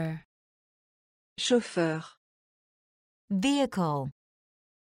 driver, chauffeur, vehicle,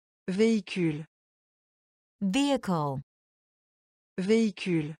 véhicule, vehicle,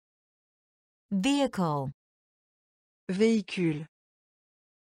 véhicule, vehicle, véhicule,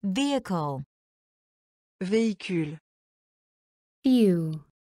 vehicle, véhicule, few,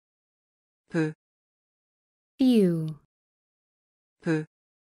 peu, few, peu,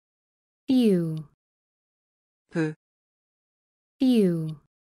 few, peu, few,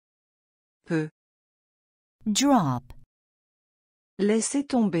 peu, drop, laissez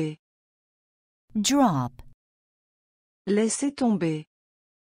tomber, drop, laissez tomber,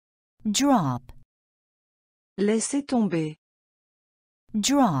 drop, laissez tomber,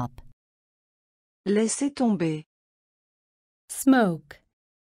 drop, laissez tomber, smoke,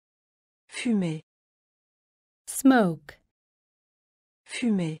 fumer, smoke,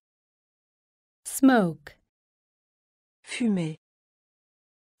 fumer, smoke, fumer,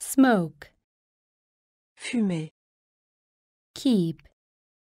 smoke, fumer, keep,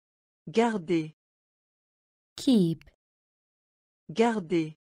 garder, keep,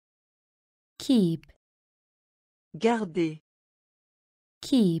 garder, keep, garder,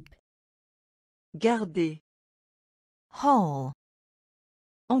 keep, garder, whole,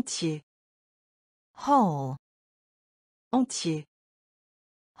 entier, whole, entier,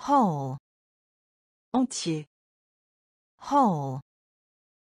 whole, entier, whole,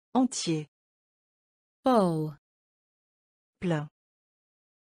 entier, full, plein,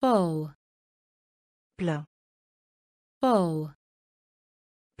 full, plein, full,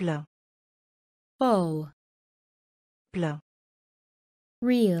 plein, full, plein,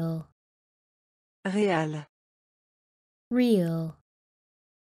 real, réel, real,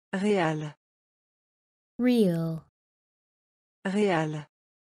 réel, real, réel,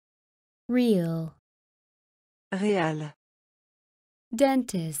 real, réel,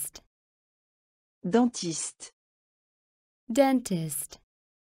 dentist, dentiste, dentist,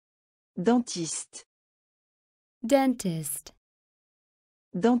 dentiste, dentist,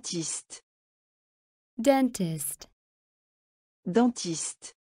 dentiste, dentist,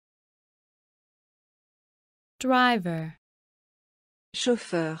 dentiste, driver,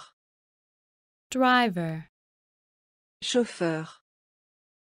 chauffeur, driver, chauffeur,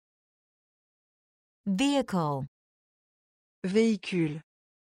 vehicle, véhicule,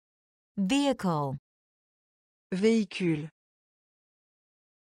 vehicle, véhicule,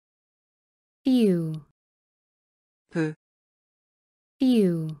 few, peu,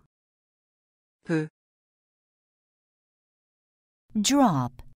 few, peu,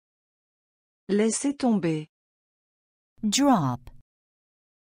 drop, laissez tomber, drop,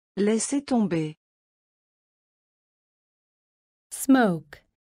 laissez tomber, smoke,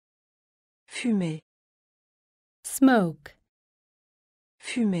 fumer, smoke,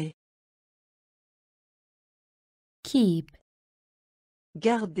 fumer, keep,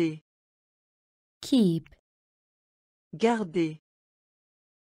 garder, keep, garder,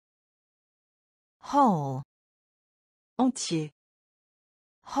 whole, entier,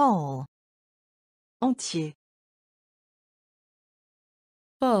 whole, entier,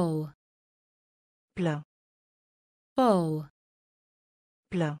 full, plein, full,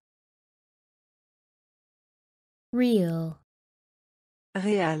 plein, real,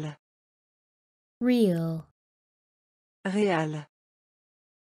 réel, real, réel,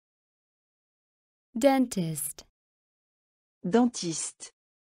 dentist, dentiste,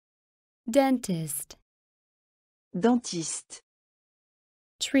 dentist, dentiste,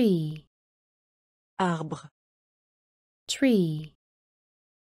 tree, arbre, tree,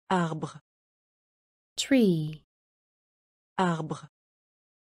 arbre, tree, arbre,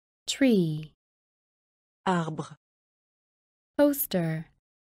 tree, arbre, poster,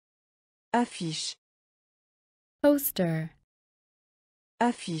 affiche, poster,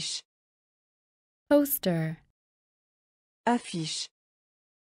 affiche, poster, affiche,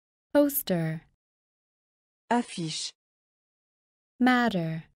 poster, affiche,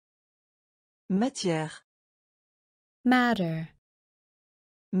 matter, matière, matter,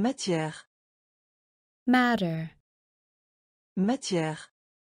 matière, matter, matière,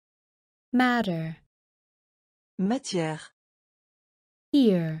 matter, matière,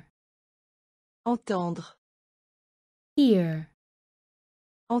 ear, entendre, ear,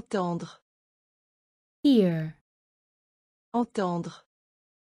 entendre, ear, entendre,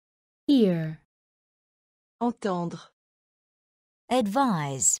 ear, entendre,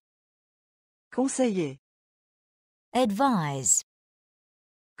 advise, conseiller, advise,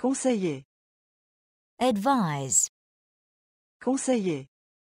 conseiller, advise, conseiller,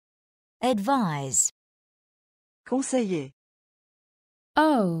 advise, conseiller,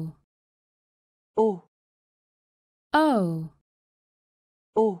 O, eau, O,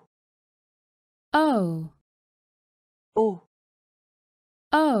 eau, O, eau,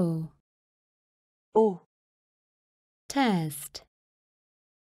 O, eau, test,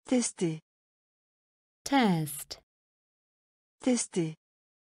 tester, test, tester,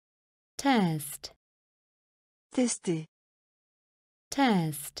 test, tester,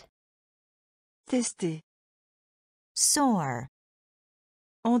 test, tester, sore,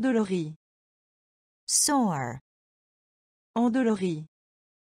 endolori, sore, endolori,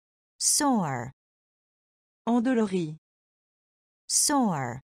 sore, endolori,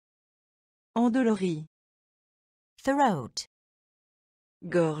 sore, endolori, throat,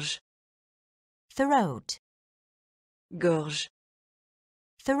 gorge, throat, gorge,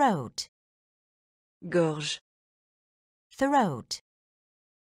 throat, gorge, throat,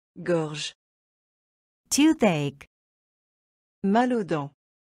 gorge, toothache, mal aux dents,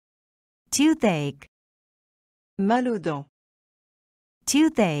 toothache, mal aux dents,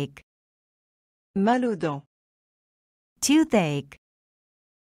 toothache, mal aux dents, toothache,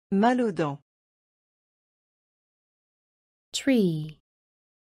 mal aux dents, tree,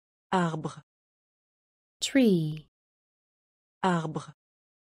 arbre, tree, arbre,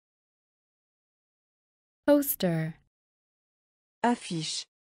 poster, affiche,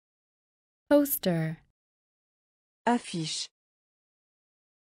 poster, affiche,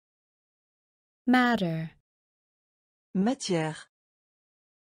 matter, matière,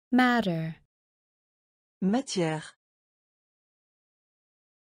 matter, matière,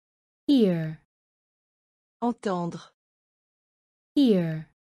 ear, entendre, ear,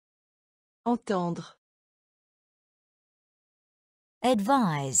 entendre,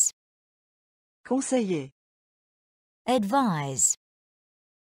 advise, conseiller, advise,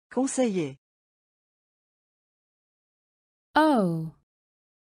 conseiller, O,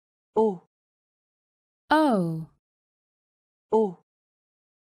 eau, O, eau,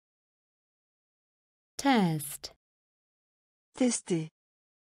 test, tester,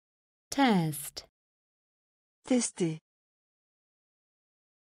 test, tester,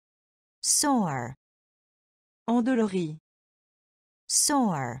 sore, endolori,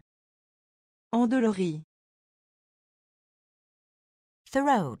 sore, endolori,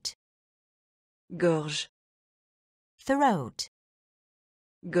 throat, gorge, throat,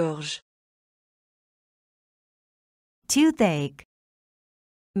 gorge, toothache,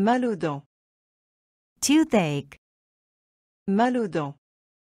 mal aux dents, toothache, mal aux dents,